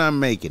 and I'm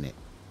making it.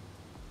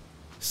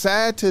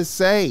 Sad to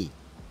say,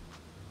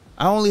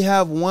 I only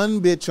have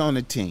one bitch on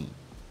the team.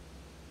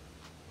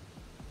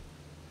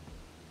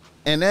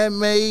 And it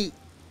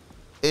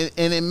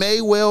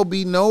may well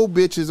be no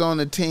bitches on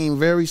the team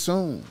very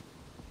soon.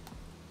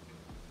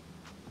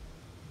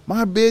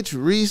 My bitch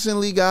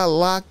recently got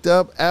locked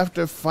up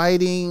after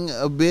fighting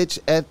a bitch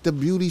at the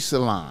beauty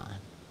salon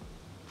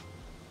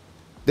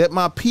that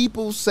my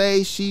people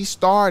say she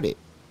started.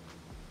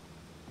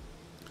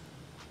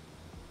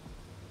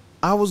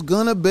 I was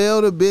gonna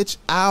bail the bitch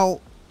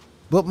out,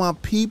 but my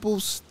people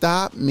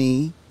stopped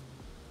me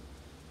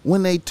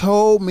when they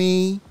told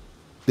me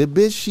the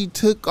bitch she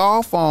took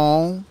off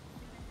on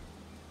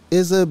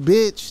is a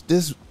bitch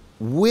that's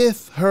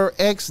with her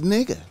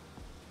ex-nigga.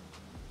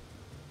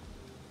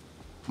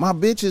 My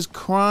bitch is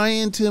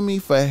crying to me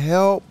for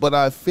help, but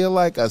I feel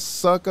like a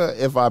sucker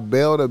if I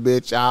bail the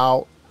bitch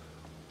out.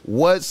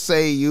 What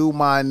say you,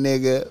 my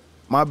nigga?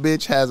 My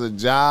bitch has a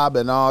job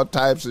and all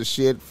types of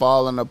shit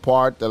falling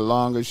apart the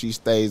longer she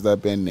stays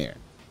up in there.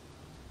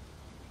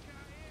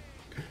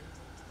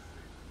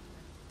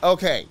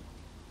 Okay.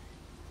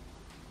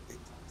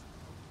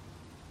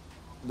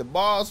 The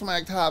Ball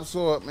Smack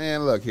Topsoil,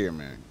 man, look here,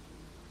 man.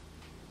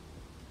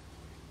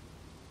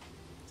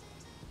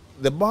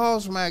 The Ball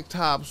Smack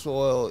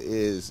Topsoil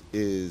is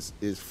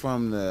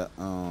from the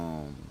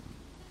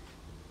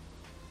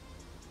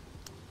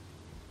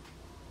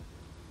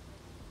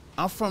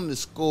I'm from the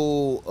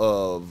school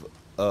of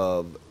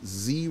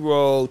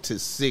 0 to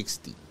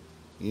 60.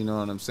 You know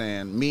what I'm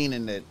saying?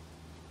 Meaning that,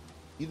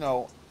 you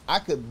know, I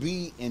could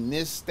be in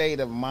this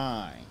state of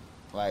mind.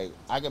 Like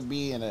I could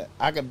be in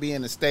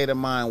a state of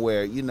mind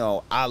where, you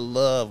know, I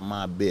love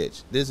my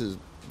bitch. This is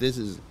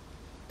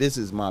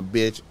my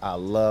bitch. I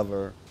love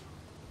her.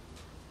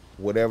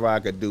 Whatever I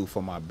could do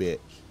for my bitch,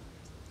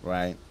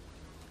 right?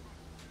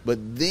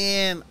 But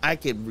then I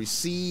could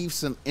receive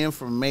some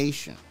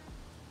information,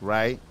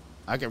 right?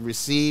 I could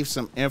receive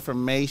some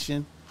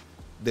information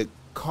that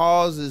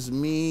causes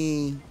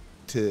me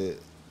to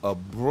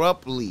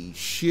abruptly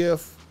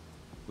shift.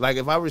 Like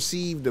if I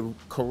receive the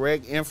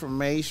correct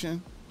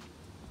information,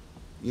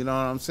 you know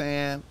what I'm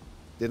saying?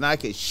 Then I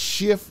could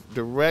shift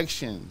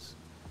directions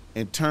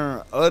and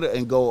go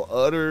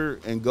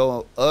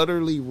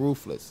utterly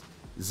ruthless.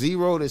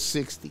 0 to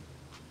 60.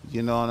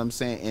 You know what I'm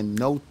saying? In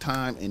no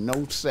time, in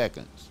no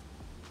seconds.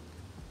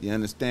 You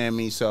understand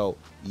me? So,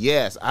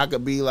 yes, I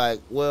could be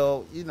like,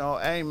 well, you know,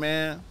 hey,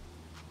 man,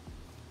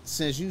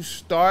 since you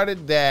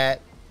started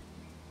that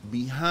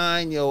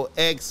behind your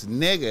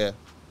ex-nigga,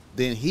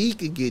 then he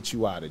could get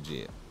you out of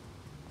jail.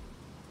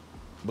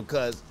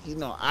 Because, you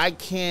know, I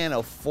can't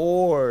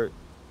afford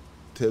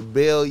to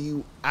bail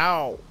you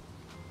out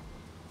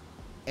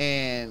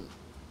and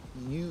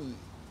you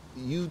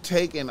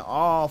taking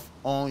off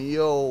on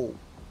your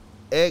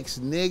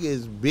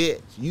ex-nigga's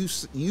bitch.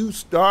 You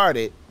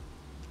started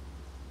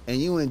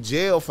and you in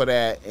jail for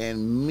that,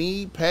 and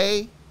me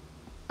pay,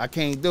 I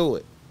can't do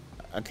it.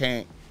 I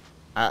can't.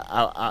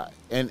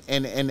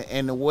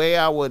 And the way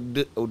I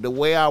would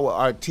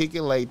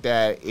articulate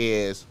that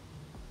is,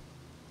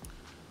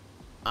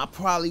 I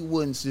probably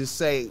wouldn't just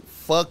say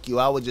fuck you.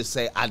 I would just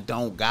say I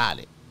don't got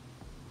it.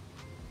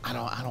 I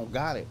don't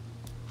got it.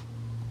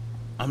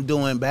 I'm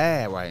doing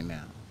bad right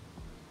now.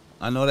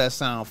 I know that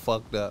sound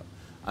fucked up.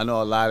 I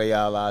know a lot of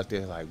y'all out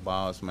there like,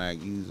 Ball Smack,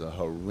 you's a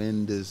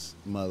horrendous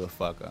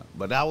motherfucker.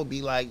 But I would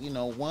be like, you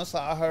know, once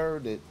I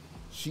heard that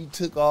she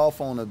took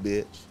off on a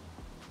bitch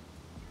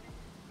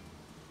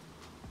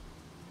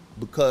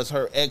because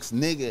her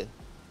ex-nigga,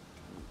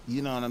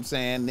 you know what I'm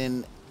saying,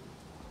 then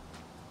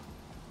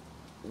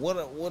what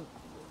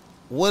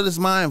is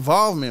my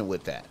involvement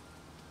with that?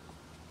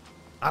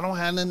 I don't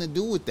have nothing to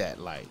do with that,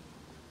 like,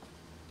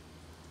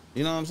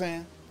 you know what I'm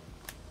saying?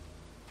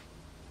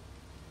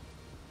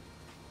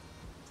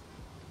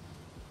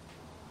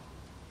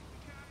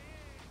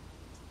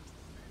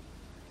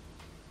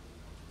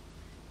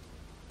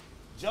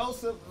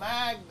 Joseph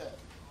Magda.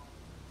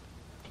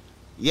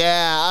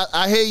 Yeah,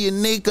 I hear you,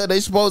 Nika. They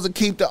supposed to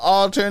keep the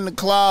altar in the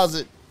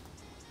closet.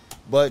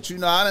 But, you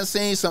know, I done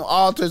seen some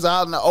altars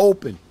out in the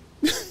open.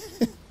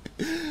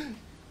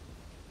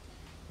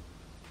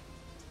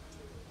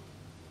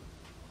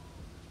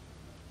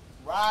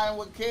 Ryan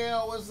with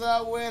Kel, what's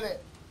up with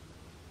it?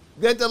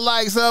 Get the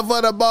likes up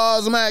for the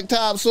Ball Smack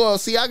Topsoil.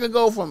 See, I could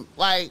go from,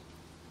 like,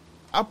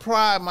 I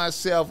pride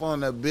myself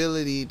on the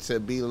ability to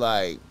be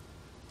like,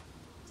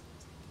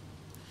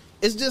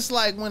 it's just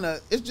like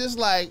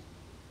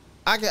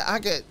I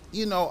get,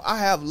 you know, I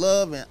have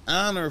love and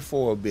honor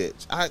for a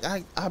bitch.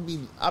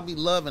 I be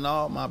loving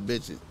all my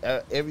bitches.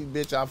 Every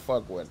bitch I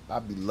fuck with, I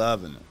be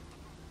loving them.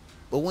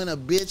 But when a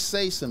bitch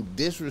say some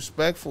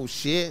disrespectful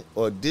shit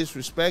or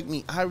disrespect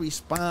me, I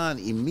respond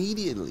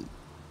immediately.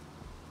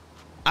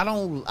 I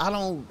don't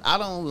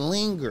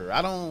linger.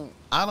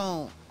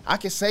 I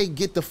can say,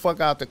 get the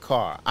fuck out the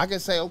car. I can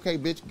say, okay,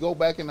 bitch, go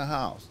back in the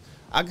house.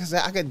 I can say,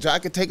 I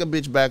could take a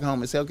bitch back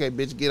home and say, okay,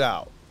 bitch, get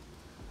out.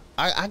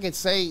 I could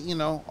say, you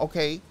know,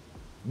 okay,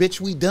 bitch,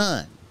 we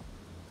done.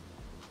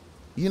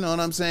 You know what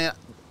I'm saying?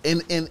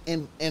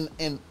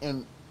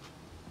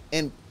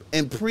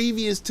 And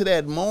previous to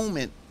that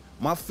moment,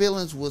 my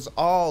feelings was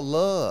all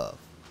love.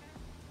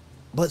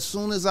 But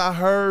soon as I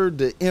heard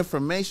the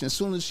information,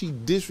 soon as she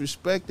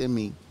disrespected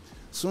me,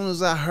 soon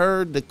as I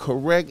heard the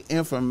correct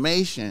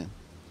information,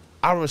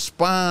 I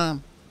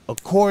respond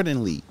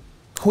accordingly,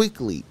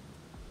 quickly.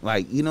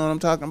 Like, you know what I'm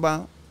talking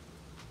about?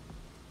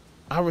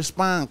 I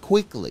respond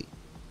quickly.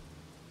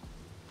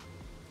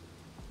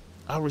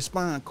 I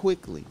respond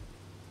quickly.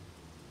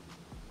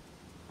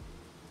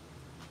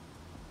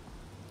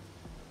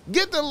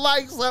 Get the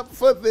likes up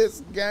for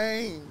this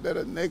game that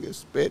a nigga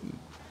spitting.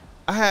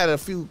 I had a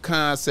few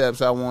concepts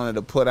I wanted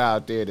to put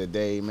out there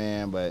today,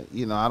 man, but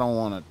you know, I don't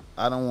want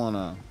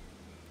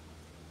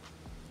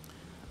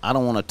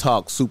to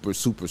talk super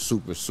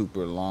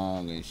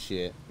long and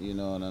shit. You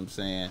know what I'm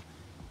saying?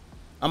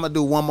 I'm gonna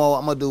do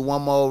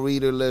one more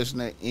reader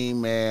listener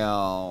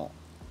email,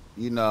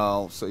 you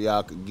know, so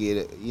y'all could get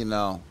it, you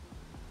know.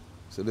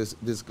 So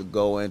this could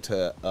go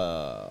into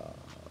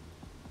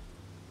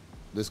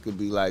this could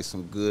be like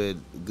some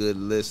good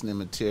listening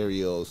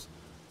materials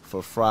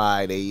for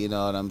Friday, you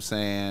know what I'm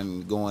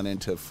saying? Going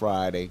into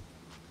Friday.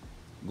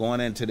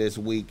 Going into this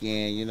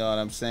weekend, you know what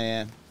I'm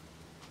saying?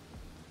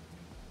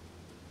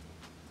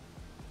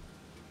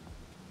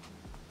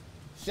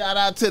 Shout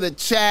out to the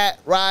chat,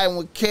 riding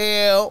with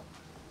Kel.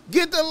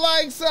 Get the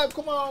likes up.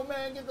 Come on,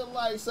 man. Get the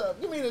likes up.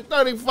 Give me the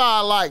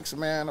 35 likes,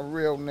 man. A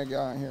real nigga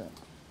out here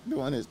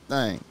doing his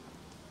thing.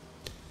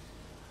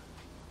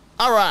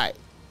 All right.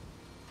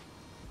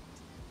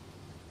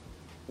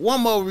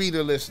 One more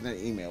reader listener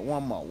email.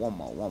 One more.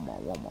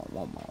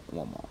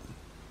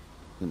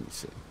 Let me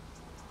see.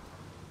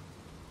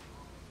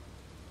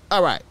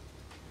 All right.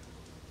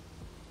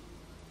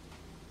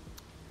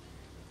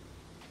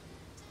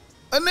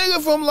 A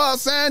nigga from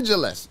Los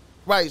Angeles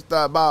writes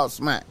to Bob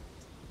Smack.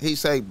 He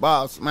say,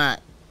 Bob Smack,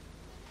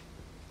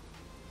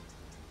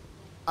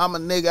 I'm a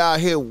nigga out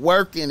here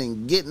working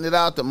and getting it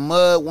out the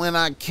mud when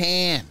I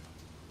can.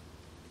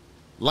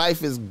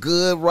 Life is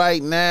good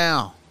right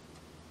now.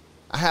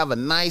 I have a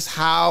nice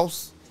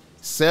house,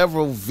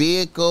 several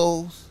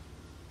vehicles,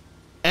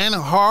 and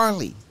a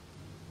Harley.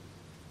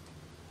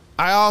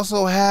 I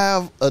also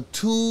have a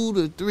 2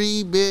 to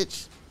 3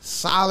 bitch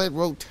solid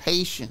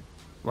rotation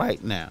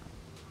right now.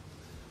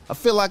 I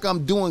feel like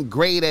I'm doing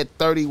great at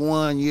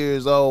 31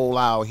 years old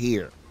out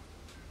here.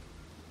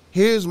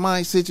 Here's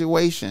my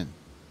situation.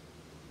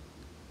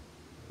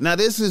 Now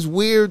this is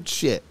weird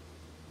shit.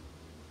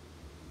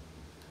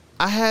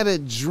 I had a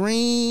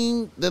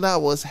dream that I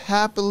was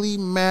happily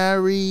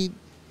married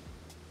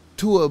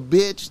to a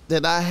bitch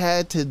that I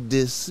had to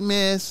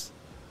dismiss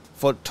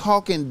for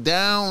talking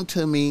down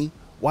to me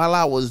while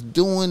I was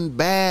doing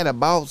bad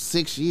about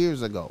 6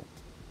 years ago.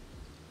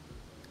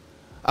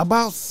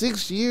 About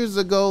 6 years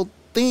ago,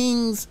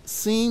 things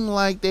seemed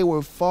like they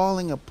were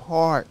falling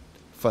apart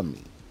for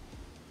me.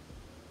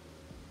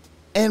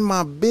 And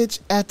my bitch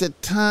at the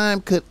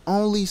time could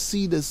only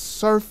see the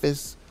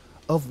surface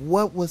of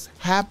what was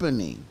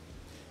happening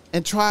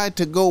and tried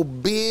to go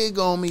big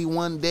on me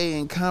one day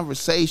in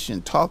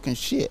conversation, talking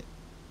shit.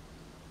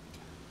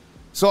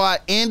 So I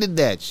ended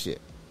that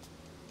shit.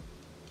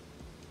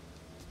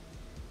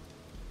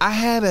 I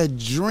had a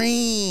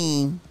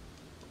dream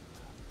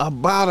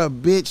about a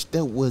bitch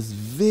that was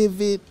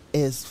vivid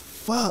as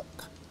fuck.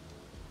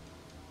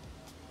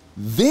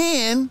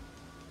 Then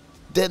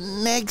the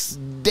next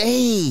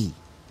day,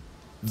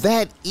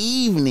 that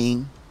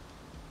evening,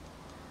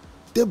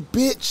 the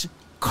bitch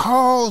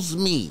calls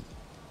me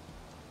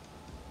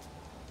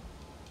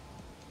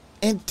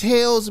and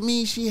tells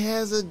me she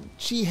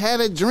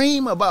had a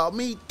dream about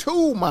me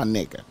too, my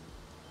nigga.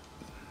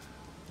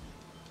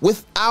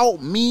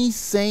 Without me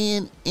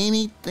saying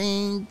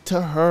anything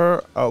to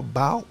her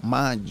about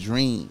my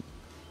dream.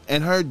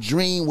 And her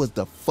dream was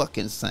the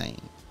fucking same.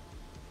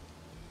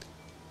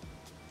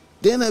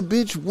 Then a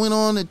bitch went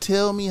on to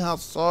tell me how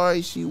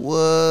sorry she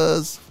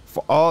was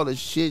for all the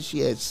shit she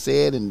had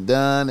said and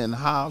done and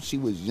how she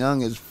was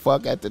young as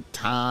fuck at the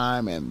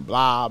time and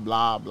blah,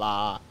 blah,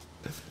 blah.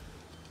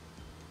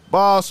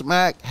 Boss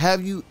Mac,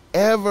 have you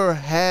ever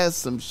had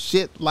some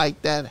shit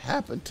like that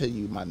happen to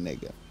you, my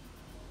nigga?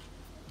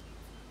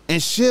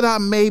 And should I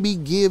maybe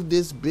give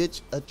this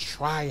bitch a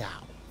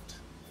tryout?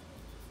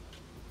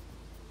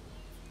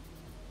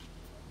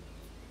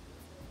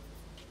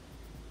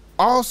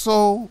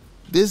 Also,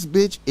 this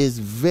bitch is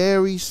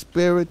very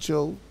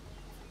spiritual.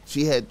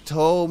 She had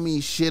told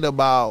me shit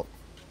about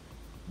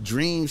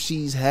dreams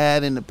she's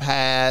had in the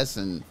past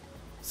and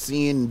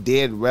seeing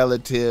dead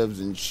relatives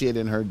and shit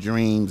in her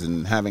dreams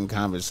and having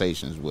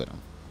conversations with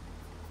them.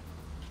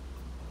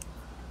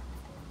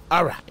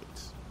 All right.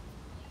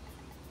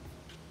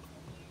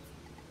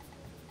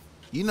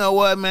 You know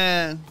what,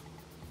 man?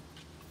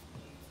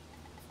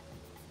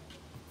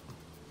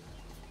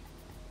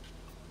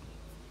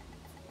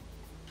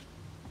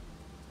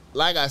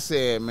 Like I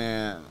said,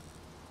 man,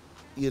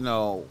 you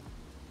know,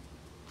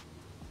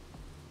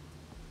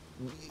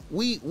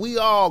 we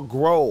all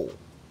grow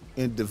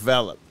and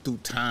develop through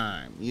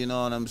time. You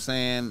know what I'm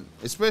saying?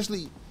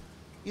 Especially,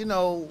 you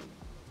know,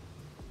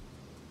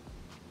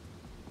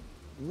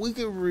 we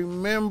can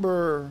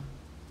remember,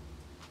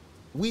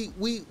 we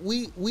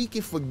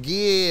can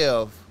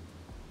forgive,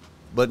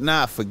 but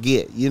not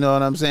forget. You know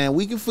what I'm saying?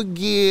 We can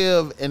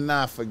forgive and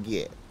not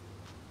forget.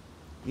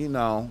 You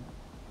know,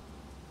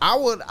 I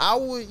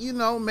would, you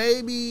know,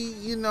 maybe,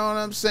 you know what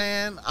I'm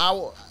saying?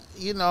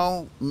 You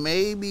know,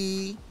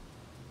 maybe,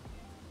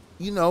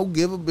 you know,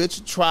 give a bitch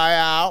a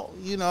tryout.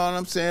 You know what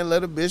I'm saying?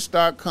 Let a bitch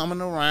start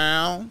coming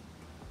around.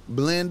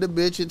 Blend the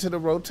bitch into the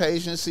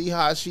rotation. See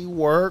how she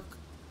work.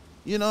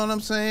 You know what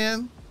I'm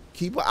saying?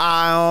 Keep an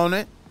eye on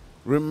it.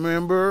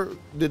 Remember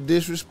the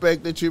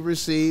disrespect that you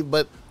received.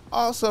 But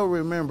also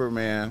remember,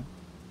 man,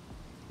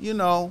 you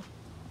know,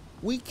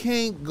 we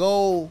can't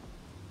go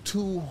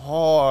too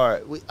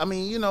hard. I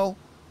mean, you know,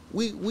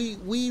 we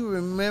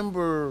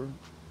remember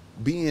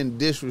being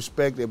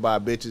disrespected by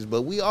bitches,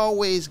 but we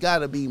always got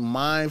to be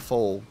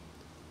mindful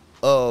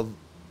of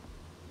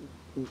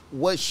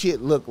what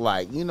shit look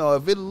like. You know,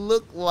 if it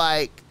look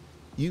like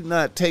you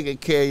not taking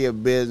care of your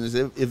business,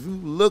 if you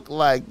look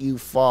like you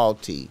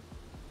faulty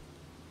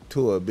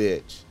to a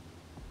bitch,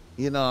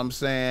 you know what I'm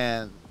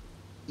saying?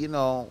 You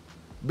know,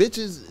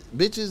 bitches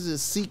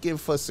is seeking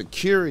for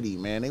security,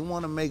 man. They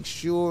want to make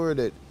sure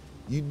that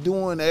you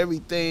doing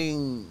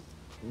everything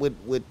with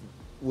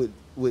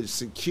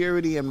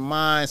security in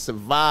mind,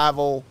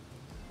 survival.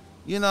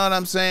 You know what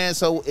I'm saying?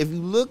 So if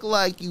you look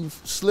like you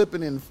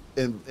slipping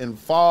and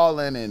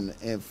falling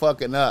and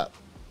fucking up,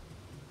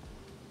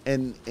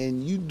 and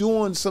you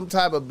doing some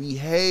type of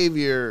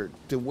behavior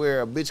to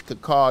where a bitch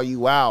could call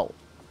you out,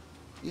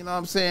 you know what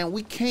I'm saying?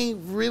 We can't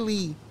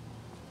really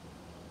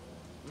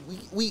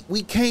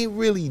we can't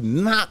really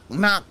knock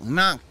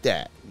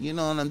that. You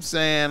know what I'm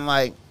saying?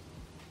 Like,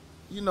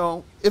 you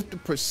know, if the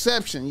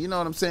perception, you know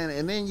what I'm saying,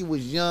 and then you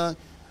was young,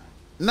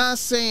 not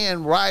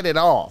saying write it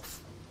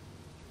off.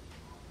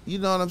 You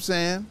know what I'm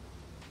saying?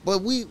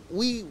 But we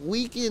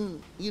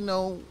can, you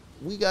know,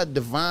 we got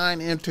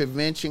divine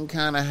intervention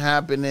kind of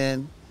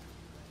happening.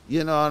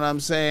 You know what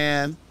I'm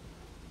saying?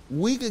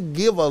 We could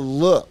give a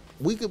look.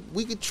 We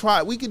could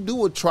try, we could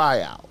do a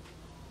tryout.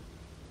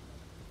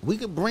 We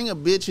could bring a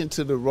bitch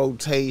into the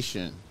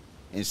rotation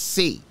and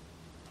see,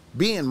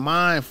 being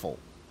mindful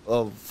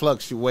of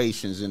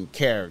fluctuations in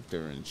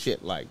character and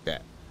shit like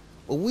that.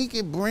 But we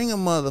could bring a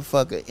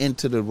motherfucker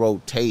into the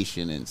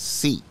rotation and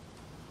see.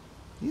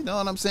 You know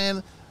what I'm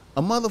saying?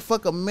 A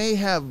motherfucker may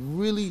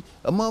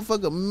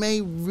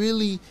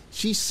really,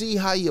 she see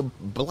how you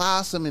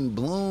blossom and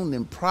bloom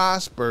and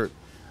prosper.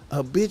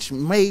 A bitch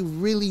may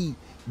really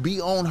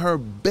be on her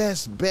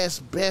best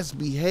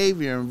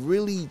behavior and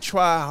really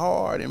try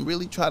hard and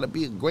really try to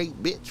be a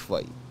great bitch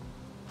for you.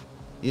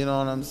 You know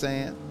what I'm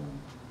saying?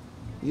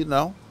 You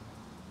know?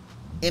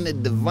 In the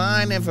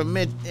divine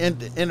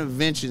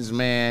interventions,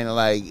 man,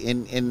 like,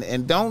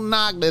 and don't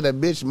knock that a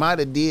bitch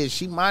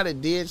she might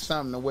have did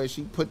something to where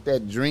she put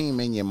that dream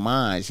in your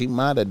mind. She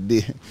might have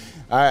did.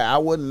 I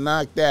wouldn't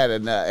knock that.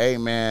 And hey,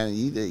 man,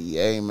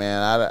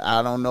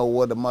 I don't know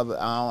what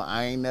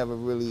I ain't never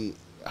really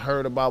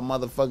heard about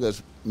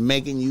motherfuckers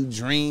making you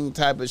dream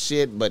type of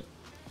shit, but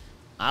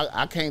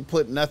I can't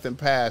put nothing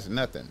past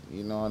nothing.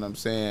 You know what I'm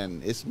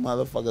saying? It's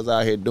motherfuckers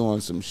out here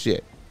doing some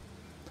shit.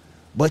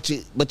 But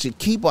you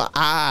keep an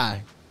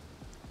eye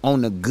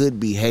on the good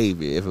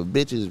behavior. If a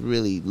bitch is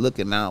really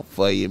looking out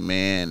for you,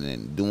 man,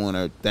 and doing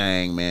her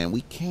thing, man,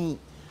 we kind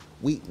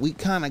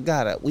of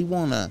gotta, we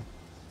wanna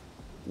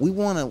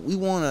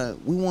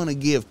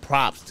give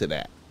props to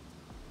that.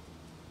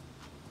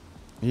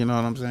 You know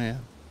what I'm saying?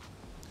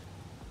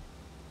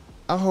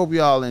 I hope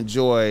y'all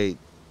enjoyed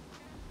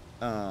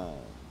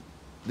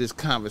this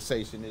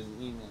conversation this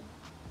evening.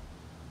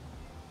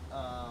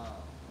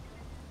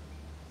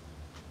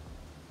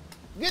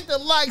 Get the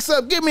likes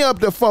up. Get me up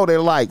to 40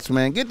 likes,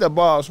 man. Get the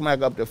ball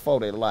smack up to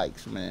 40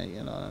 likes, man.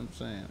 You know what I'm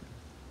saying?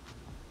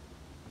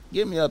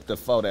 Get me up to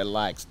 40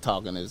 likes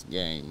talking this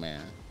game,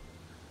 man.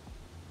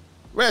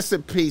 Rest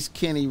in peace,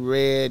 Kenny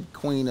Red,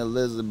 Queen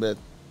Elizabeth.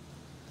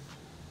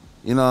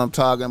 You know what I'm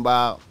talking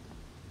about?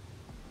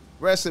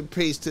 Rest in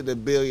peace to the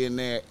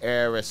billionaire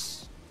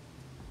heiress.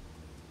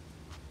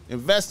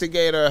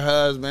 Investigate her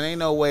husband. Ain't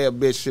no way a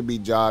bitch should be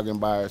jogging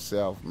by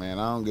herself, man.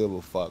 I don't give a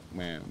fuck,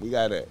 man. We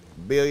got a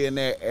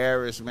billionaire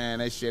heiress, man.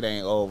 That shit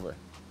ain't over.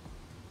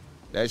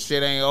 That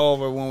shit ain't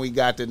over when we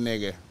got the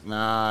nigga.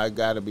 Nah, it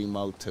gotta be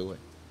more to it.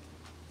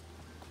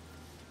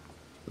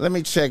 Let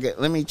me check it.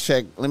 Let me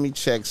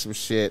check some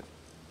shit.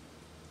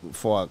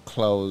 before I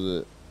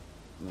close it.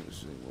 Let me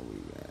see what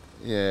we got.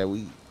 Yeah,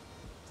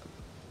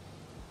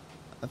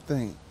 I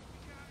think.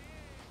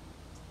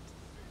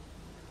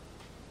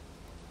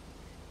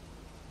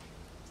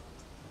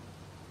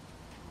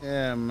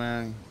 Yeah,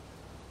 man.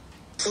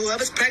 So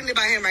whoever's pregnant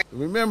by him, right?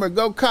 Remember,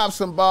 go cop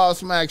some Ball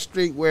Smack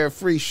Streetwear,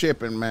 free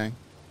shipping, man.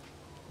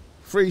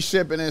 Free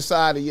shipping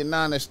inside the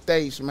United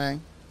States,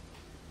 man.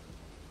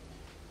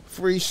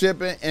 Free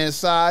shipping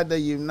inside the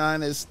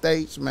United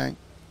States, man.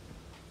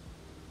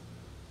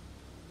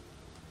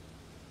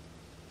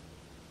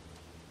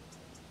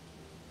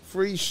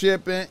 Free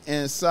shipping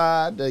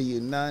inside the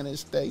United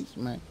States,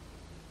 man.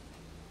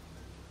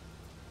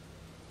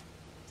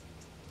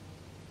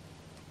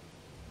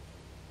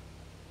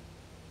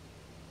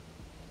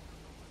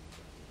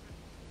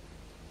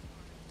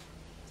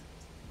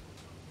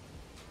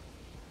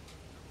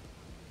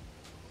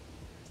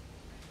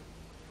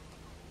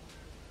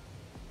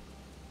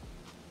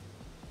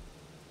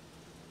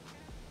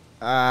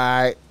 All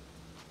right.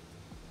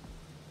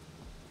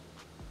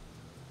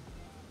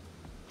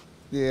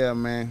 Yeah,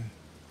 man.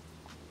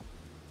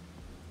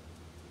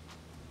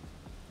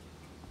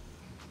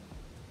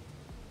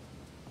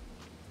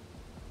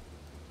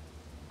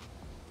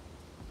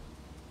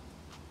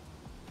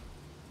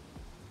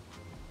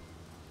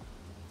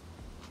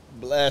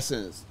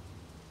 Blessings.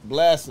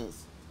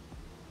 Blessings.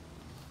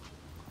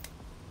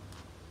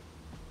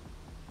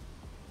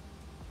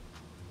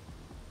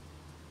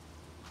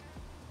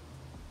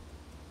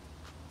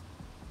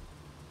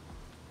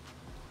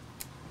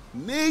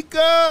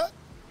 Nika,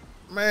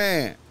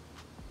 man.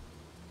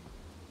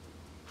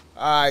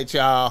 All right,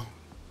 y'all.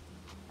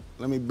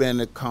 Let me bend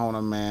the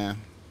corner, man.